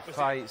 Walter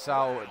fights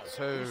out at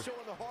 2. He's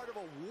showing the heart of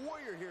a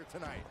warrior here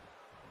tonight.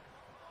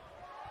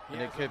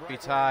 And it could be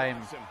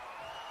time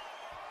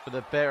for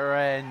the bitter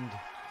end.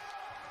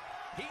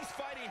 He's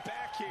fighting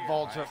back here.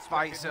 Walter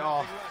fights it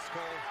off.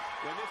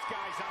 When this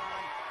guy's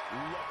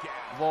on, look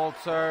at him.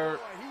 Walter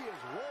Boy, he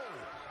is rolling.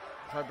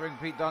 try to bring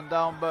Pete Dunne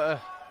down, but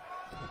a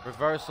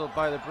reversal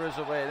by the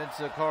Bruiserweight and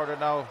into the corner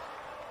now.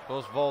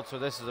 Goes Walter.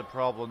 This is a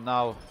problem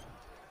now.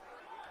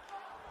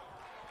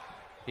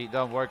 Pete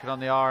Dunne working on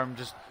the arm,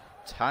 just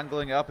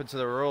tangling it up into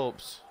the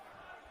ropes.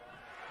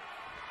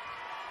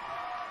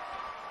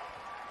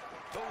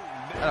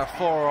 And a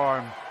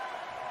forearm.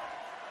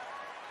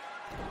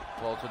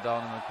 Walter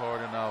down in the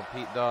corner now.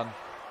 Pete Dunne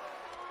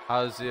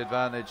has the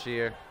advantage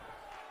here.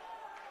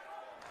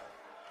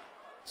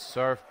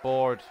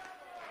 Surfboard.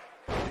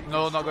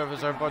 No, not going for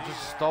surfboard,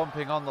 just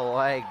stomping on the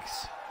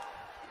legs.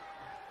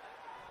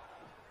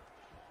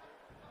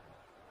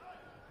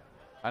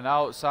 And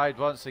outside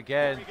once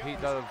again, Pete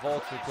Dunne and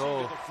Walter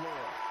go.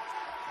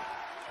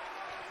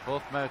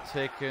 Both men have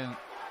taken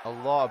a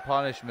lot of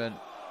punishment.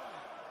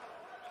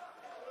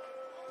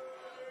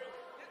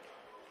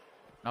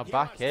 Now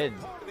back in.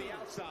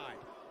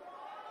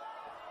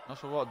 Not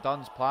sure what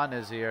Dunne's plan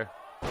is here.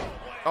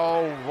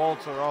 Oh,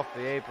 Walter off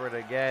the apron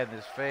again.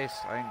 His face,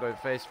 I ain't going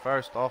face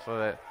first off of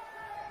it.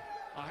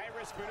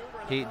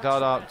 Pete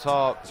Dunne up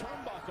top.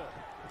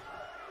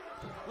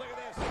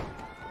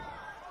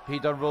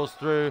 Pete Dunne rolls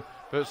through,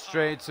 but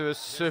straight into a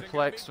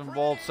suplex from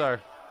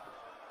Walter.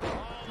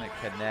 And it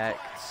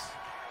connects.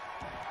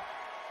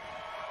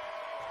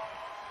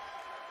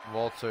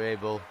 Walter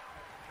able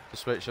to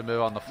switch a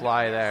move on the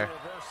fly there.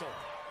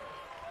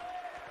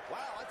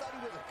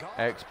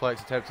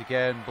 X-plex attempt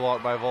again,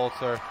 blocked by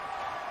Walter.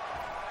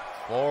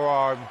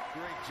 Forearm.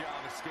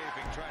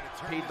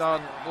 Pete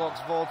Dunne blocks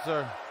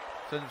Walter.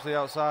 Sends to the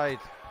outside.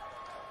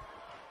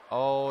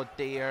 Oh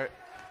dear.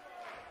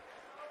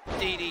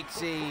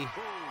 DDT.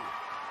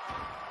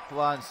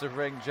 Lands the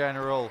ring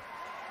general.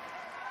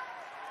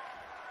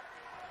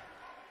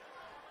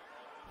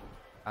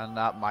 And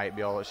that might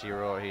be all that she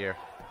wrote here.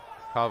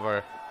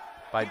 Cover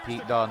by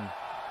Pete Dunne.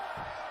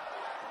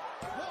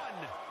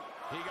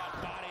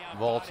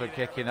 Walter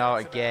kicking out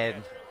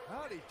again.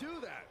 How'd he do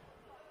that?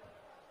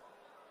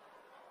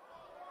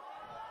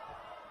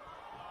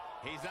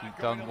 Pete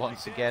Dunne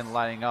once again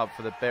lining up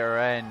for the bitter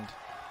end.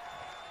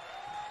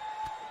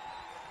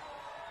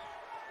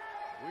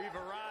 We've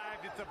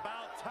arrived. It's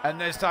about time.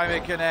 And this time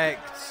it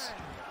connects.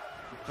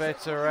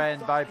 Bitter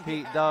end by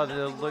Pete Dunne.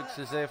 It looks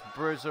as if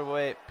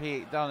Bruiserweight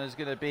Pete Dunne is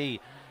going to be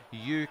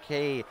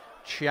UK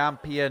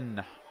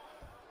champion.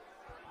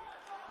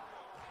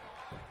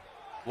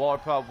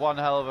 Water put up one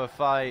hell of a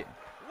fight,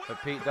 but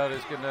Pete Dunne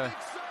is going to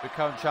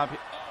become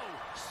champion.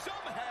 Oh,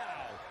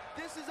 somehow.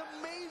 This is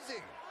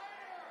amazing.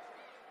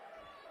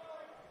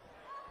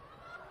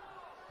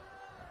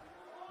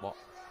 What?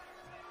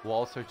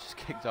 Walter just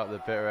kicked out the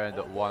bitter end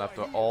at 1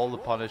 after all the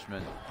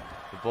punishment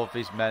that both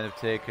these men have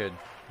taken.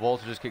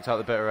 Walter just kicked out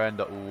the bitter end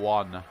at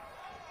 1. Ooh,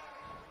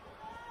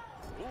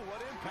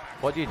 what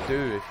impact. What do you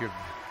do if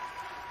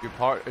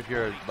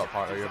your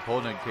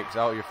opponent kicks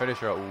out your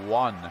finisher at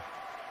 1?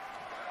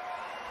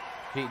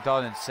 Pete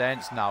Dunne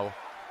incensed now,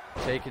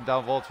 taking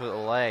down Walter with the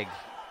leg.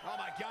 Oh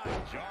my God,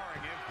 jarring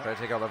impact. Trying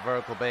to take out the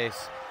vertical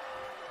base.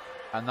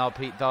 And now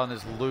Pete Dunne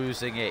is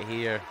losing it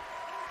here.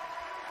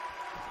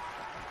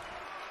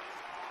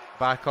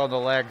 Back on the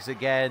legs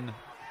again.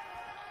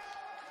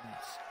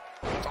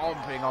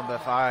 Stomping on the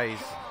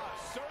thighs.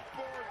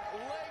 Surfboard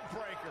leg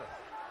breaker.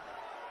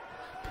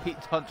 Pete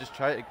Dunne just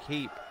trying to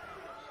keep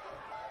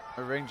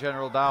the ring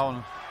general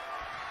down.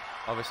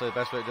 Obviously the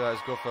best way to do that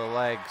is go for the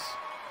legs.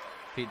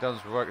 Pete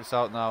Dunne's worked this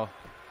out now.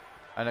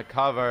 And a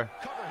cover.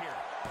 Cover here.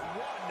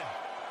 1.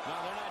 No,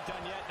 they're not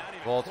done yet. Not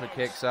even Walter close.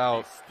 kicks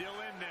out. He's still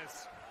in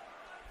this.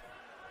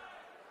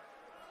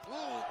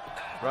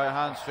 Right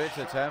hand straight to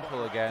the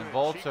temple again.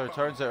 Walter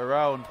turns it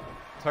around.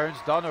 Turns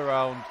Dunne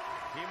around.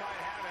 He might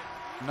have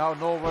it. Now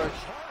nowhere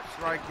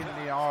striking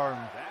the arm.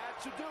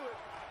 That should do it.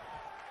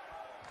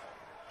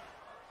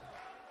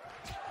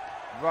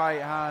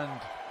 right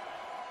hand.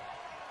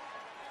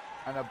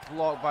 And a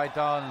block by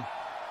Dunne.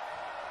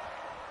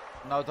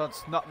 Now Dunne's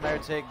nutmare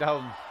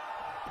takedown.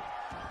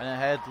 And a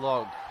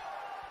headlock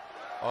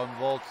on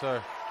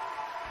Walter.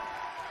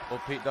 Will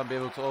Pete Dunne be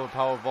able to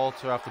overpower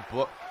Walter after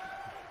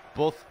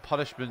both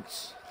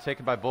punishments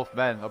taken by both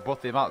men, or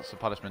both the amounts of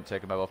punishment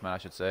taken by both men, I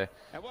should say?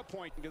 At what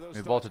point do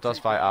those Walter does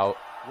fight out.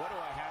 What do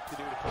I have to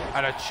do to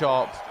And a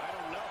chop.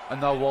 I don't know.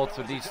 And now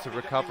Walter needs to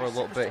recover a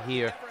little bit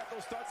here.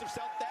 Those thoughts of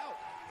self-doubt.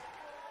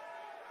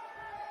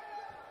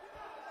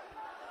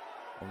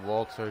 And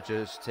Walter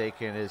just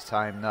taking his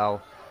time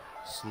now,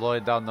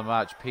 slowing down the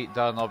match. Pete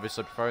Dunne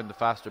obviously preferring the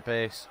faster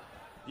pace,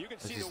 You can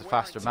as see he's the wear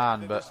faster and tear man,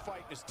 that but this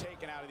fight is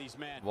taken out of these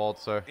men.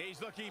 Walter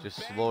He's looking just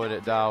banged slowing up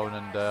it here, down, guys.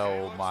 and It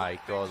oh looks my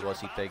like god, things what's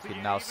he are about to thinking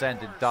get now? even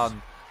Sending worse.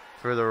 Dunne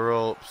through the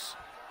ropes.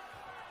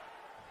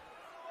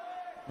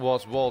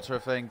 What's Walter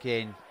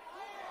thinking?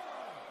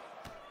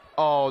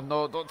 Oh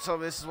no, don't tell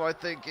me this is what I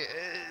think it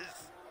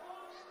is.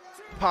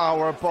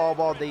 Power bomb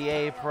on the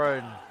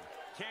apron.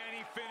 Can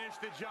he finish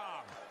the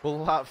job?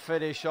 Will that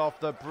finish off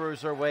the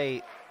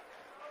bruiserweight?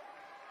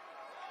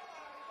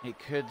 It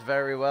could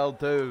very well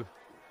do.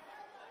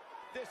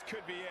 This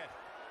could be it.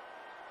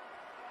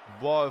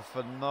 What a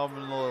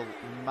phenomenal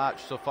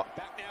match so far.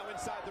 Back now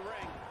inside the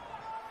ring.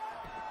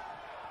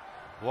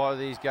 What are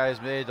these guys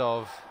made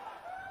of?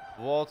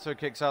 Walter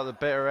kicks out the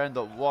bitter end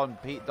at one.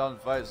 Pete Dunne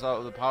fights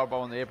out with the powerbomb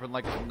on the apron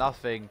like it's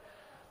nothing.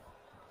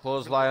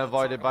 Clothesline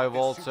avoided by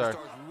Walter.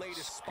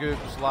 Scoop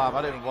slam.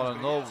 I don't even want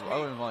to know. I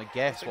don't even want to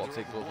guess what'll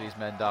take both these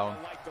men down.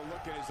 I like the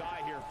look in his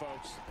eye here,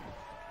 folks.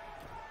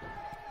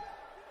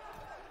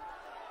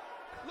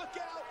 Look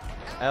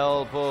out!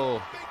 Elbow.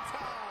 Big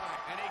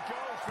time! And he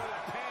goes for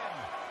the pin.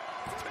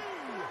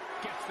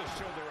 Two! Gets the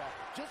shoulder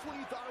up. Just when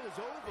you thought it was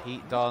over.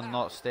 Pete Dunne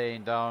not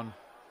staying down.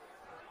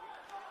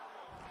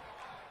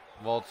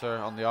 Walter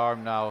on the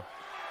arm now.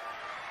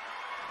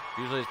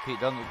 Usually it's Pete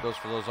Dunne that goes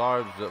for those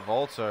arms, but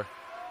Walter,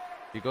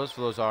 if he goes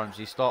for those arms,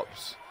 he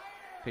stops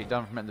Pete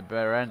Dunne from hitting the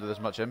bare end with as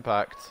much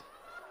impact.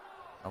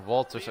 And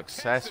Walter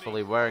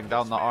successfully wearing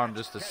down the arm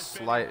just a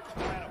slight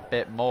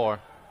bit more.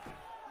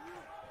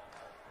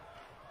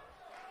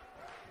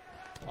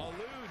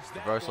 Eludes that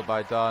Reversal one.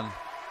 by Dunne.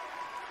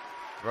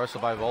 Reversal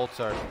by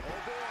Walter. Oh boy,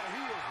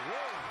 he is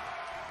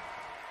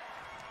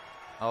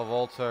rolling. Oh,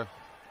 Walter.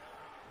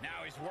 Now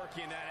he's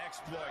working that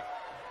exploit.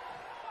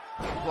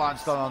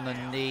 Plants down on the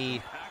knee.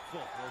 Impactful.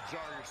 Will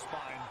jar your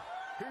spine.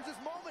 Here's his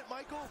moment,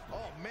 Michael.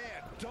 Oh man,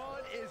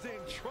 Dunne is in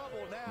trouble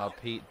now. Now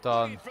Pete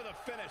Dunne Looking for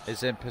the finish.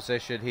 is in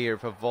position here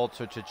for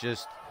Walter to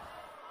just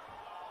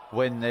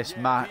win this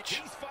match.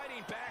 He's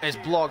fighting back It's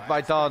here. blocked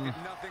by Dunne.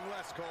 Nothing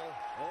less, Cole.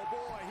 Oh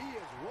boy, he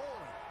is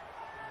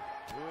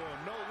rolling.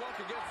 Ooh, no luck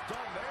against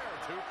Dunne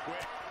there. Too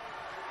quick.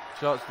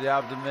 Shots to the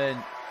abdomen.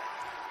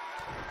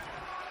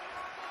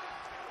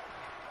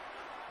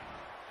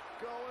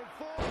 Going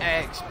forward.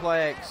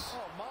 X-Plex.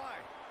 Oh my.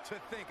 To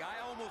think,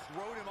 I almost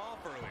wrote him off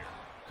earlier.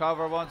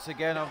 Cover once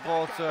again on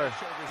Walter. Shoulders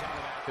out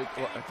of that.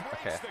 Who- And he breaks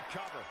okay. the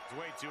cover. It's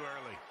way too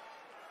early.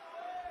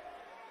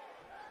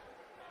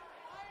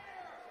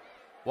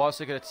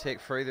 What's it going to take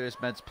for either of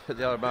these men to put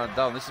the other man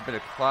down? This has been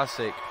a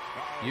classic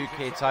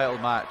UK title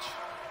match.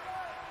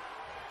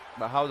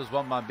 But how does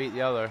one man beat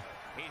the other?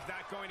 He's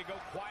not going to go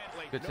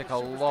quietly. Could No take a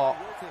superstar lot.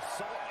 worth his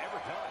salt ever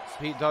does.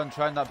 Pete Dunne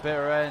trying that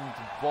bitter end.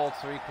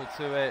 Walter equal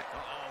to it.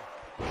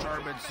 Uh-oh.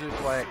 German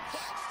suplex.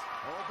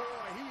 Oh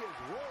boy, he is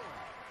rolling.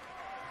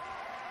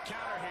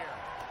 Counter here.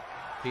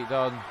 Pete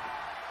Dunne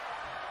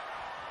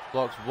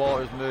blocks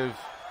Walter's move.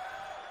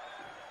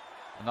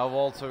 And now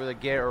Walter with a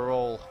gator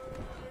roll.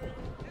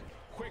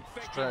 Quick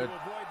thinking Trying to to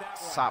avoid that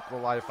one. sap the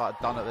life out of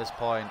Dunne at this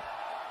point.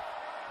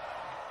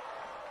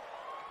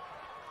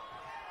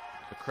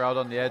 The crowd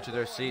on the edge of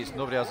their seats.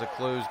 Nobody has a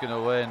clue who's going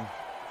to win.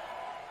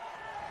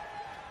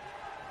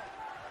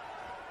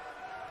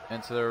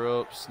 Into the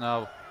ropes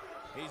now.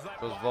 He's let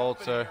Goes wide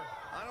Walter. open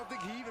here. I don't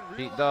think he even Pete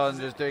realizes Dunne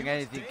it. just doing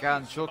anything he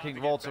can,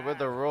 choking Walter with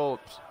the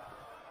ropes.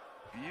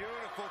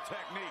 Beautiful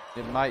technique.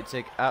 It might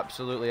take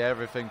absolutely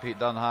everything Pete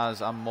Dunne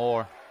has and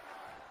more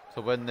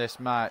to win this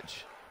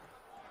match.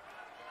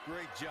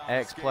 Great job.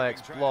 X-Plex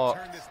escaping, trying to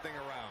blocked. turn this thing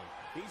around.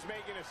 He's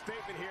making a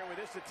statement here with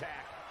this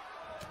attack.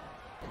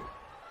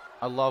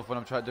 I love when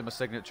I'm trying to do my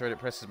signature and it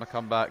presses my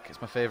comeback.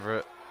 It's my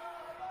favourite.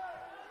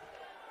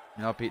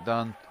 You know, Pete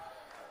Dunne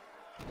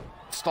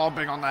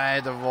stomping on the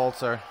head of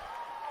Walter.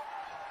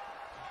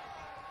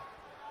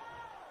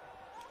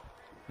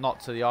 Not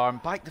to the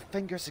arm. Back the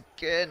fingers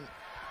again.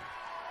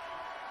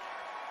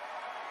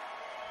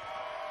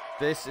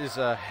 This is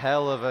a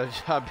hell of a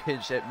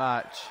championship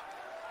match.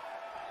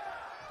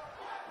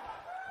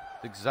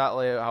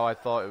 Exactly how I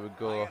thought it would I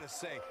go. gotta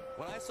say,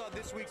 when I saw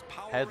this week's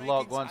power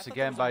Headlock rankings, once I thought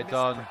again there by was a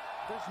Dunne. misprint.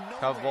 There's no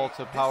Have way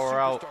Walter this power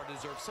out. superstar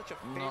deserves such a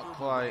Not favorable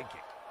quite. ranking.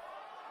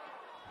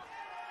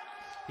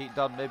 Pete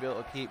Dunne maybe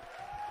able to keep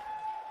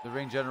the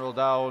ring general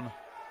down.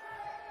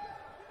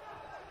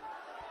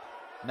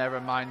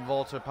 Never mind,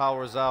 Walter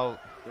powers out.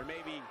 There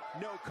may be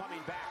no coming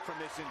back from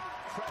this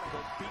incredible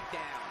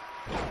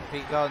beatdown.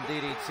 Pete Dunne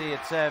DDT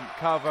attempt,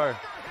 cover.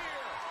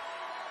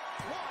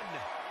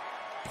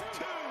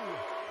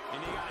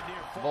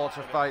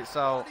 Walter fights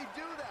out.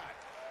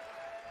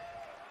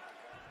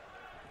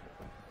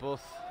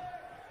 Both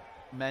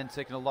men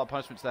taking a lot of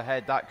punishment to the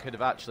head. That could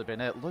have actually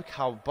been it. Look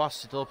how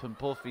busted open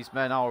both these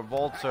men are.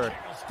 Walter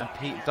and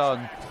Pete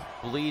Dunne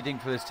bleeding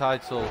for this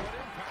title.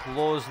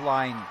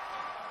 Clothesline.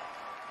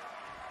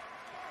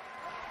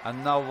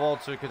 And now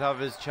Walter could have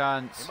his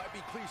chance.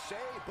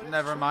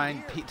 Never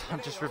mind, Pete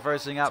Dunne just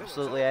reversing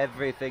absolutely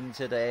everything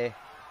today.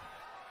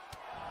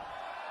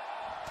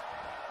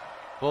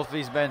 Both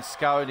these men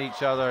scouting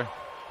each other.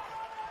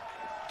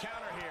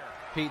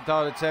 Pete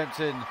Dunne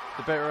attempting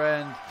the bitter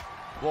end.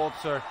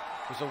 Walter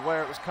was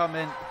aware it was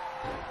coming.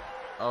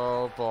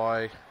 Oh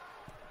boy.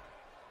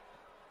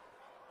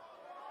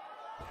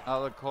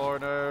 Out of the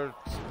corner,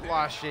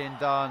 splashing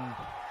Dunne.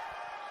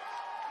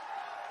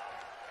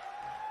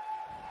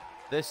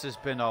 This has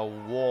been a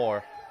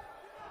war.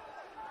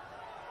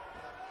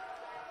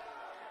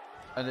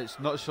 And it's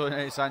not showing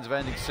any signs of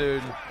ending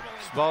soon.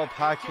 Small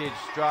package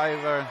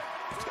driver.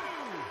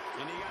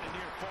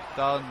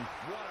 Dunne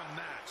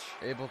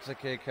able to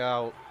kick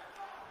out.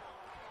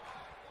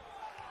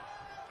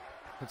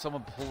 Can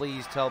someone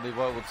please tell me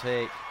what it will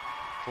take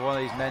for one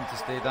of these men to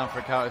stay down for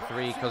a count of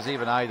 3? Because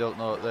even I don't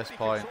know at this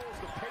point.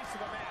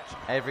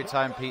 Every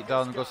time Pete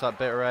Dunne goes to that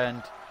bitter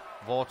end,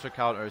 Walter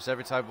counters.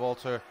 Every time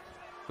Walter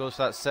goes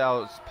to that set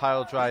out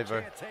pile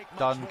driver,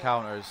 Dunne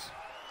counters.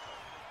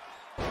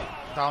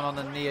 Down on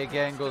the knee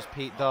again goes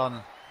Pete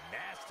Dunne.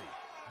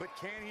 But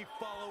can he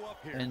follow up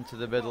here? Into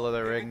the middle of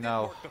the ring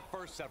now.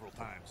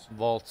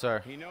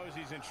 Walter He knows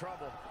he's in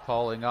trouble.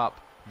 calling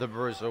up the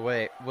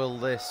Bruiserweight. Will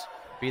this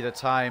be the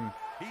time?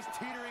 He's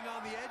teetering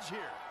on the edge here.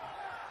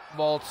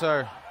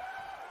 Walter.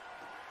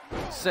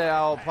 Set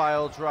out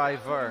pile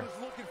driver. He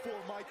was looking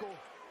for, Michael.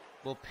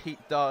 Will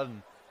Pete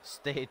Dunne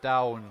stay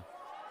down?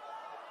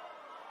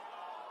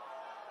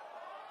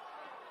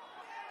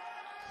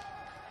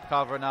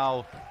 Cover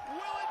now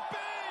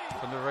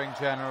from the ring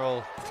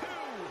general.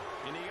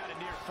 And he got a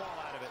near fall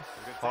out of it.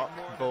 Fuck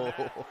go.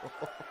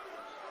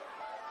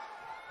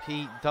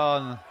 Pete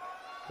Dunne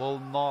will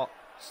not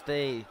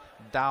stay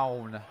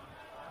down.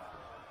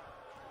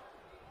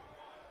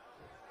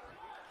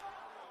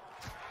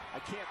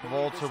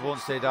 Walter won't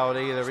stay down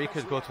either. He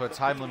could go to a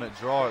time limit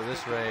draw at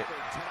this rate.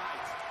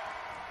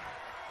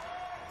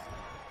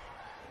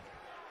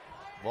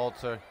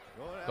 Walter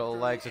got the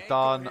legs of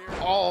Dunne.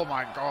 Oh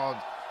my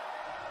god.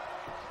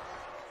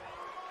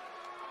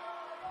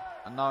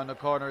 And now in the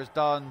corner is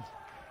Dunne.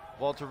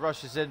 Walter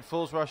rushes in,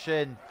 fools rush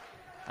in.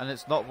 And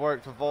it's not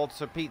worked for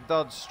Walter. Pete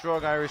Dunne,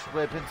 strong Irish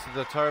whip into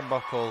the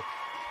turnbuckle.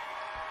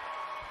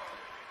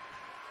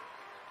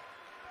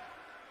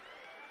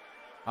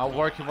 Now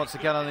working once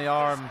again on the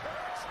arm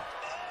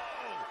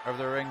of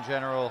the ring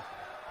general.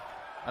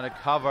 And a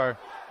cover.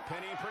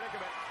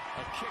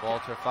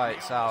 Walter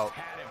fights out.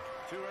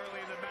 Too early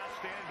in the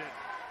match to end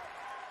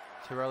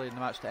it. Too early in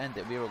the match to end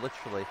it. We were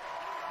literally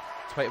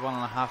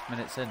 21.5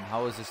 minutes in.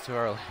 How is this too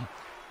early?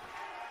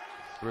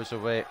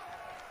 Bruiserweight.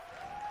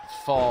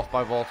 Fall off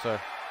by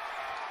Walter.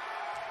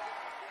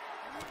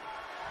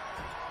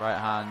 Right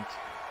hand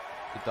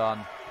to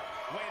Dunne.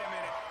 Wait a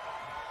minute.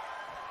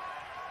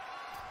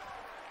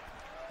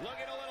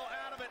 Looking a little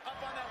out of it, up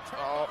on that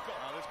turnbuckle.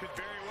 Now, this could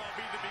very well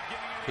be the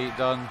beginning of Pete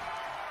Dunne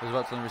was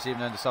about to receive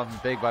an end to something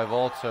big by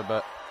Walter,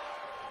 but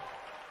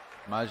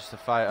manages to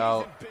fight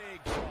out.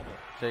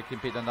 Taking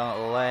Pete Dunne down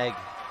at the leg.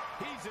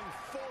 He's in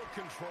full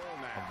control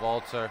now. And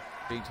Walter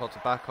being told to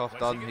back off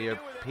Dunne here.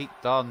 Pete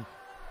Dunne.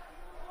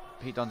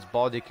 Pete Dunne's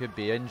body could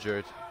be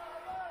injured.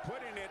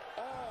 Putting it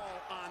all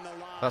on the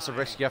line. That's a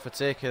risk you have to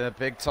take in a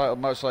big title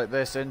match like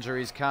this.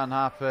 Injuries can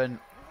happen.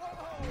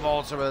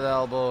 Walter with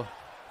elbow.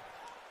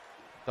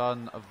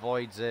 Dunne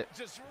avoids it.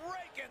 Just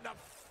raking the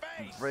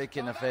face.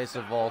 Breaking the face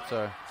of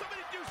Walter.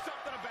 Somebody do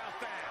something about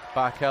that.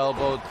 Back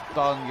elbow.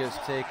 Dunne gets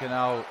taken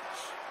out.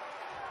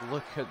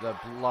 Look at the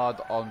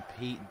blood on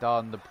Pete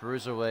Dunne, the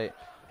Bruiserweight.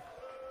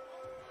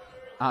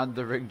 And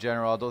the ring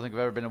general. I don't think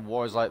they've ever been in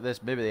wars like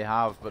this. Maybe they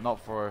have, but not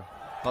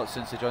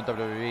since they joined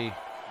WWE.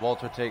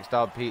 Walter takes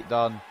down Pete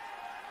Dunne.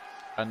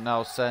 And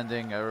now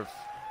sending a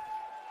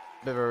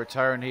bit of a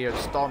return here,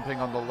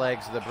 stomping on the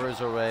legs of the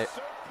Bruiserweight.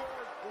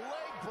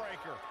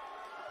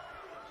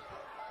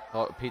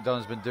 What Pete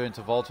Dunne's been doing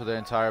to Walter the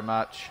entire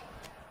match.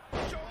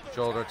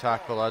 Shoulder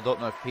tackle. I don't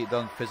know if Pete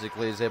Dunne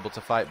physically is able to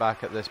fight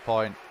back at this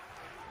point.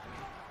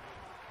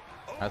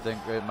 I think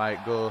it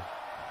might go to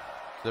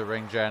the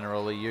ring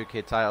general. The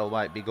UK title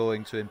might be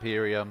going to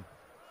Imperium.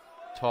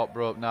 Top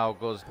rope now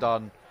goes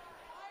Dunne.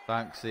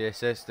 Thanks to the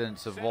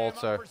assistance of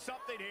Walter.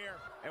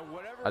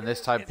 And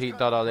this time Pete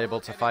Dunne unable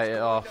to fight it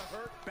off.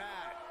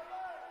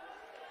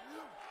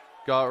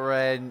 Got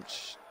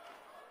wrenched.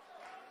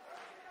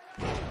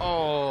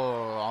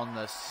 Oh, on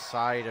the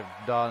side of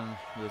Dunne.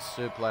 The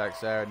suplex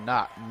there. And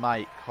that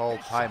might call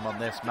time on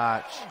this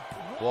match.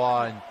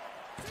 1,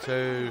 2.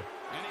 And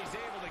he's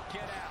able to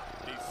get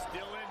out. He's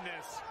still in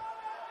this.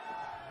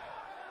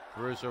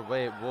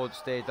 Bruiserweight won't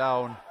stay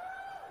down.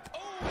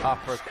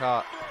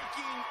 Uppercut.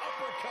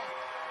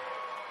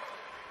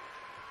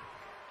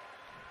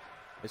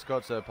 It's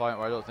got to the point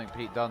where I don't think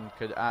Pete Dunne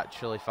could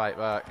actually fight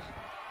back.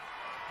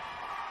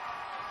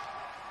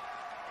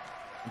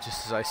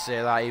 Just as I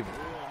say that,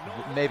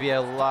 maybe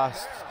a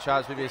last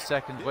chance, maybe a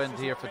second wind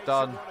here for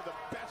Dunne.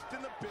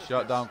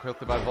 Shot down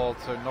quickly by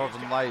Walter.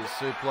 Northern Lights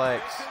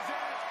suplex.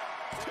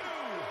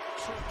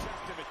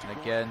 And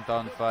again,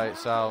 Dunne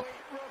fights out.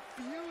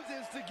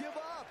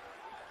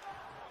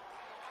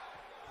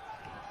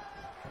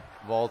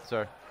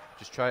 Walter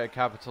just trying to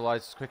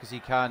capitalize as quick as he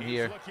can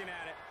here.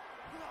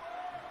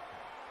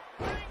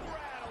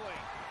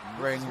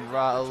 Ring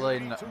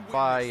rattling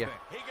by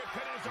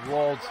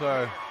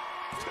Walter.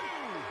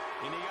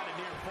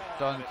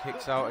 Dunne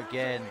kicks out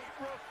again.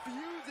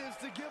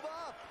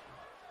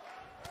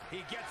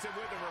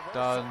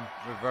 Dunne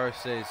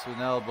reverses with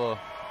an elbow.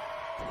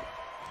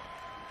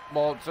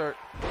 Walter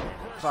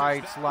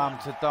side slam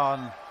to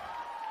Dunne.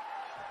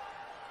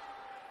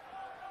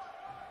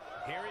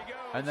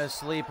 And the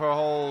sleeper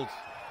hold.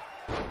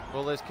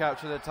 Will this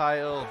capture the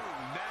title?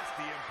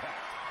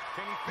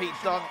 Pete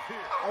Dunne,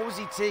 how was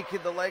he taking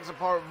the legs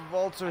apart from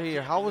Walter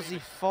here? How was he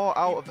fought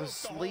out of the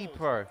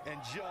sleeper?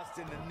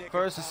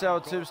 First the cell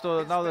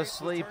tombstone, now the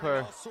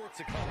sleeper.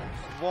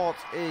 What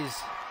is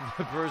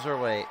the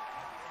bruiserweight?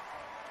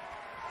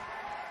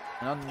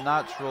 An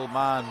unnatural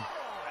man.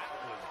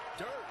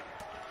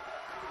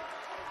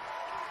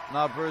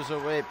 Now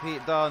bruiserweight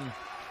Pete Dunne.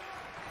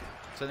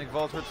 Sending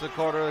Walter to the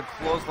corner,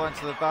 clothesline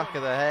to the back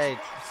of the head.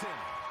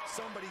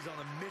 Somebody's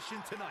on a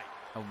mission tonight.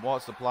 And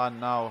what's the plan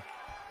now?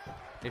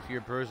 If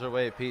you're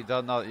bruiserweight Pete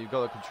Dunne, now that you've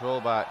got the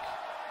control back.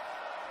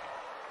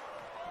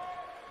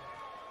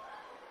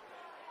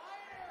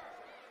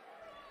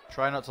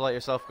 Try not to let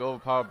yourself get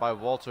overpowered by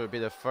Walter would be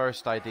the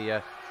first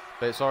idea,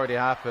 but it's already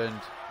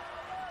happened.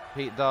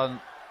 Pete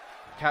Dunne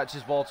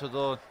catches Walter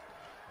though.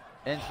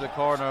 Into the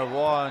corner.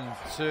 1,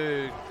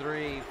 2,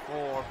 3,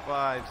 4,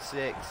 5,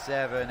 6,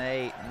 7,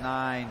 8,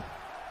 9,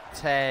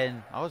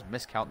 10. I was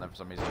miscounting them for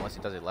some reason, unless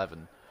he does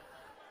 11.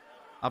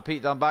 And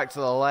Pete Dunne back to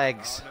the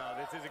legs. Oh,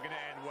 no, this isn't going to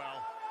end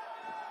well.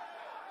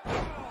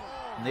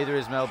 Neither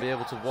is Mel be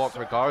able to walk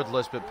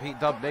regardless, but Pete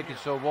Dunne making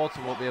sure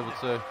Walter won't be able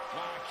to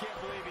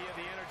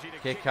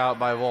kick out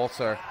by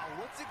Walter.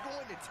 What's it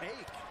going to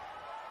take?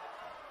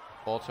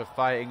 Walter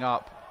fighting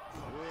up.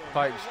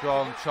 Fighting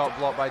strong. Chop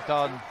block by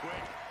Dunne.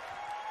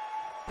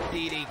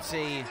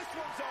 DDT.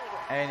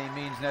 Any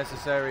means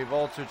necessary.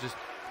 Walter just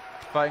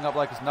fighting up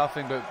like it's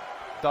nothing, but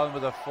Dunne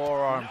with a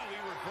forearm.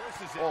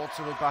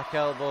 Walter with back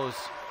elbows.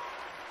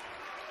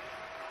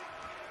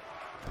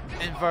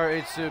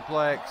 Inverted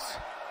suplex.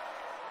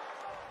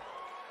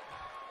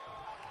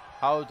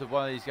 How did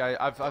one of these guys,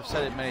 I've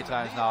said it many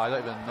times now, I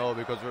don't even know,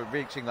 because we're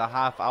reaching the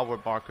half-hour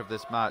mark of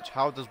this match.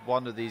 How does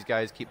one of these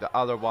guys keep the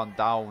other one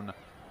down?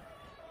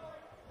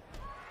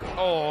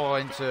 Oh,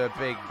 into a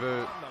big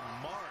boot.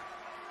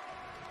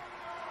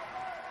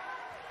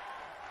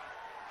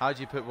 How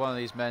do you put one of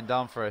these men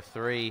down for a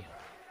 3?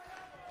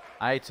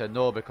 I hate to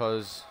know,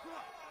 because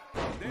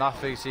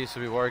nothing seems to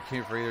be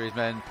working for either of these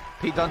men.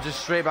 Pete Dunne just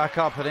straight back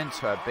up and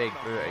into a big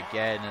boot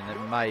again, and it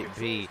might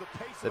be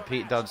that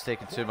Pete Dunne's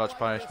taking too much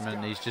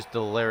punishment. He's just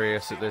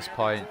delirious at this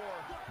point.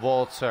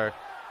 Walter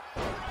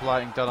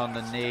applying Dunne on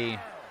the knee.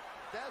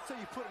 That's how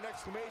you put an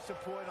exclamation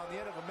point on the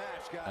end of a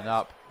match, guys. And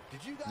up.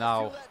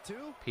 Now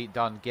Pete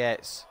Dunne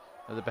gets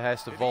at the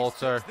behest of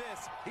Walter.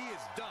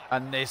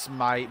 And this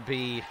might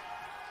be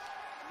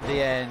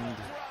the end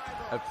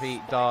of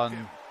Pete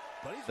Dunne.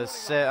 The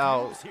sit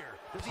out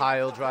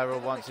pile driver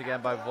once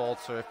again by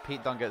Walter. If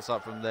Pete Dunne gets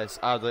up from this,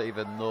 I don't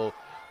even know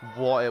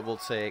what it will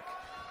take.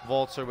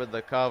 Walter with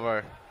the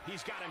cover.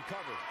 He's got him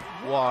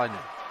covered. 1,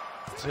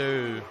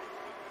 2.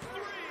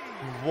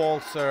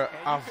 Walter,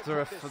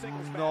 after a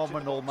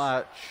phenomenal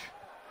match,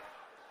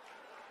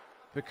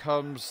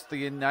 becomes the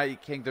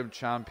United Kingdom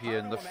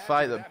champion. The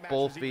fight that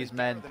both these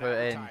men put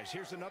in.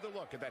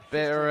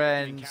 Bitter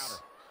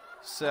ends.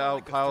 Sit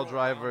out pile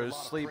drivers,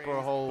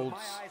 sleeper holds.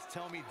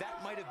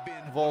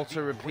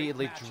 Walter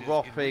repeatedly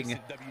dropping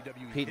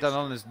Pete Dunne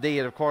on his knee,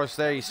 and of course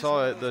there you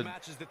saw it,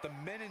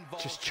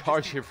 just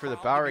charging through the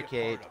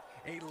barricade.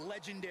 A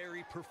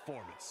legendary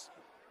performance.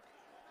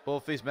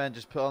 Both these men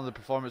just put on the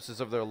performances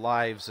of their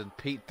lives, and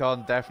Pete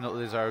Dunne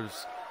definitely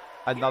deserves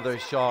another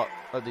shot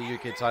at the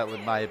UK title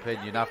in my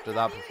opinion after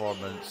that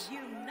performance.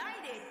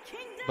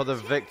 But the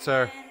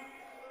victor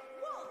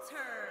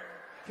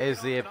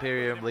is the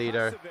Imperium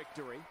leader.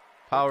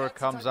 Power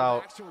comes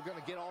out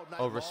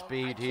over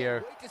speed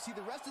here.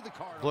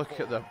 Look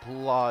at the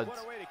blood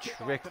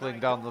trickling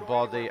down the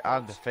body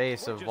and the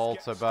face of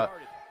Walter, but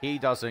he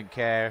doesn't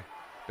care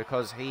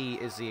because he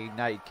is the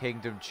United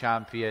Kingdom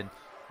champion.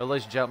 But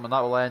ladies and gentlemen, that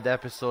will end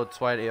episode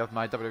 20 of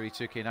my WWE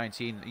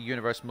 2K19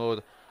 Universe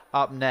Mode.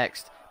 Up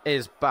next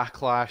is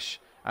Backlash,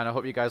 and I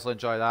hope you guys will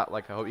enjoy that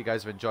like I hope you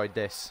guys have enjoyed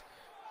this.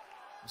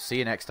 See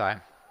you next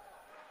time.